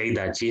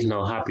 Briseida, she's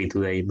not happy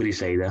today.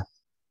 Briseida.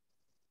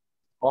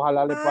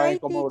 Ojalá le paguen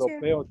como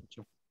europeo,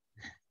 teacher.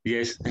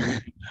 Yes.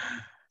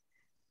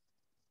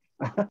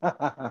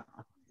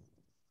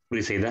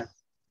 Briseida.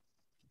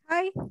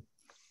 Hi.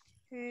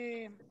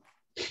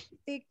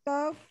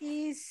 TikTok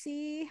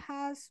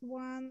has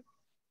one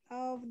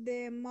of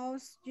the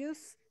most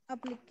used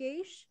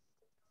applications.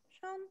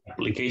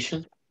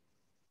 Application?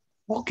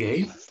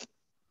 Okay.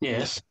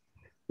 Yes.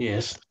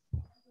 Yes.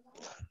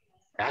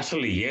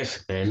 Actually,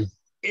 yes, man.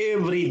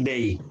 Every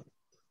day.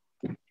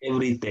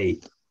 Every day.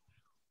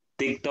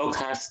 TikTok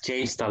has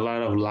changed a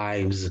lot of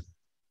lives.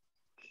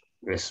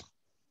 Yes.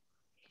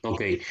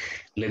 Okay.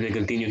 Let me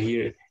continue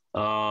here.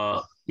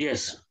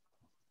 Yes.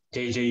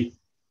 JJ,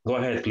 go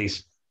ahead,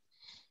 please.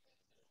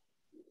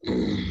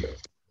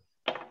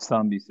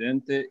 San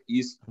Vicente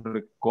is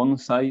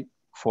recognized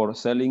for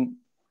selling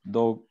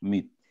dog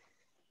meat.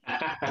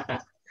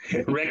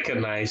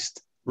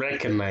 Recognized.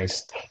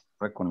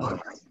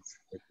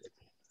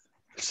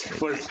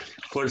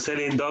 For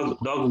selling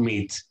dog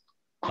meat.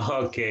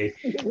 Okay.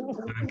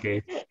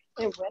 Okay.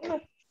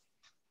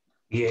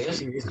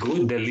 Yes, it's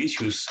good,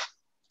 delicious.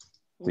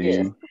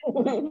 Sí.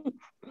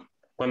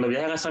 Cuando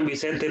viajan a San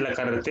Vicente en la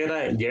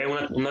carretera,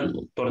 lleven una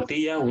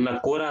tortilla,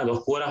 una cora,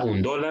 2 coras,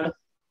 $1,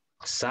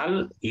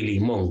 sal y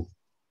limón.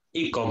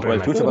 Y compren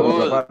la chucho para que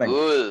lo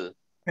preparen.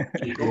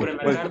 Y compren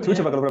la O el carne.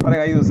 chucho para que lo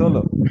preparen ahí de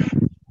solo.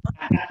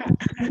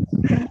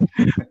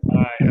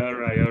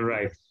 All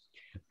right.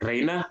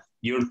 Reina,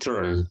 your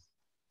turn.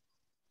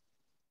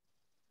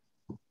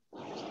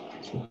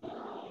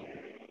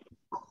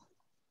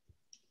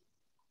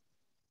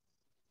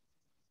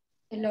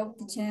 Hello,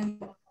 teacher.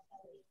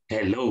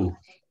 Hello.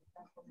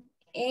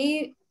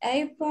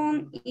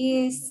 iPhone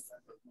is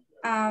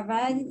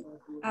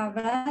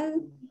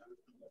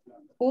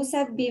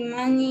usa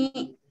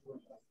money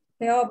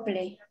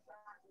people.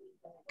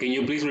 Can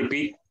you please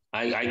repeat?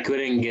 I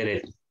couldn't get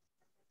it.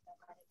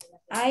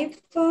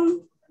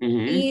 iPhone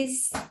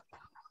is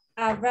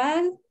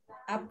abroad.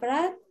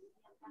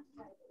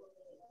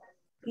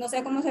 No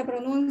sé cómo se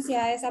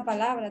pronuncia esa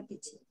palabra,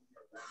 teacher.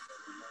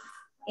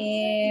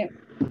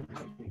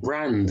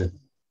 Brand.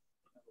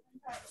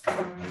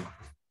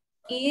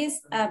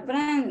 Is a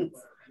brand.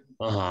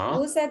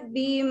 Used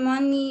by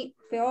many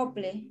people.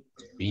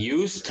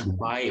 Used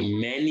by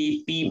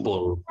many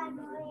people.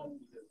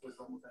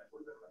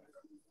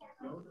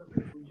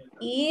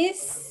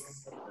 Is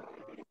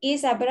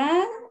a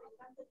brand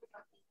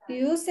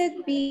used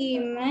by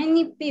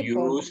many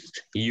people.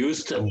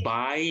 Used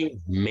by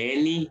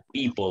many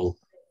people.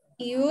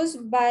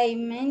 Used by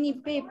many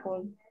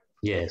people.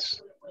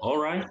 Yes. All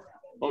right.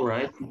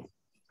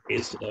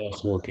 It's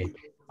okay.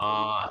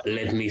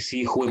 Let me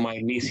see, who am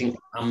I missing?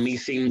 I'm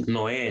missing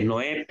Noé.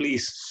 Noé,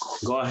 please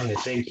go ahead.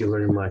 Thank you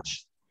very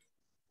much.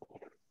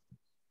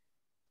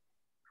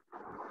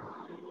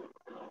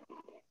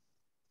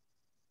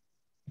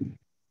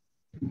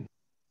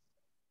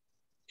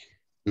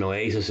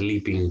 Noé is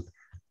sleeping.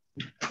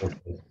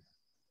 Okay.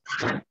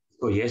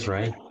 Oh, yes,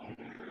 right?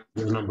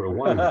 You're number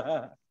 1.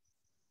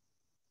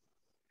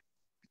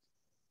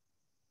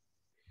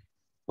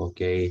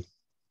 Okay.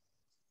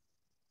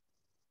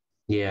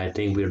 Yeah, I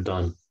think we're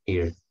done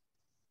here.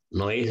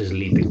 Noé is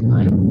sleeping.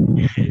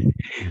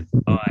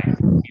 All right.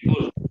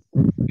 People,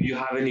 do you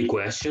have any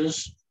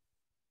questions?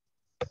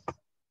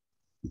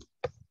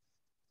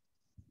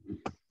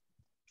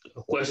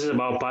 Questions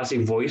about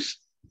passive voice?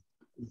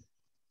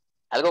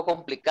 Algo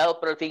complicado,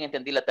 pero al fin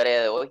entendí la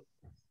tarea de hoy.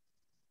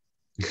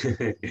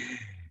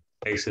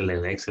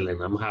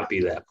 Excellent. I'm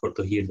happy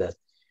to hear that.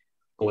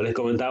 Como les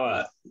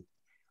comentaba,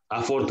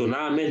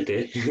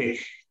 afortunadamente,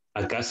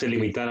 acá se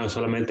limitaron,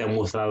 solamente han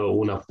mostrado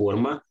una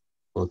forma.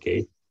 Ok,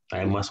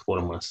 hay más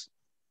formas.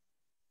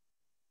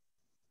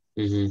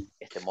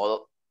 Este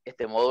módulo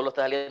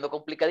está saliendo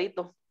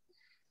complicadito.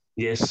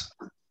 Yes,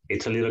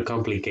 it's a little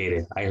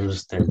complicated. I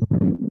understand.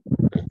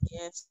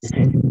 Yes.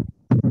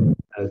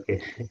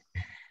 Okay.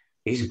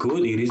 It is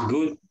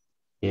good.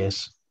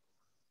 Yes.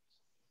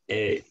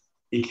 Y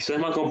quizás es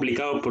más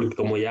complicado porque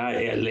como ya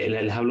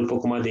les hablo un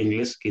poco más de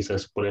inglés,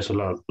 quizás por eso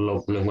lo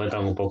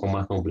encuentran un poco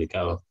más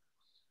complicado.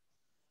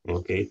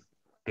 Ok.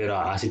 pero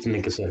así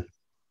tiene que ser.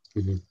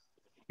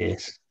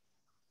 Yes.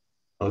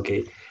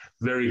 Okay,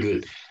 very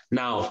good.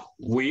 Now,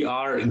 we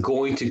are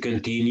going to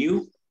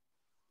continue.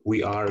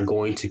 We are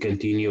going to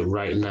continue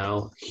right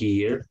now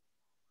here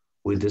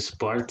with this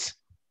part.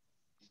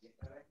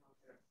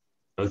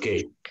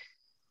 Okay.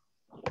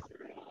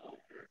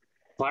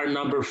 Part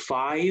number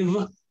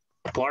 5.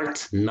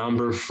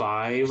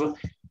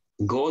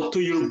 Go to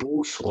your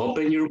books,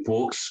 open your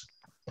books.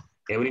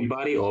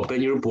 Everybody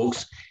open your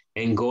books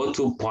and go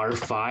to part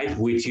 5,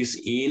 which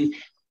is in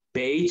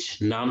page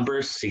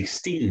number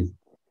 16.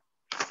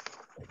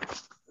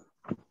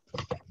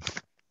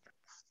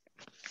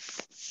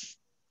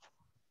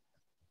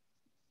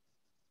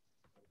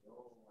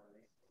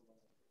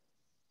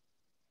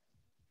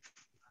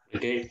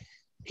 Okay,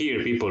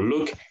 here people,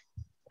 look,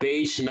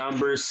 page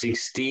number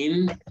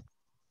 16.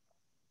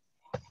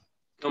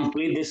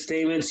 Complete the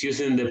statements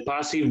using the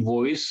passive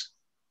voice.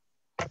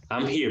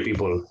 I'm here,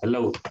 people.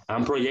 Hello,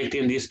 I'm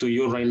projecting this to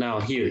you right now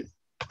here.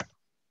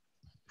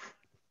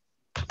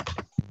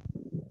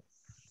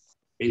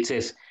 It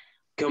says,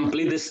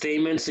 complete the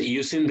statements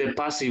using the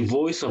passive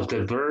voice of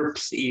the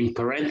verbs in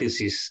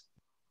parentheses.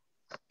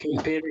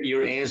 Compare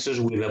your answers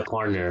with a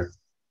partner.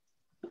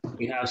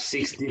 We have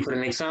 6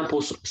 different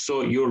examples,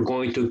 so you're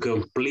going to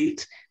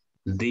complete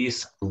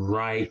this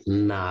right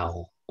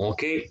now,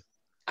 okay?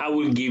 I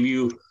will give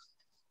you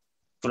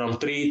from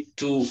 3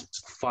 to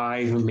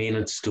 5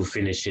 minutes to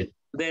finish it.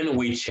 Then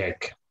we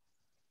check.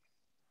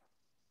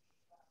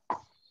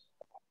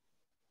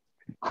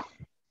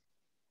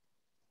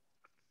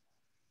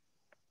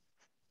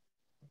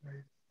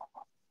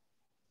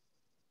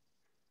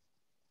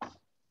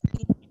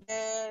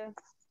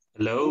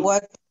 Hello?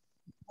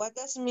 What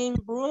does mean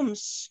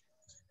brooms?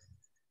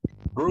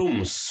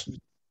 Brooms.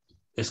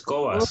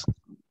 Escobas.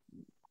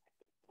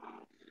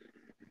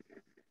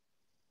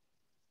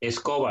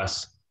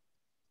 Escobas.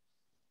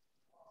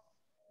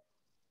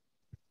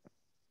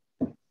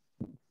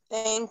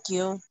 Thank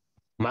you.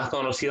 Más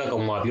conocida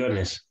como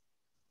aviones.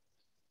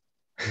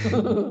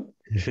 Eso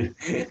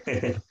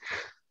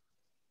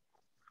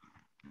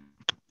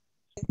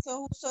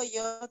uso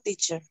yo,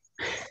 teacher.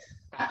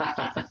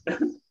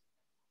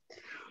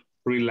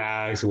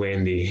 Relax,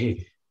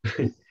 Wendy.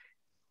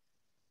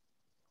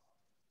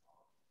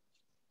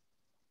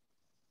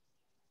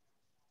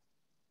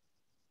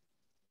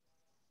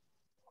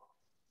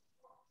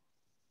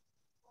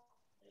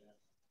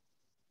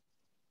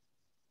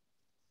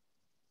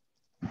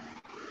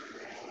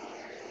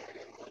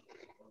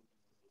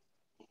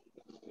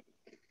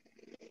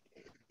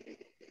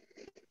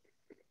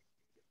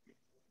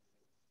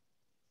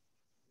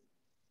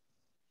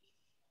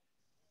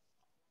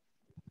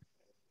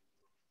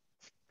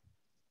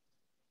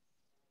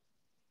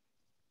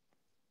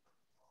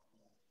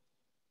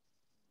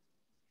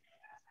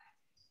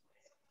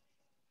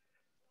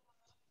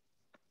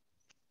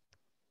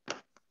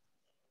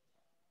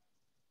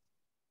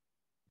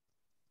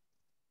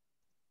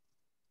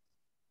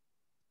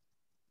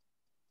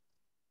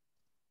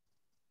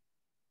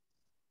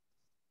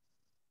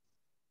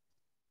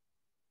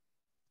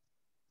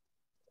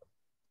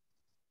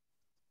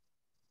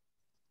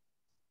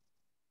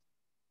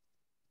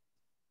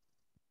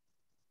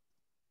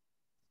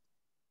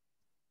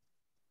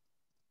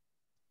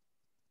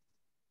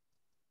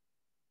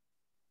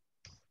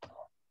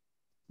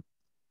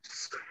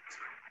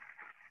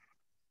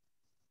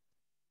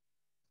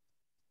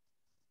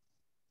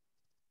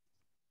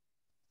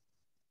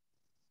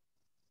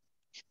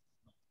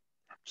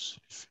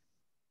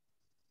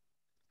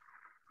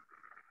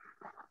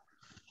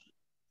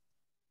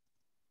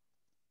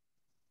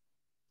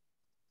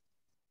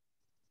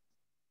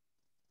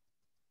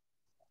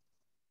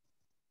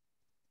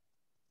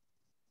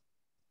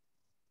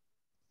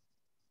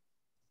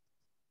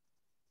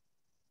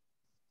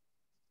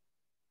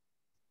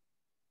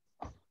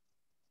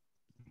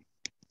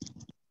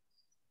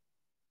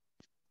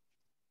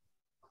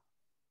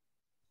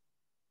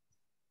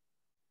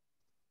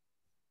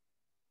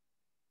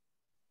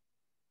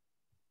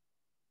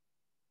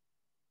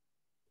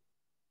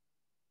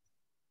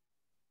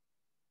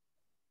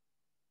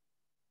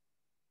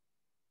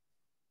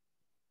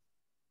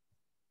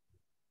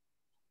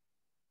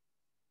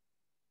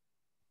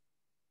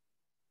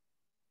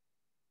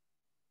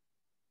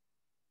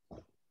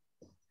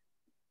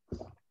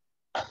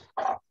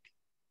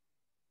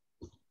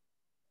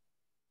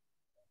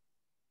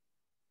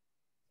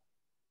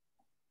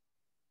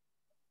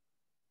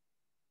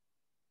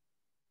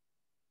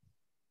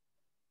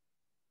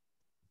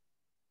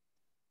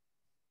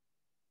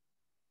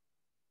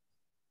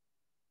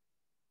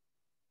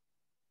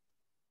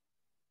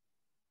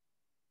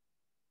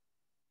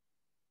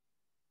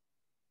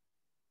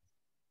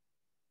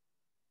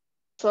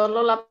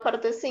 Solo la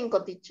parte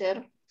 5,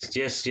 teacher.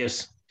 Yes,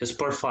 just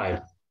part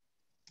 5.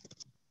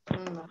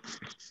 No.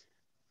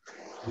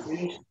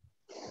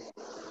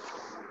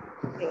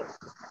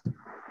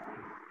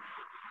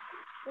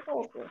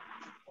 Okay.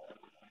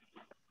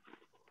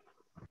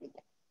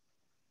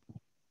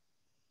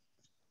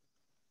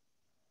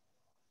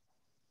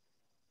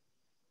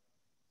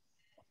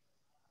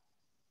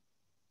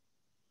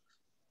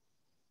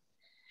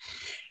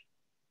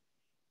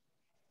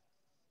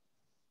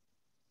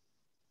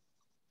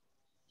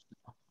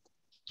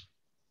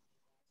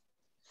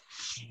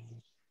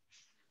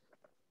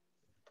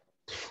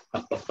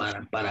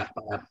 para.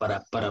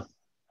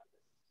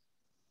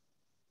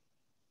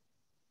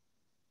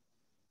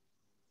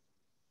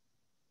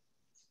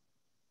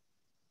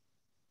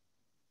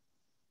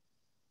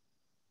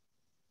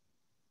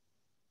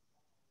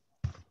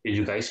 Did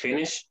you guys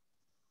finish?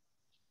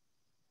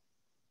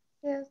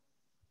 Yes.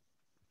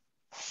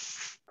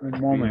 Un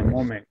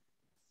moment.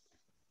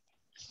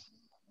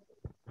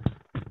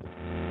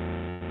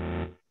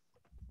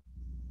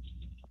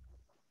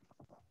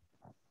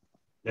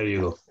 There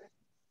you go.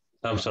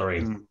 I'm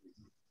sorry.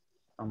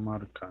 A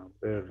marca,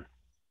 ver.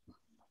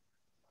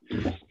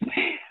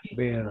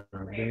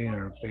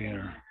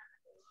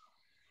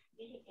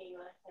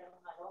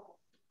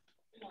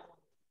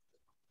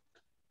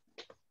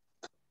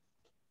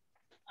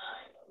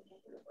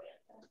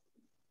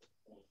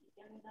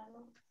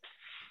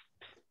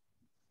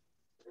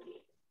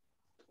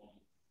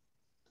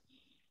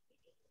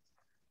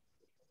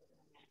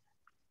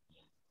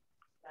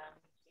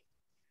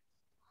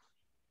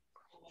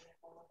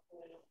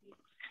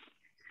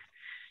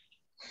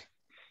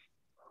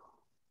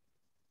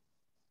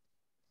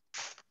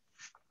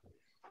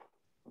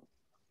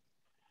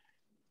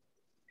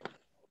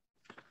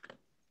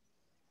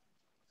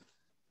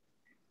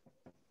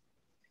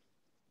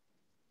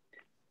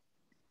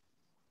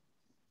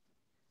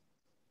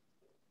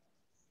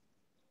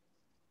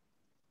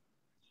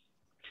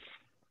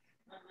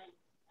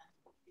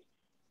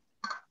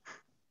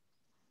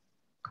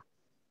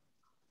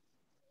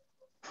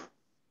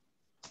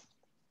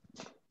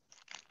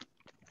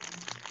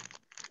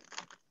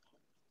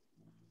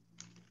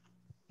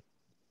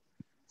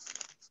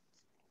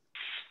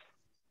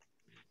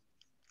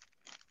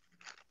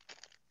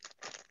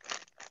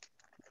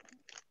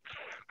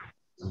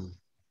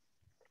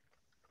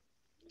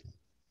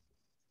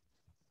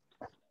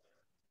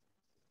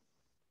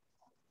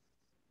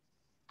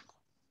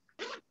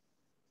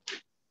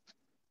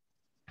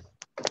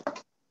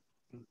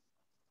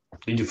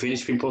 Did you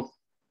finish, people?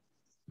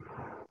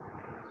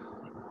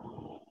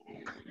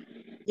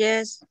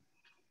 Yes.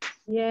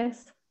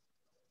 Yes.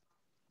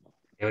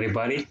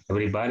 Everybody?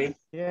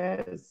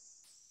 Yes.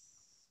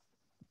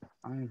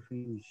 I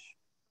finished.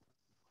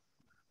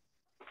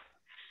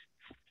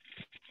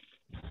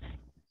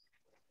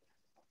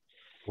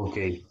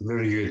 Okay,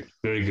 very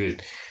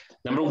good.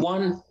 Number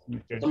one,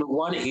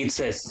 it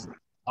says,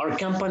 our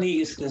company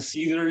is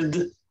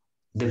considered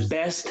the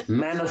best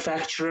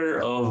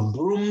manufacturer of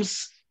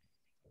brooms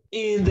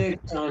in the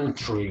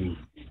country.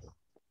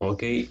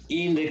 Okay,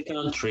 in the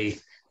country.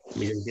 Let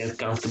me just get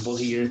comfortable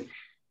here.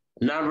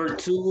 Number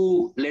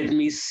two, let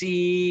me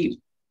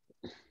see.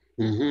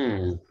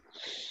 Juan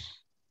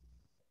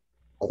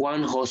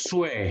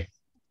Josue.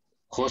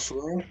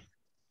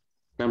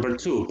 Number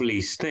two,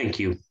 please. Thank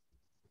you.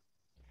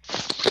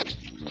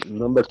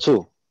 Number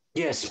two.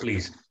 Yes,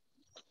 please.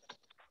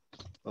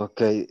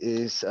 Okay,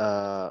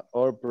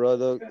 our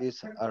product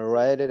is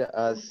rated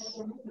as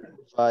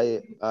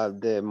 5 of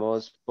the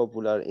most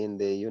popular in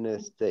the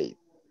United States.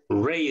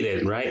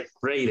 Rated, right?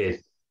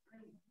 Rated.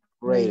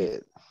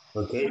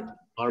 Okay.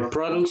 Our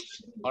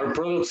products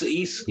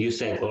is, you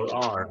said, or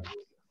are?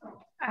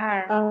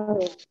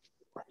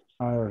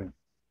 Are.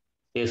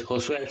 Yes,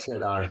 Josue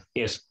said are.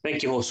 Yes,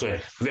 thank you,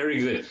 Josue. Very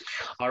good.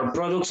 Our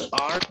products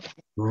are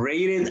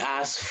rated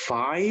as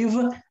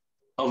 5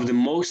 of the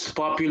most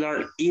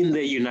popular in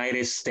the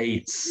United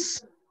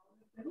States.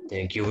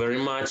 Thank you very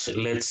much.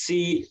 Let's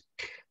see.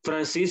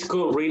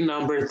 Francisco, read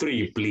number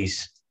 3,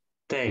 please.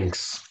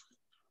 Thanks.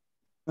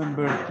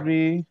 Number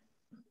 3.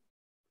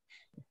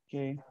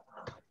 Okay.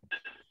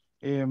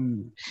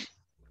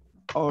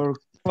 Our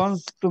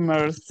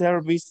customer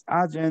service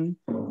agent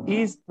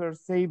is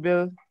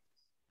perceived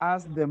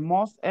as the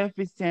most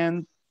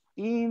efficient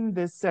in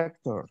the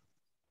sector.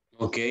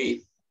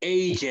 Okay,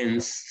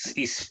 agents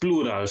is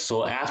plural,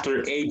 so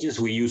after agents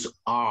we use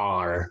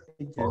are.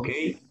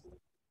 Okay.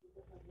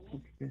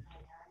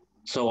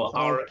 So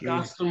our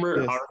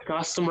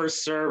customer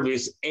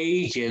service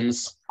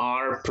agents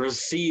are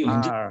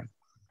perceived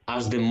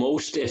as the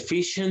most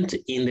efficient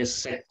in the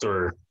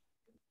sector.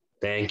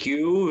 Thank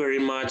you very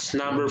much.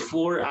 Number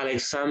 4,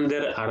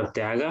 Alexander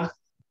Arteaga.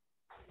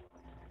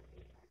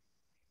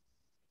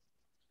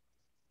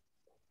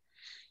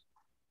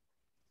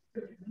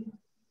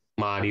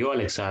 Mario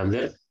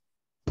Alexander.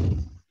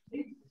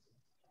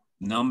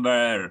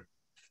 Number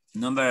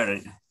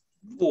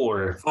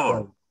 4.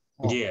 4.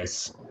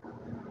 Yes.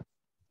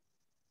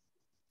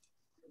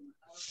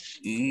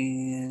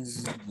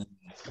 Is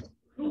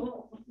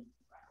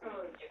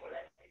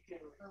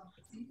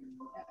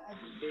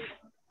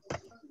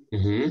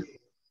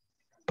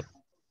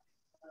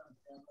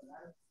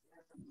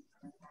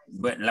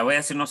Bueno, la voy a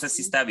decir, no sé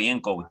si está bien,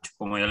 coach,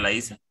 como yo la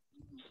hice.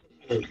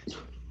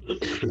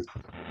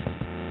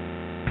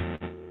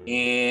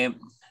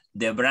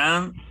 The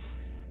brand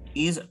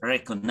is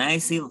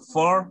recognized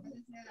for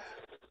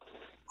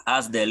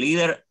as the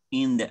leader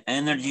in the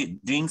energy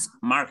drinks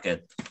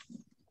market.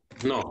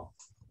 No,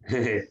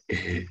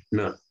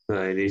 no,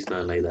 it is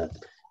not like that.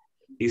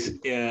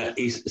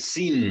 It's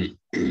seen,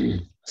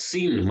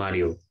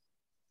 Mario.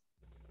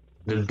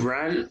 The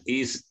brand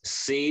is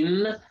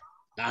seen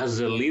as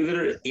the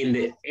leader in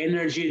the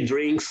energy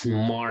drinks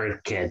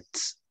market.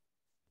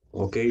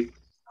 Okay,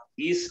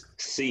 is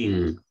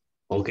seen.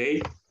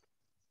 Okay.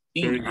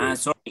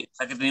 Sorry, o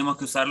sea que tenemos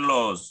que usar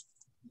los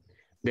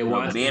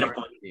ones,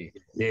 verbos.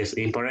 Yes,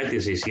 in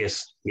parentheses,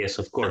 yes,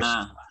 of course.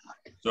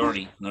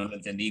 Sorry, no lo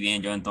entendí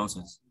bien yo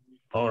entonces.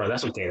 All right,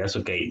 that's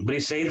okay.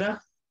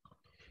 Briseida,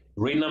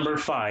 read number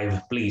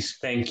 5, please.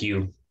 Thank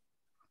you.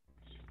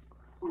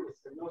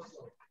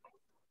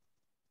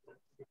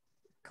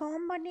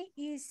 Company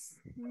is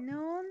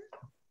known.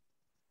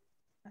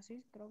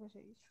 Así creo que se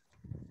dice.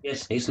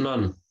 Yes, it's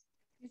known.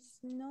 It's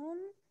known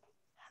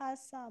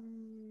has a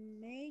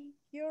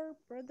major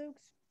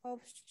products of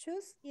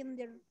shoes in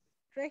the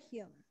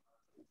region.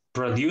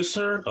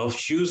 Producer of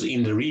shoes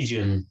in the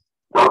region.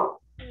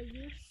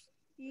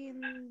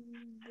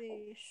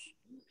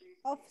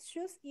 Of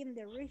shoes in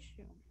the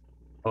region.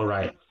 All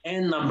right.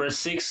 And number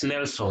 6,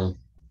 Nelson.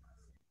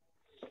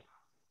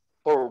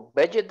 For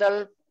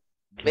vegetables.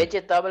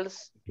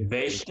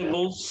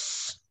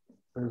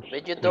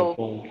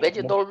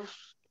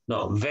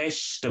 No,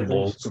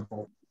 vegetables.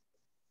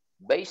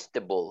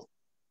 Vegetable.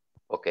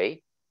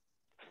 Okay.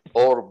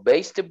 Or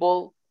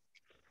vegetable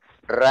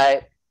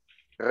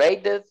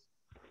rated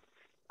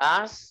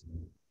as,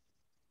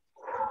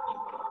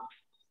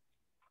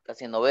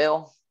 casi no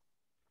veo,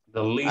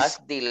 as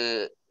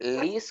the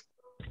least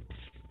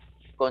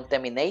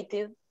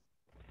contaminated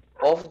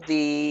of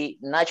the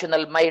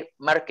national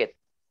market.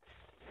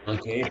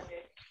 Okay.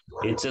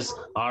 It says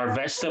our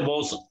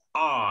vegetables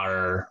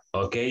are,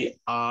 okay,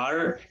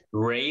 are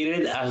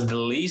rated as the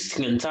least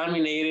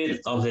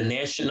contaminated of the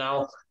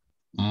national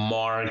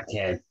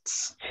market.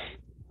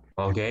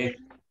 Okay.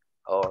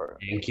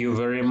 Thank you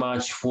very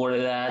much for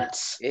that.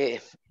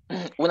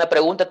 Una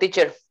pregunta,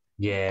 teacher.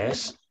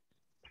 Yes.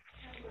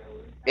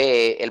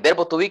 El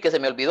verbo to be que se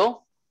me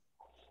olvidó.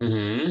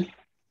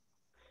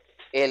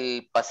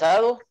 El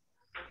pasado,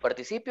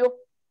 participio,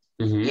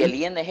 y el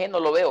ing no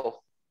lo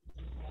veo.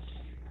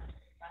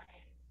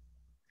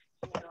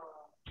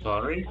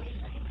 Sorry.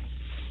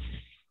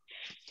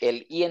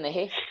 El ing.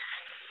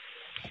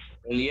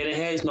 El ing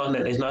is not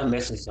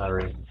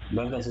necessary.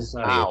 Not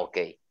necessary. Ah,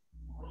 okay.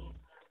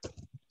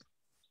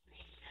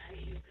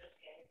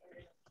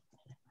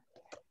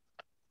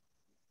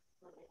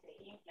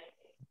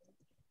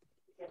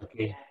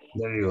 Okay,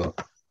 there you go.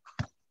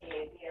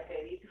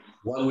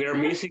 What we are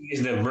missing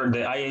is the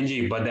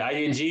ing, but the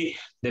ing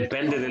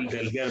depende de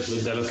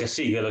lo que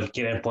sigue, lo que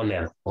quieren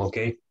poner,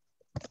 okay?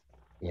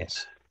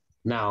 Yes.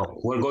 Now,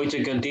 we're going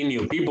to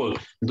continue. People,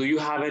 do you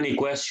have any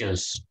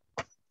questions?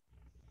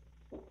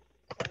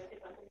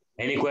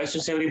 Any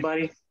questions,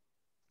 everybody?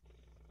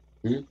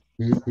 Yo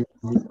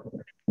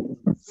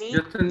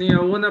tenía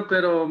una,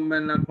 pero me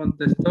la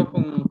contestó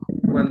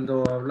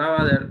cuando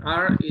hablaba del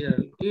are y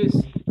del is.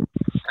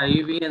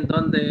 Ahí vi en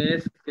dónde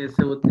es que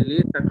se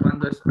utiliza,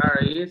 cuando es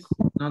are, is.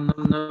 No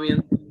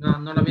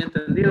lo había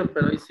entendido,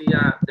 pero hoy sí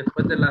ya,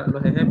 después de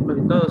los ejemplos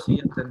y todo, sí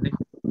entendí.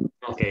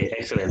 Okay,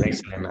 excellent.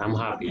 I'm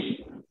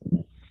happy.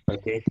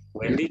 Okay,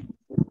 Wendy.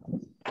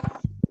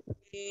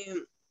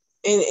 En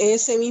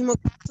ese mismo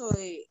caso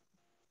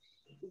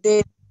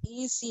de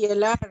is y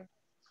el are.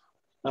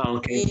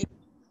 Okay.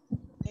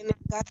 En el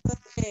caso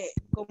de,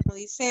 como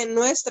dice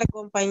nuestra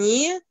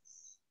compañía,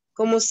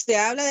 como se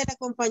habla de la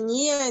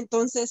compañía,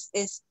 entonces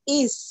es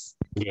is.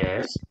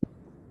 Yes.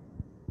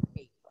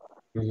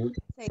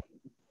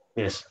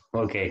 Yes,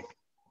 okay.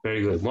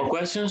 Very good. More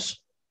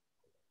questions?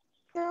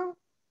 No.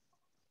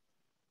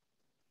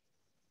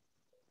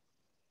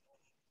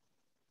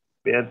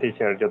 Bien,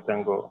 teacher, yo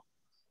tengo,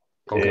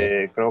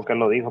 creo que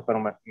lo dijo,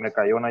 pero me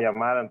cayó una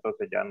llamada,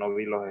 entonces ya no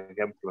vi los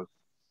ejemplos.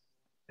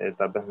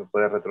 Tal vez me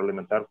puede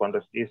retroalimentar cuando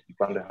es is y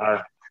cuando es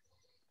are.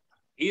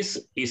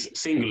 Is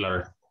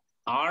singular.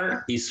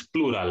 Are is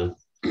plural.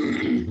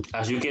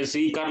 As you can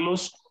see,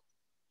 Carlos,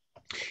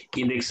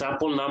 in the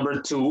example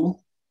number 2,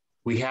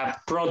 we have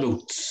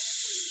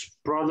products.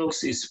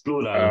 Products is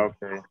plural.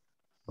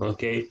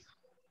 Okay.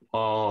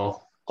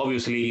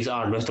 Obviously, is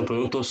are. Nuestros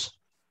productos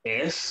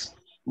es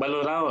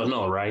valorado?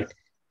 No, right?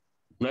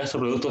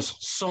 Nuestros productos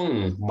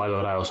son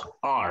valorados.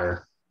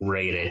 Are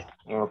rated.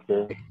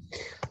 Okay.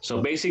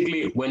 So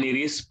basically, when it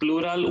is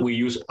plural, we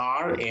use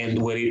are,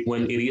 and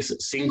when it is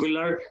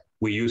singular,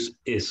 we use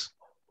is.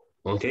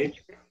 Okay?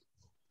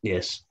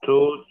 Yes.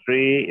 2,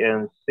 3,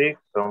 and 6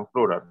 son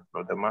plural.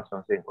 Los demás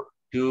son singular.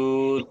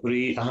 2,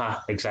 3,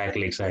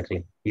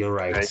 exactly. You're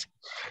right. Okay.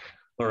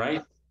 All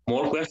right.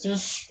 More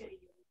questions?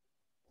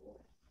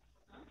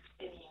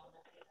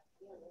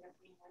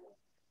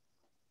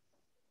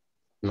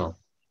 No.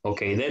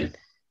 Okay, then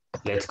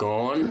let's go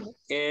on.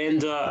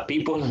 And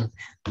people,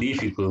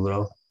 difficult,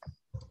 bro.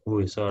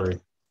 Oh, sorry.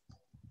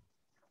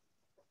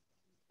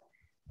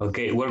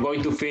 Okay, we're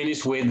going to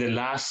finish with the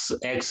last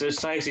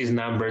exercise, is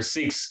number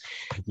 6.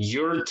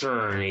 Your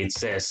turn, it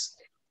says.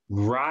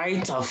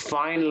 Write a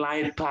fine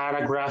line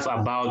paragraph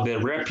about the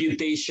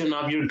reputation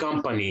of your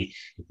company.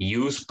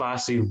 Use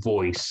passive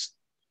voice.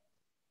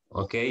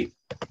 Okay,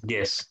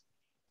 yes.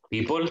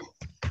 People?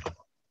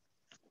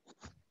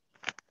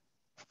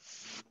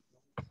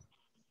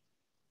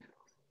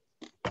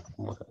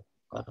 Vamos a ver,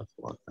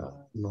 párrafo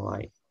acá, no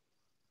hay.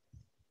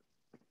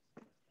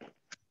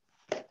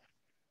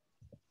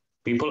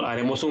 People,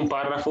 haremos un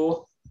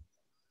párrafo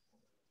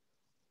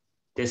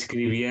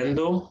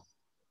describiendo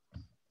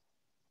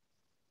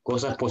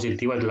cosas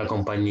positivas de la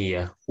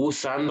compañía,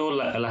 usando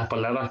las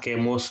palabras que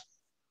hemos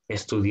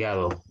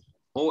estudiado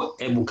o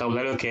el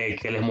vocabulario que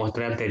les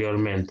mostré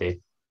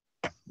anteriormente.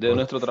 De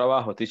nuestro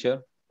trabajo,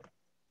 teacher.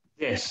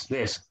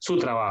 Yes, su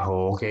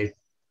trabajo, ok.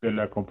 De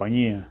la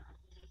compañía.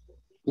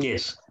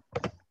 Yes,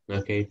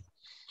 ok.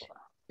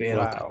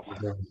 Pero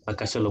Wow.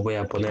 acá se lo voy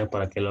a poner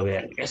para que lo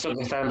vean. Eso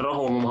que está en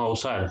rojo vamos a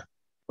usar.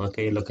 Ok,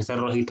 lo que está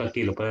en rojito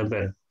aquí, lo pueden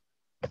ver.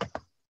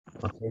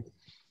 Ok.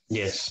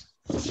 Yes,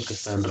 lo que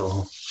está en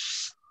rojo.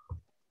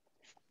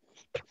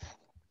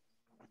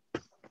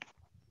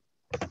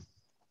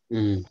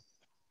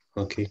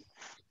 Ok.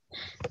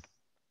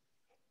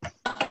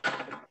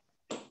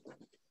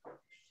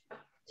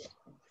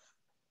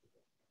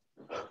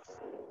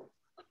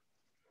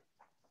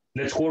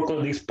 Let's work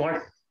on this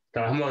part.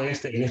 Trabajamos en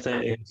este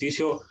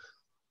ejercicio.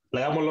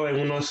 Hagámoslo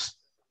en unos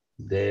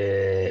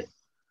de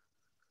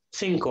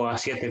 5 a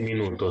 7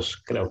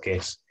 minutos. Creo que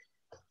es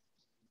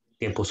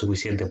tiempo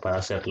suficiente para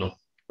hacerlo.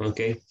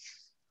 Ok.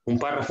 Un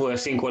párrafo de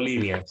 5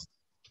 líneas.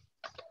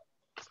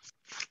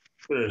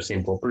 Pretty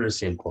simple, pretty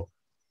simple.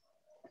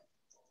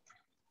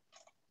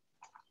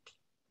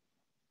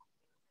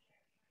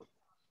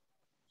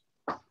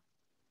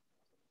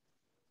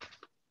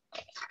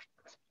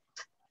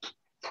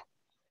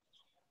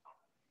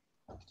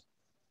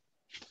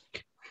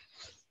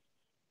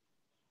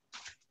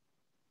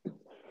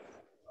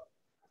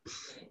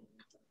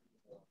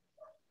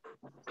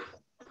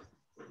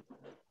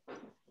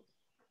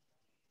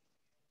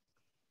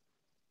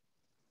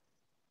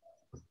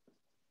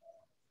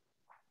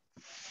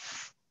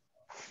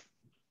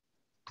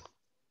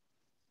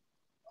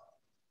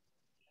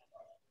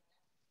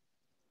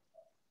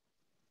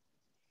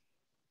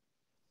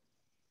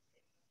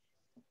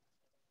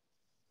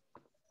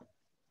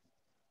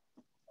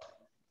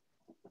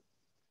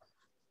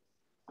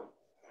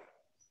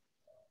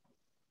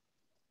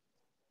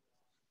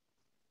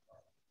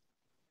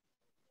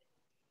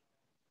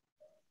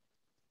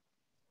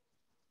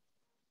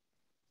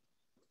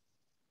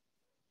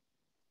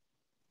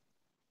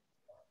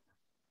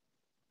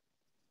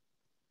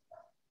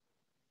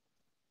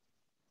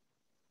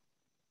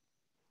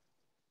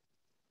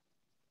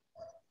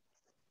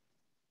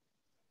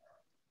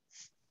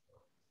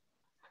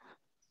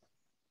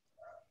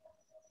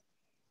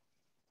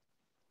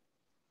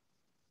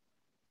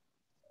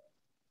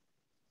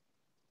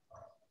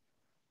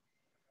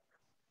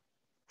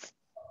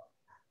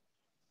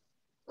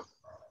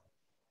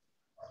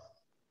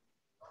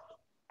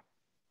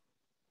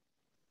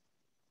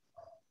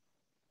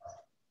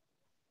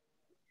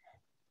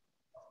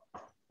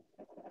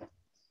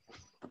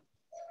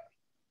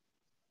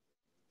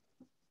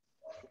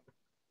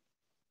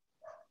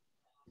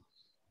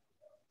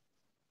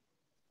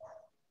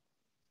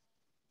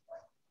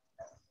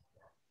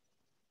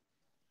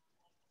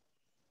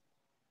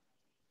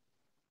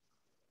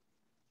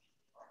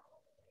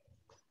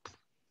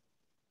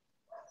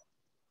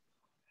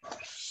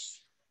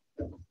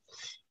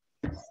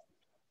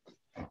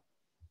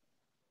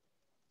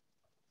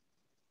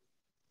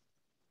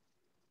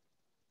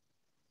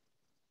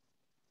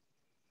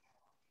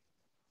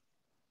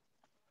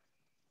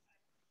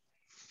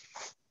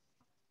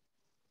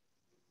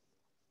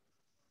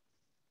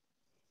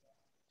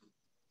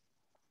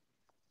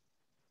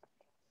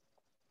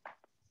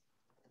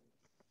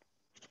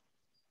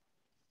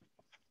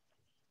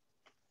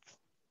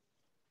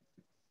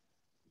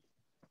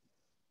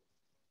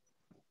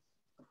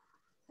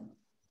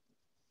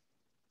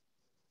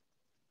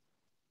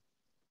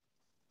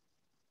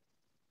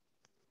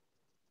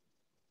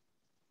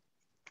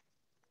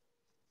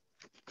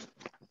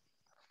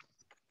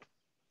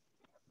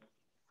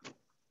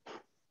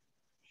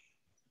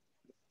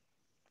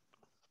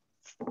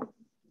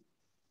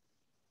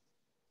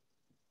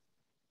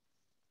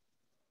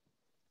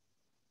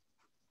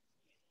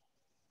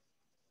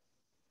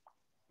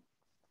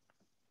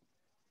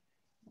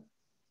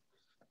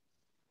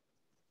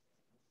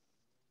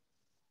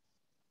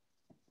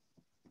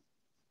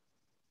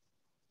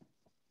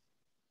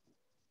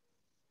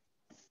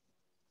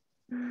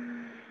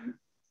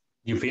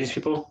 You finish,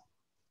 people?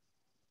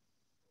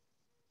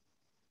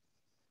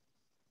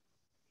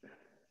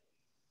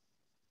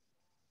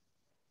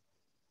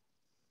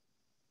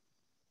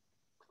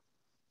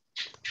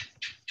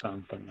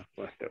 Tanto me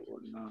cuesta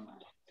no.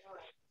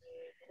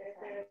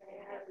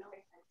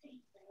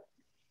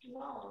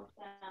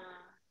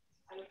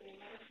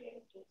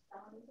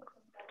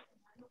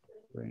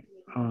 Wait,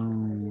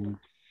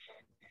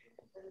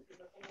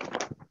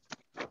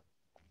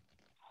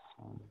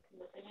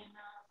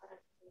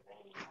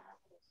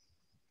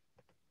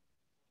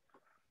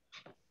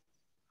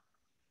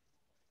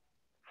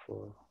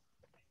 for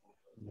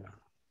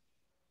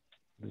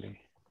the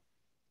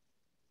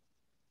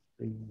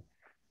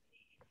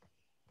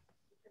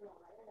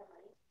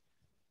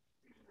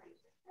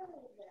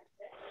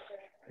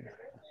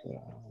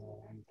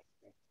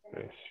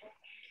Precios.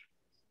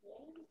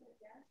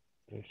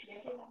 Precios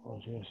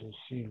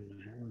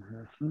accesibles.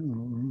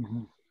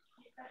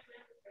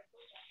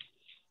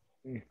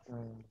 Está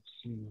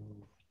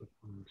siendo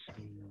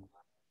reconocido.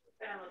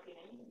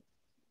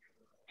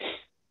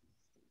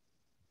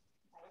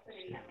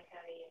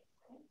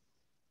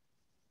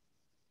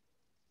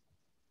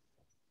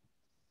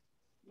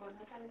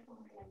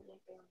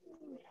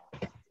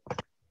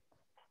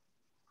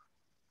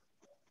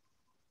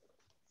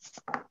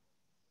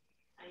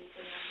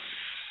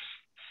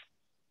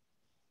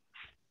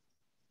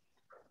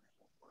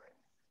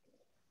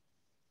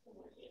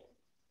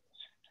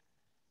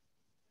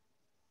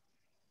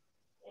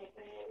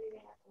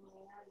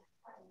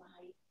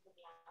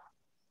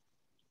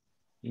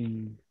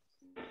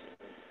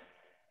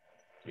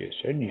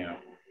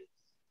 Yesenia.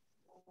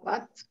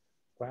 What?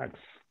 Wax.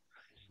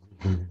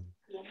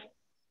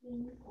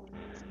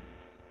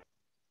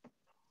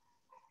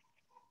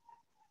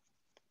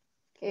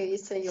 ¿Qué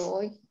hice yo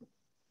hoy?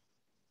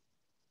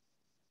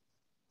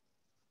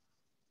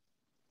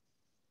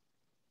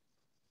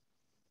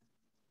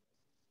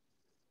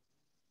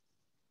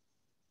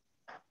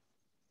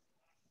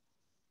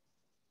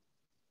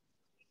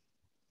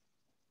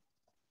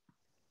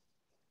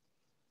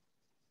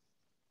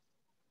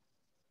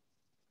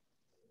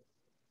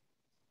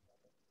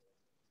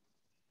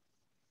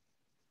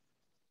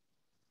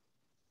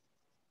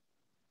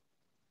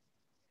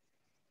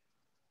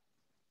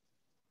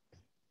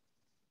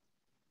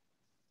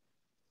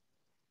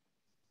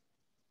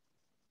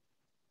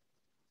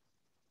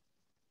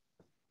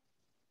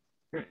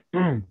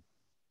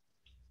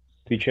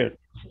 Teacher.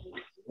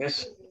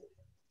 Yes.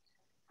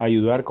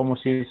 Ayudar, ¿cómo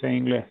se dice en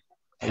inglés?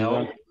 Help.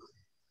 Ayudar.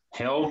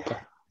 Help.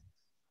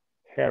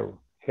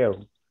 Help.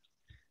 Help.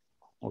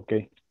 Ok,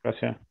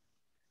 gracias.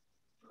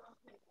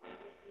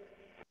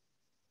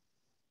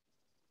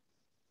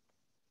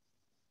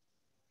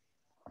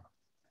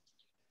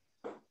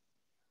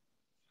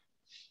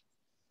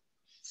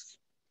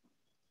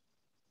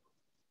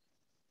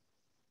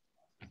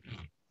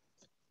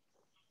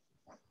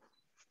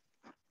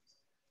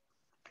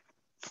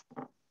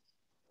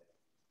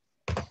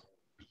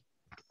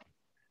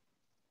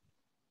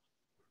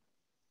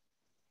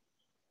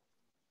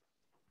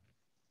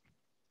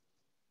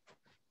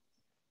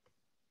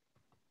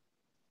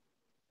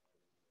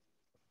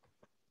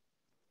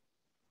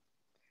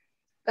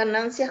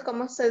 Ganancias,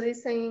 ¿cómo se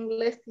dice en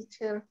inglés,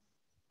 teacher?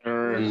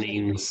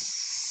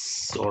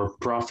 Earnings or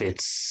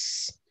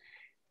profits.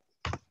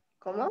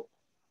 ¿Cómo?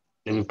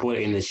 Let me put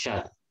it in the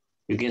chat.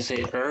 You can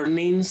say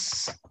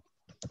earnings.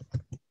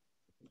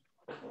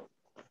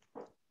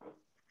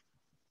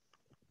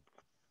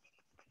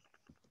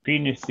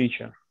 Finish,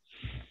 teacher.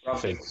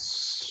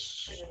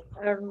 Profits.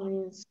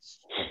 Earnings.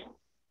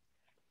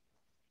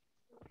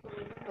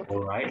 All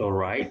right, all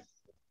right.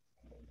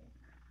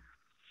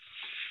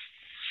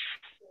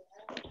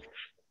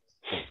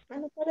 ¿Me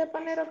lo puede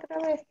poner otra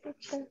vez,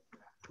 teacher?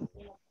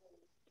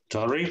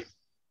 Sorry?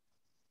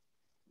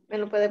 ¿Me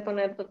lo puede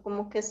poner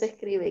cómo que se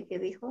escribe? ¿Qué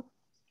dijo?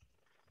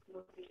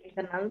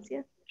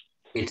 Ganancias.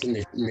 It's in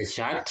the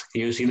chat.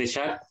 Can you see the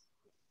chat?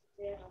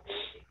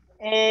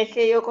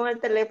 Que yo con el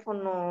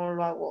teléfono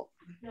lo hago.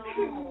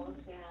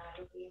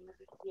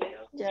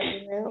 Ya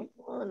veo.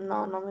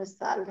 No me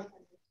sale.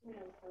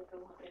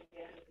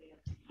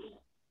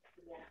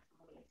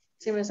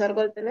 Si me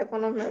salgo el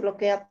teléfono me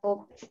bloquea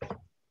todo.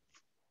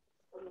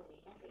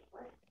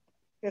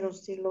 Pero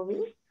sí lo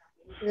vi.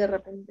 Y de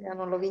repente ya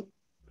no lo vi.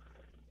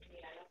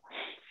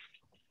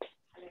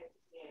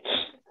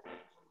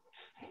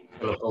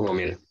 Lo pongo,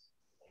 mira.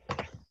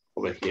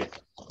 Over here.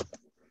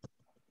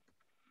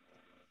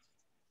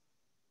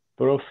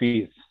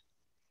 Profits.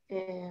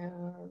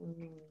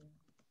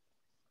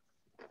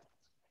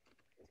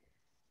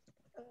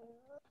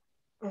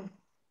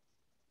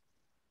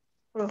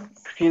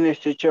 Finish,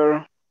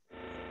 teacher.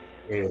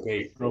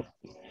 Okay.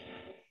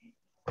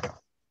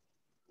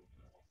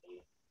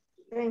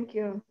 Thank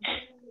you.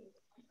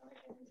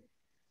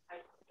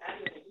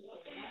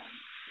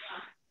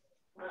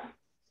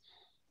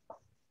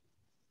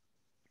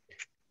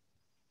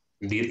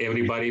 Did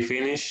everybody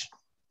finish?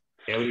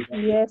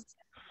 Everybody? Yes.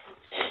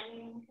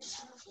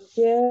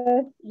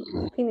 Yes,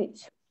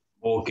 finish.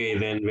 Okay,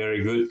 then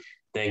very good.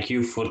 Thank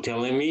you for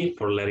telling me,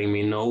 for letting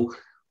me know.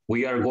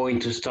 We are going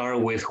to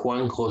start with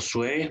Juan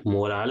Josué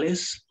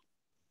Morales.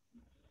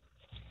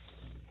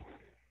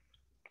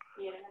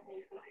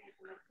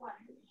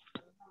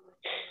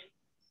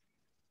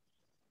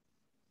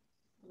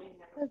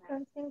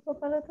 Faltan 5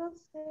 para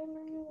 12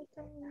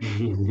 minutos.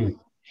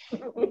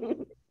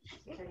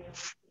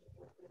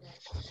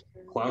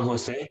 Juan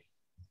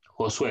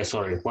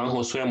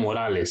Josué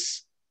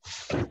Morales.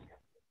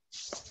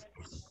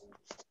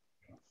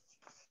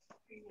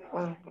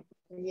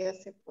 Ya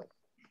se fue.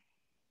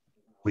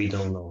 We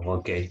don't know,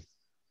 okay.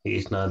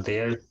 He's not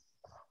there.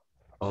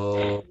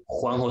 Oh,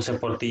 Juan José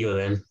Portillo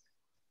then.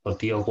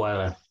 Portillo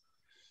Cuadra.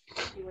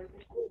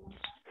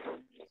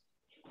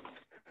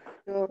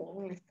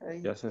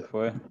 Ya se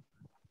fue.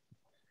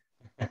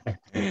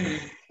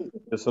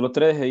 Yo solo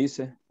 3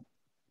 hice.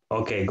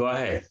 Okay, go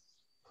ahead.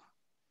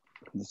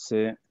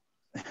 Dice,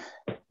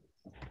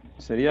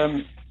 sería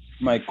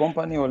my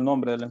company o el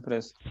nombre de la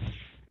empresa.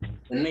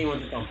 The name of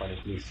the company,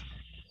 please.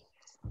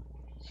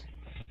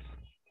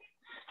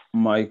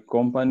 My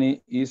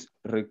company is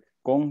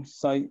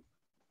recognized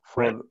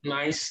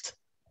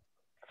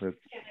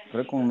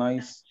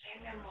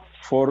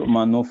for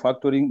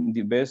manufacturing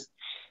the best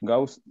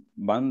gauze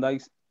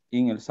bandits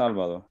in El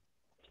Salvador.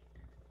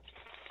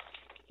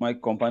 My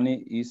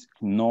company is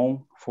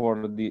known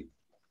for the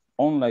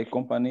only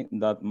company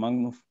that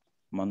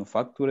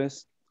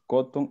manufactures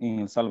cotton in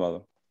El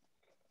Salvador.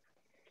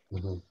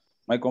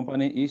 My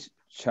company is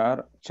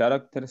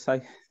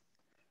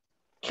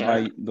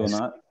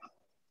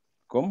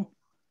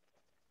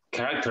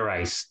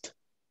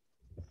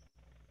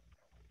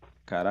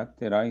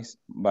characterized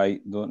by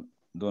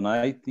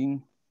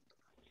donating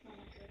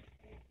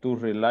to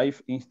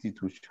relief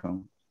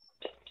institution.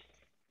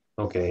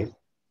 Okay.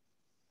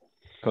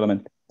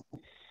 Solamente.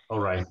 All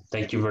right.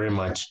 Thank you very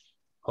much.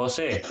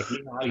 José,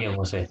 elija a alguien,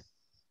 José.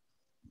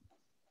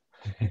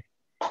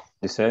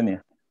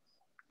 Yesenia.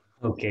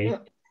 Okay.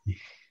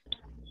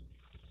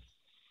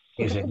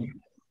 Yesenia.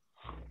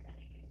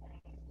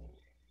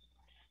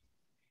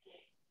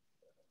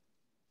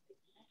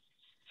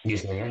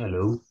 Yesenia,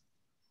 hello.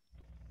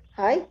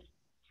 Hi.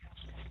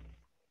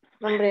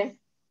 Nombre.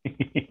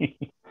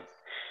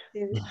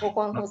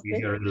 Juan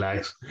José.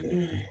 Relax.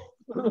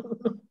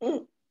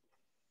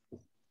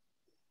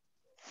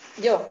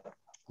 Yo.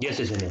 Yes,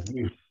 Yesenia.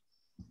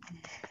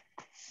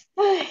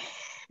 Ay,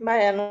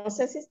 vaya, no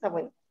sé si está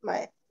bueno.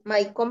 Vaya.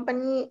 My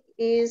company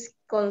is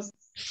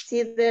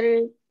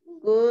considered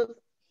good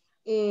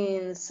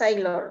in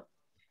sailor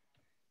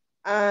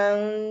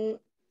and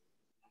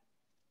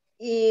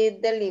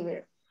it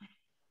deliver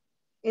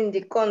in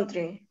the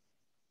country.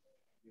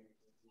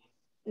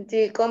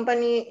 The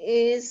company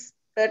is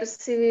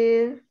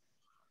perceived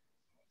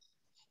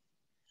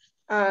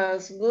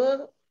as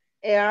good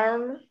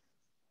earn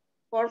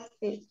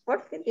profit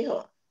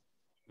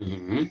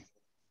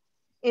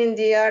in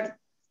the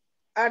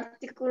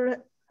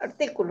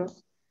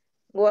artículos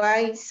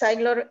why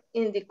sailor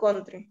in the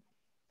country.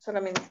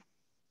 Solamente.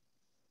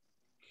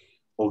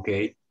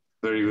 Okay,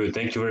 very good.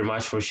 Thank you very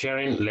much for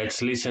sharing.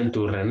 Let's listen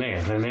to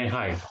Rene. Rene,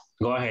 hi.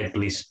 Go ahead,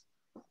 please.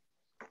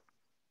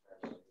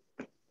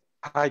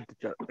 Hi,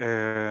 teacher.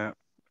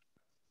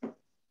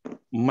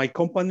 My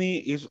company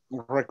is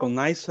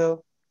recognized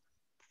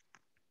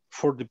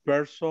for the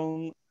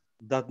person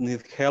that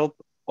needs help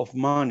of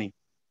money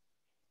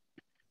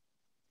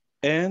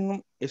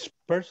and is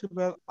perceived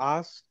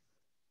as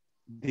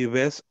the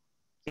best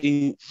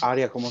in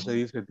area, ¿cómo se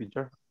dice,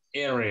 teacher?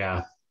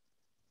 Area.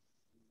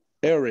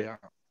 Area.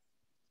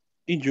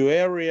 In your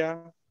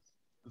area,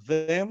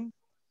 them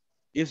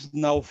is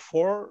now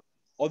for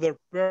other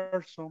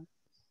person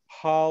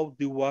how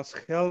they was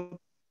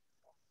helped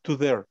to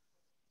there.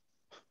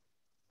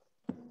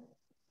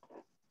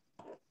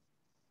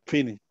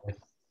 Finish.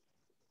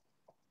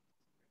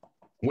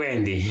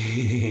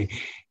 Wendy,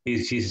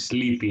 she's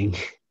sleeping.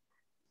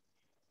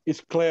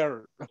 It's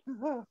clear.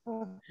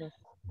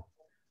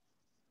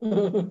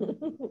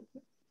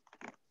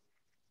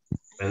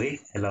 Ready?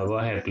 Hello, go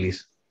ahead,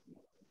 please.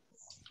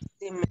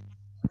 The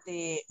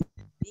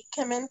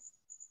medicament.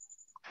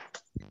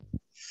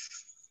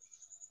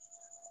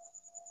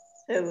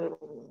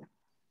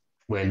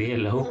 Wendy,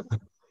 hello.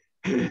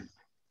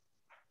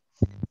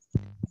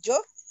 Yo?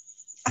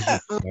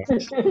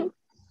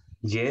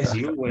 Yes,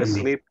 you, Wendy.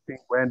 Sleeping,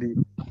 Wendy.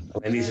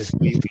 Wendy's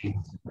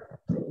sleeping.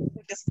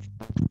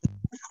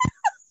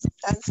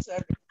 I'm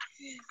sorry.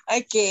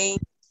 Okay.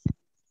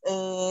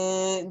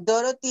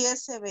 Dorothy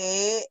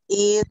SB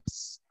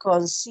is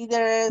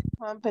considered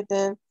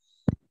competent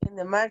in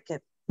the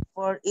market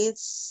for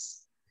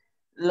its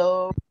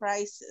low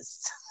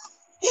prices.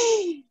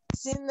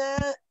 Sina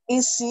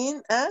is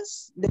seen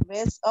as the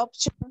best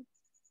option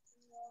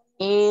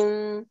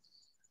in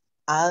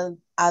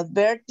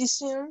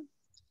advertising,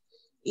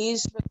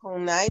 is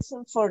recognized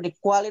for the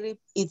quality of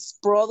its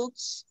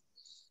products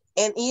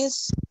and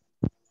is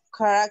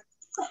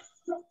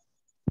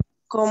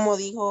como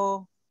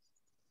dijo,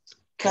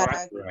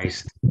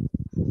 characterized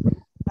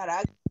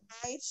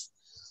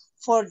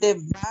for the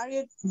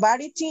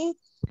variety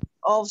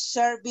of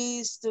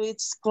service to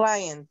its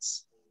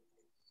clients.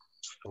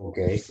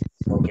 Okay,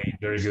 okay,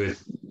 very good.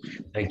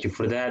 Thank you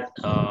for that.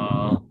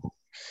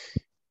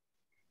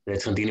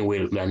 Let's continue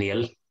with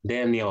Daniel.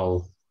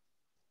 Daniel.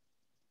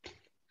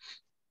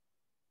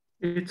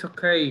 It's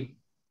okay.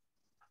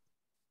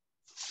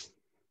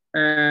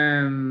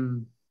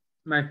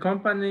 My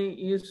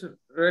company is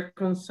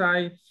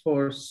recognized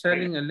for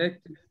selling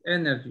electric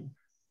energy.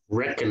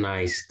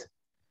 Recognized.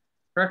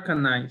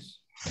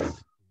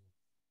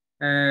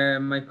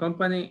 My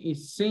company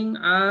is seen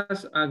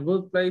as a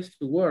good place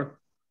to work.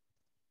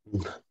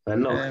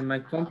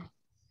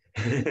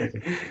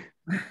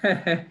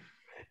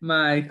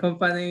 My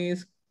company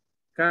is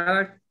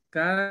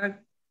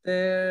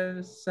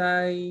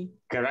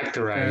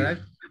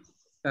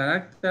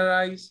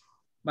characterized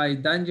by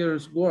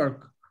dangerous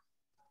work.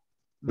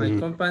 My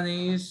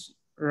company is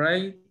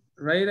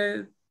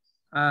rated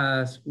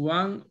as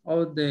one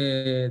of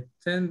the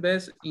 10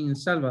 best in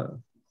Salvador.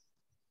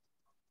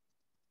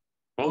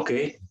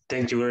 Okay,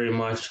 thank you very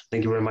much.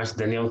 Thank you very much,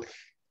 Daniel.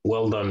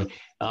 Well done.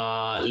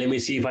 Let me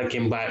see if I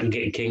can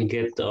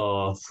get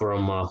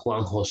from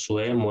Juan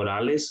Josue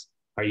Morales.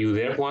 Are you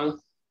there, Juan?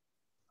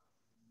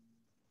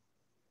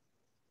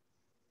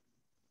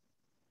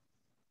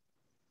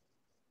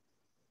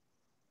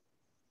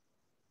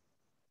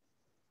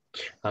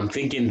 I'm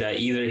thinking that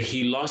either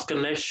he lost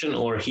connection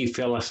or he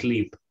fell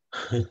asleep.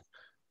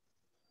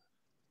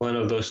 One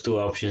of those two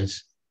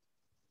options.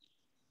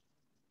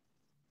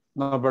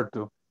 Number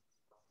 2.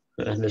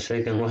 The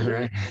second one,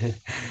 right?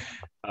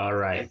 All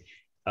right.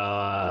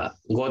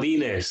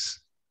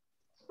 Godínez,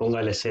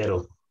 póngale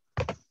 0.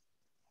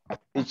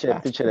 Teacher,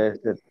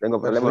 tengo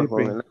problemas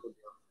con el...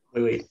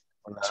 Wait.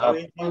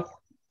 Sorry.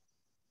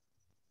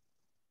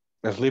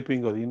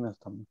 Sleeping Godínez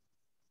también.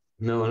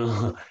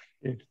 No.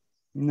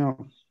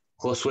 No.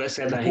 Josué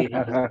said that he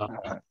had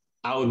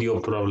audio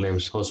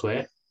problems,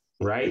 Josué,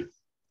 right?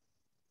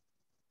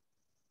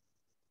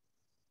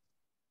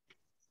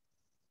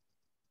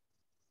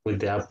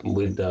 With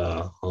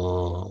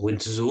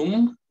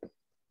Zoom?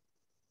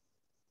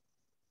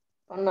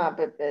 Una app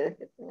que tiene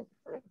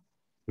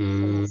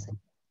problemas.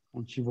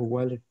 Un chivo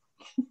wallet.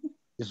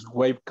 It's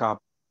wake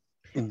up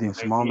in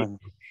this moment.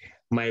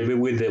 Maybe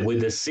with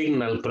the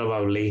signal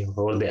probably,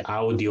 or the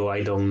audio,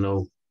 I don't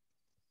know.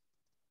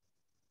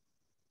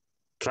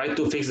 Try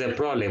to fix the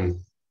problem.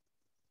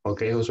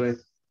 Okay, Josué?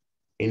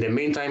 In the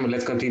meantime,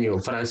 let's continue.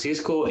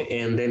 Francisco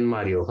and then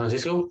Mario.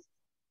 Francisco?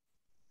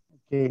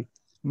 Okay.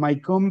 My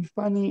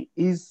company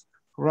is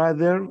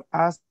rather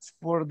asked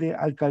for the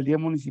Alcaldía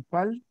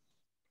Municipal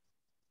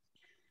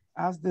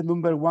as the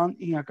 #1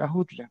 in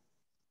Acajutla.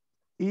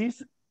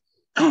 Is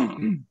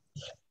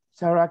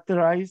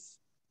characterized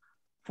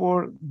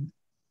for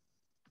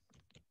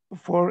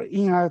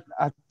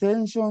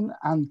inattention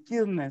and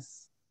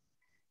carelessness.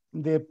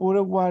 The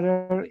pure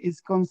water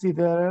is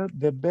considered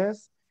the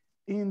best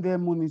in the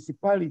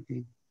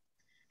municipality.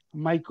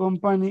 My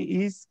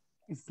company is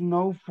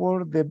known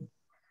for the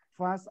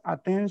fast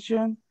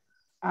attention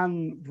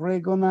and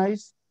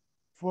recognized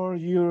for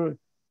your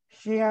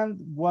giant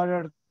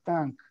water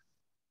tank.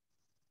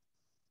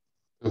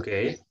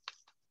 Okay.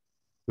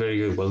 Very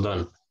good. Well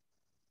done.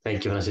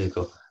 Thank you,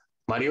 Francisco.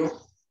 Mario,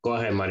 go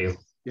ahead, Mario.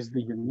 It's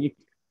the unique.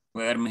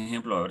 Voy a dar mi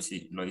ejemplo a ver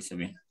si lo hice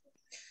bien.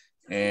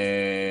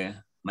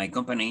 My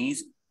company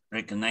is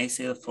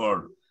recognized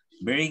for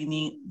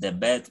bringing the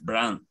best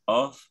brand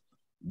of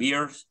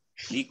beers,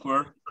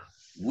 liquor,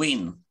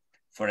 wine.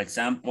 For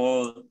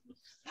example,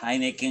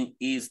 Heineken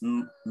is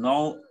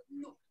known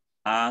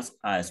as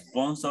a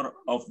sponsor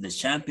of the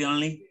Champions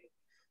League.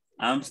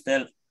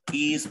 Amstel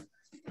is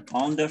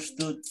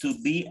understood to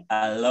be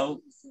a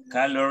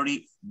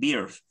low-calorie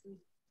beer.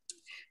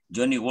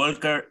 Johnny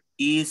Walker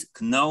is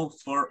known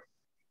for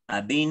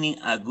being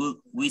a good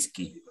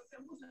whiskey.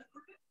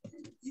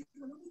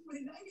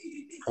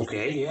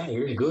 Okay, yeah,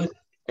 very good.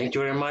 Thank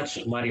you very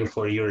much, Mario,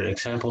 for your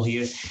example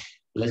here.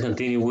 Let's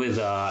continue with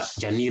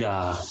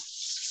Yanira.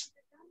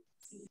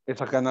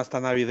 Esa canasta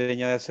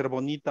navideña debe ser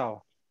bonita.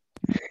 ¿O?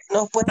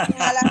 No pueden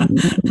jalar.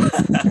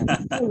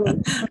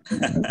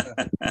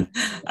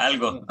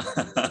 Algo.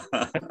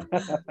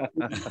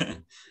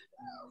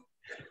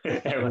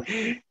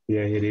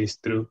 Yeah, it is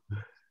true.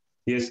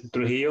 Yes,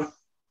 Trujillo.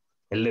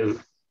 Hello.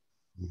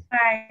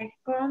 My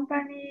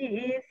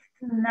company is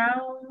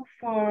known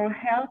for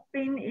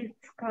helping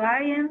its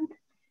clients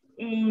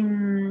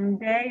in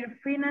their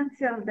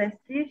financial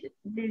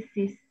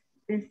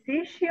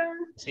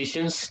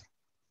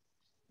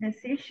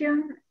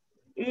decision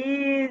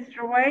is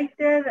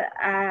rated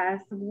as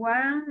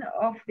one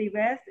of the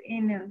best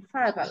in El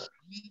Salvador.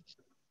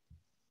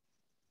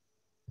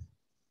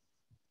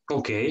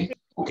 Okay.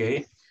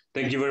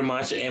 Thank you very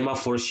much, Emma,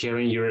 for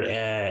sharing your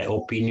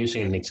opinions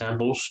and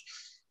examples.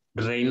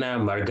 Reina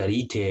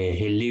Margarite,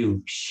 hello.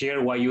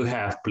 Share what you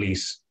have,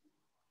 please.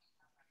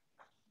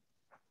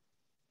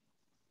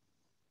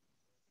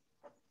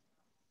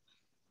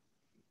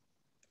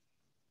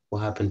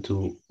 What happened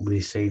to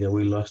Briseida?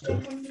 We lost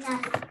her.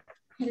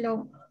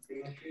 Hello.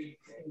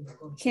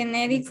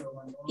 Generic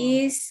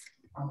is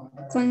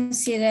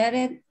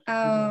considered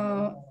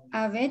a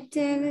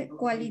better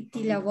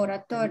quality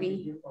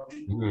laboratory.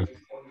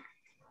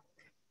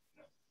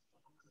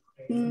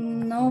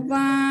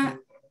 Nova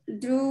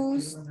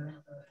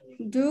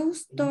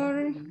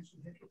drugstore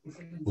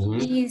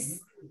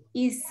is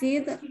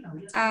it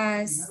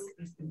as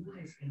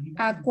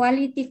a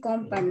quality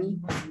company.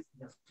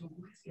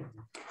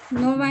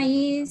 Nova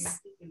is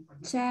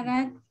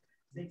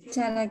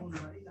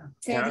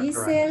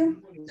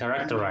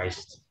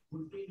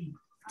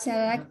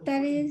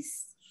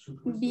Characterized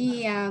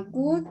be a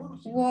good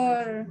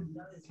work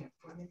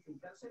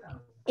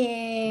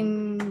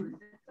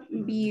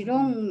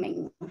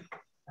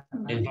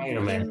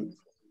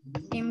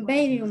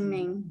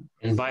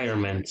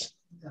environment.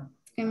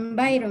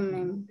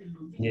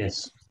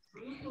 Yes.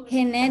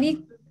 Generic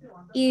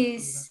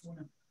is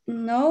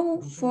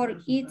known for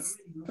its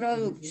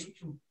products.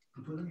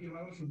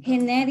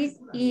 Generic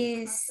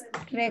is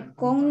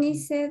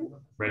recognized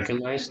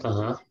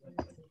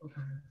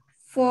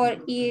for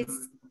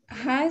its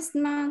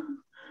hazmat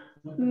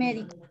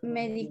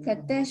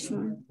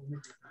medication.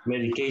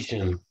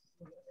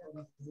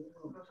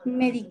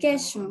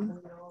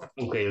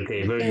 Okay,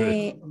 very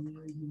good.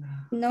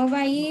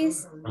 Nova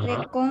is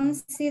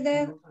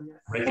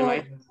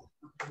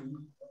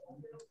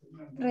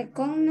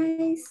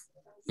recognized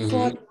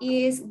for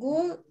its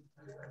good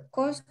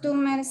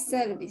customer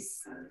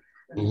service.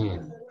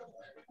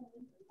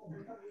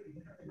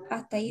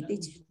 Hasta ahí,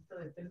 teacher.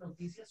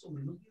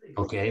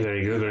 Okay,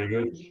 very good, very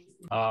good.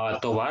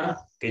 Tovar,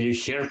 can you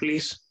share,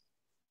 please?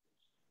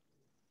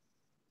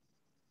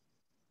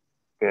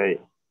 Okay.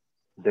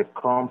 The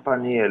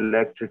company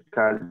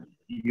electrical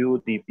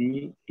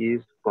UDP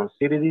is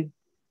considered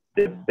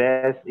the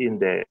best in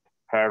the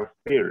her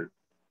field.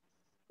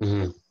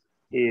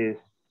 Is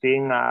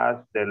seen as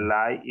the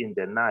light in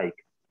the night.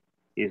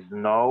 Is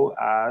known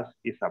as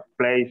is a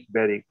place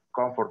very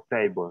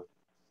comfortable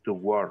to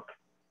work.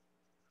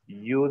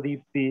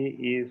 UDP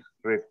is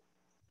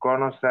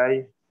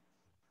recognized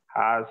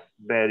as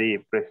very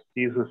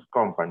prestigious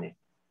company.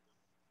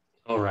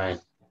 All right,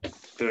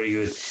 very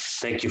good.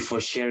 Thank you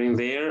for sharing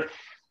there.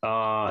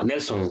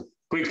 Nelson,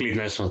 quickly,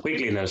 Nelson.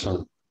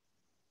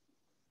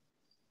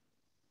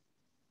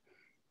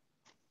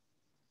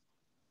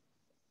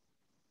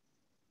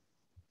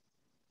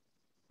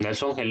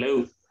 Nelson,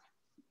 hello.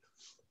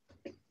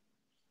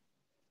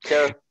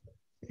 Sir,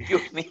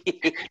 excuse me.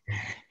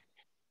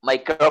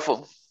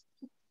 Microphone.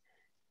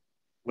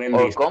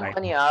 Our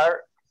company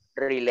are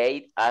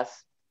related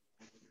as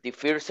the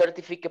first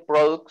certificate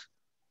products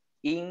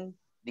in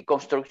the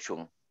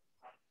construction.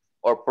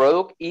 Our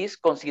product is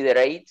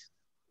considered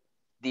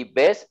the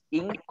best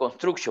in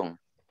construction.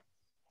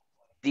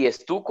 The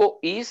stucco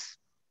is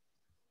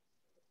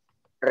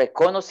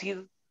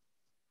recognized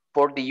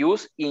for the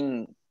use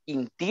in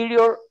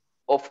interior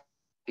of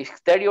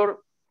exterior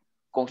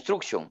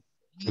construction.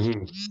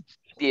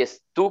 The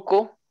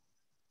stucco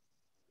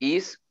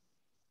is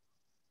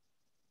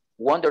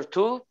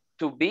wonderful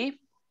to be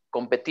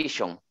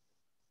competition.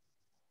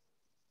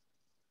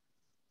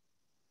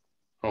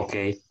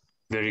 Okay,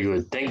 very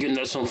good. Thank you,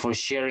 Nelson, for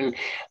sharing.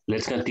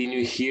 Let's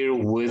continue here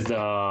with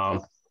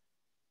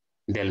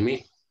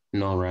Delmi.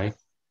 No, right?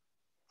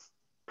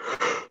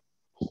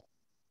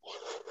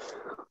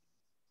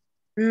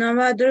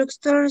 Nova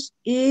Drugstores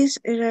is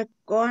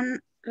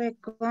recognized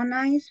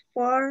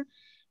for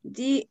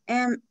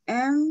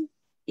DMM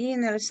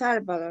in El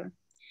Salvador.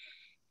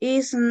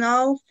 Is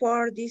known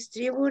for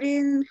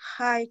distributing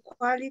high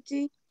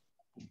quality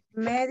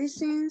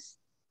medicines.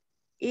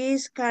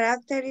 Is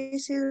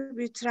characterized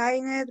with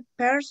trained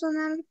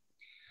personnel.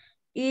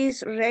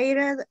 Is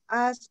rated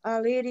as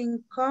a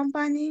leading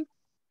company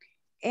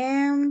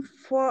and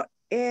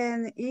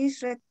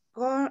is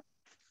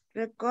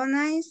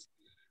recognized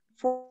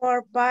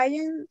for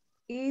buying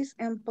its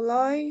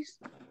employees'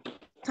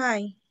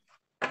 time.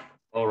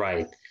 All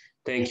right.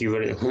 Thank you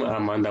very much.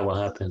 Amanda,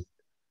 what happened?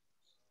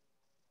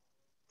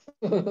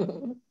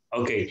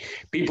 Okay,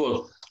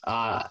 people,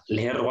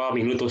 les he robado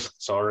minutos,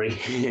 sorry.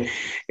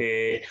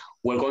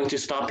 We're going to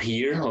stop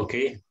here,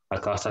 okay?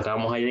 Hasta acá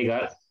vamos a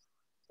llegar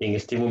en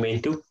este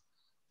momento.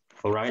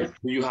 All right,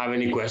 do you have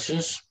any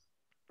questions?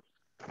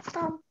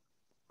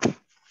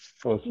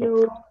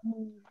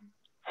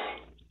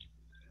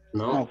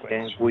 No?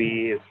 Can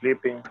we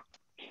sleeping?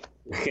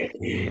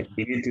 You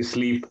need to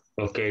sleep,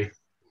 okay.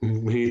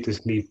 We need to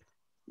sleep.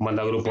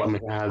 Manda grupo,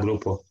 mensaje al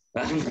grupo.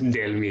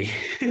 Delmi.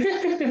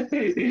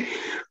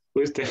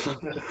 Usted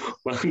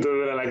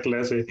mandó a la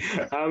clase.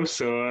 I'm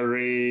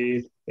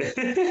sorry.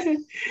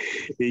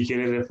 ¿Y quién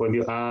le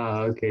respondió?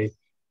 Ah, ok.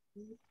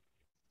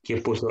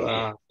 ¿Quién puso?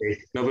 Ah, ok.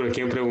 No, pero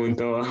 ¿quién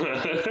preguntó?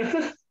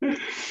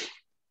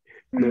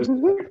 No sé.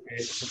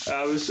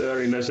 I'm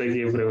sorry, no sé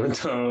quién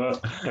preguntó.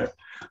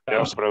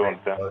 Yo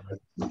pregunté.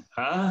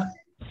 ¿Ah?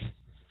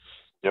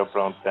 Yo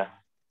pregunté.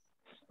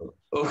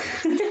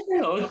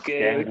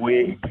 Okay.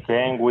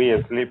 Can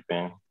we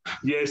sleeping?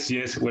 Yes,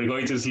 we're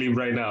going to sleep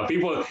right now.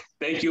 People,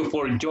 thank you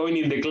for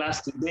joining the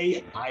class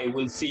today. I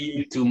will see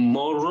you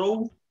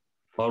tomorrow.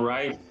 All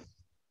right.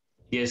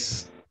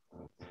 Yes.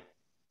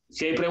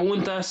 Si hay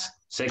preguntas,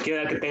 se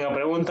queda que tenga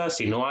preguntas.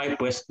 Si no hay,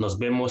 pues nos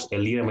vemos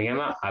el día de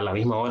mañana a la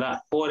misma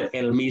hora por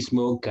el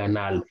mismo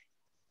canal.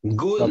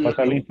 Good night.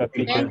 Lista,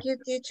 Thank you,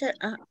 teacher.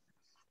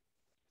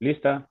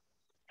 Lista.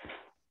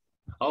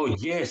 Oh,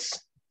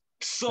 yes.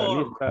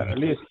 So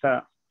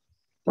Lista.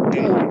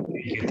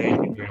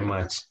 Thank you very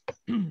much.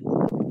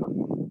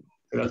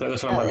 Creo que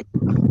solo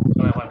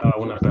me faltaba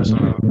una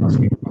persona que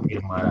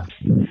confirmara.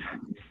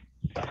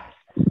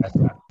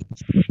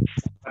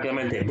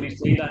 Rápidamente,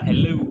 Brisbane,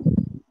 hello.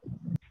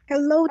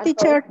 Hello,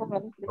 teacher.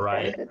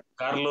 Right.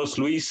 Carlos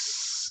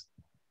Luis.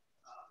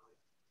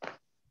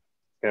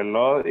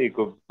 Hello y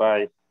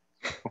goodbye.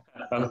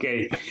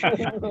 Okay.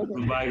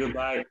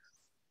 Goodbye.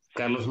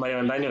 Carlos Mario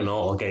Andaño,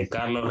 no. Okay.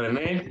 Carlos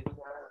René.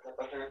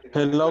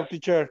 Hello,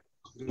 teacher.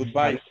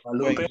 Goodbye.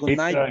 Guadalupe. Good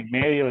night. En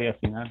medio y al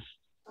final.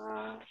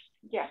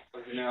 Ya.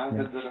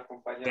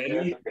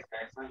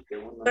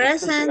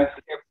 Present.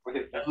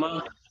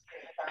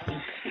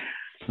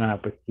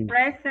 Pues sí.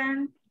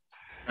 Present.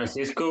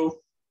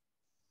 Francisco.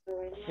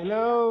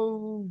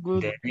 Hello,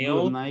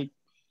 Daniel. good night.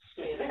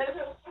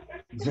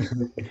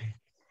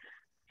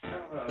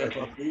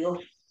 Deportivo.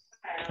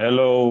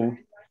 Hello.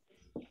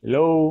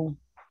 Hello.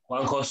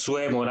 Juan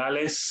Josué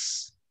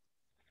Morales.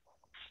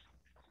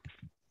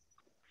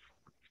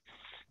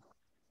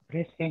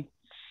 Present.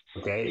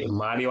 Okay.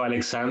 Mario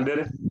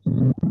Alexander.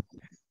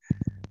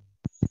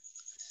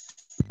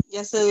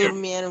 Ya se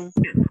durmieron.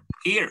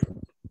 Here.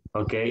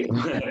 Okay.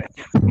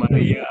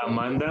 María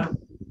Amanda.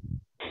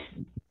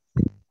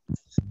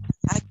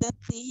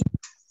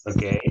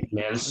 Okay.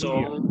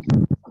 Nelson.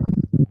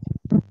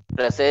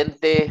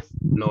 Presente.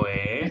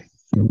 Noé.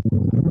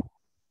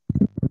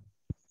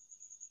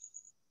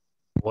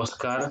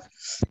 Oscar.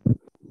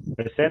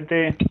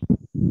 Presente.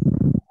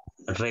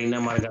 Reina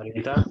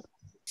Margarita.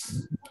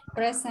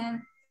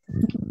 Present.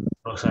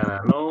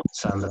 Rosana no.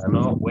 Sandra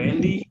no.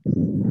 Wendy.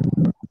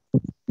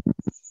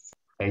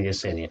 Y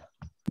Yesenia.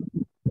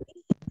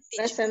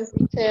 Present,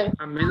 teacher.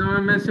 A mí no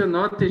me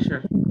mencionó,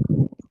 teacher.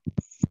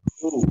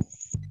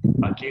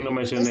 ¿A quién lo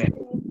mencioné?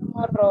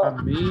 A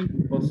mí,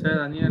 José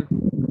Daniel.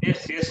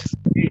 Yes.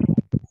 Sí.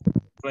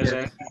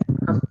 Present.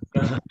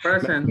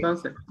 Present,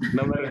 entonces.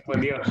 No me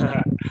respondió.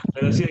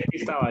 Pero sí, aquí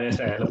estaba, ya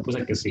sé, lo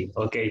puse que sí.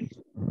 Ok.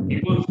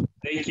 People,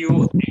 thank you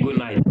and good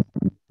night.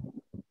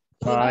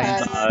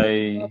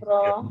 Bye.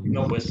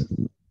 No, pues,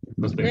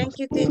 nos vemos. Thank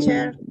you,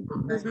 teacher.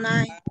 Good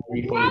night.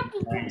 People,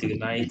 good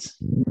night.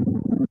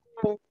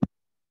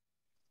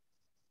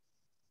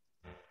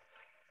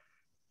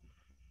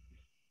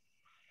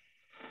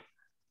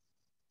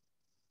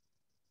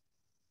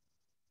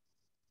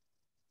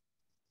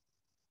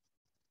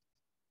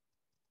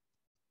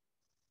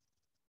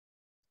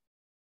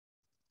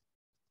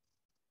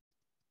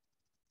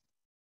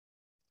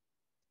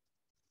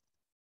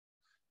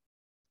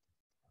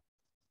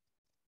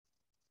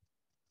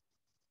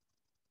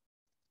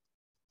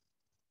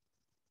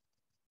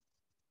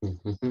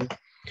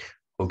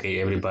 Okay,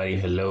 everybody,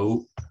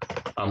 hello.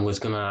 I'm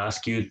just gonna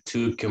ask you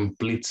to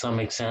complete some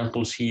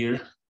examples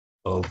here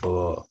of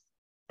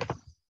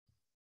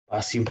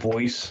passive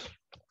voice.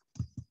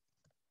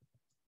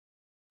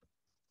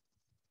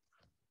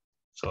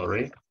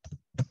 Sorry.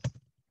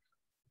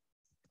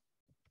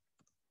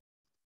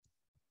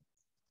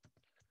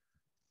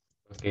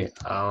 Okay,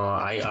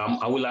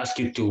 I will ask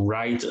you to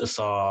write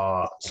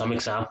some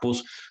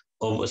examples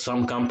of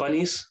some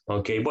companies.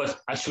 Okay, but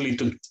actually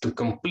to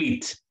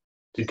complete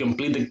the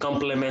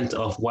complement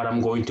of what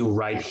I'm going to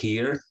write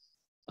here,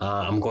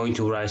 I'm going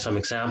to write some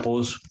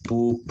examples.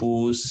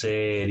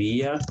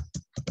 Pupusería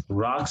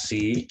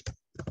Roxy,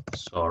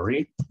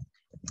 sorry,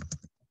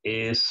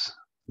 is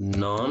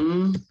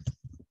known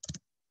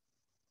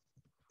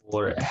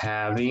for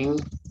having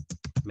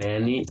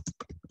many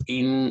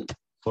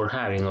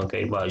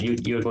okay, but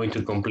you're going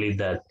to complete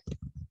that.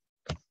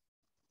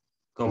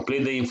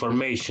 Complete the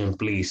information,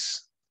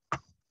 please.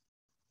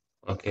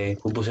 Okay,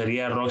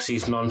 Pupusería Roxy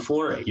is known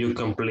for, you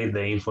complete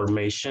the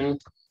information.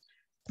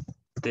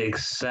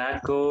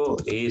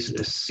 Texaco is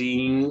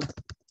seen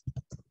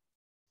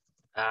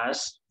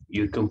as,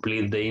 you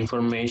complete the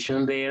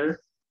information there.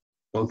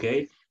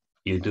 Okay,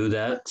 you do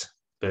that,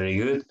 very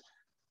good.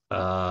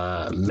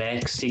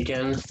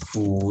 Mexican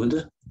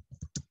food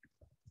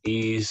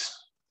is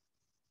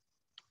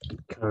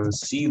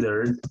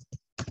considered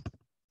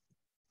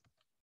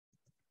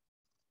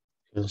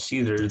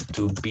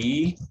to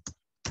be,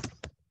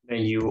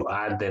 then you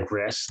add the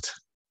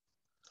rest.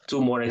 Two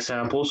more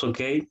examples,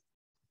 okay?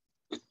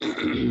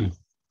 Two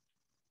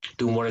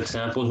more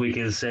examples, we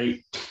can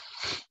say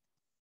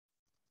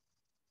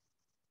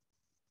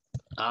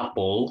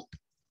Apple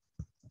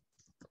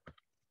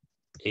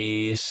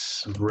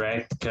is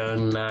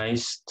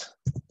recognized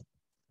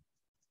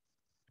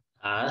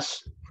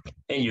as,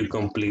 and you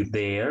complete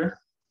there,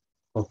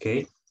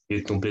 okay?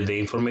 You complete the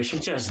information,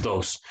 just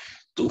those.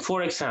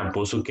 Four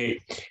examples, okay?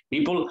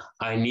 People,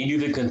 I need you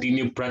to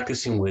continue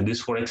practicing with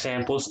these four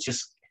examples.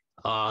 Just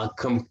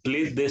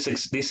complete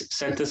these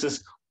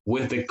sentences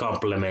with the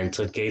complements,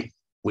 okay?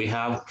 We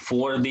have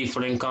 4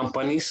 different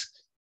companies,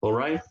 all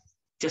right?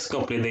 Just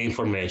complete the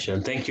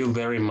information. Thank you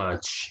very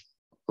much,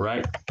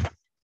 right?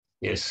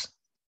 Yes.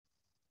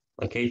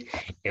 Okay,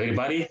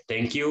 everybody,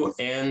 thank you,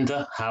 and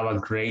have a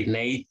great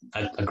night,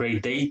 a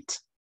great date,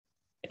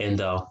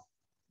 and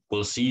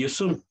we'll see you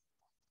soon.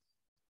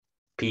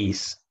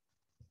 Peace.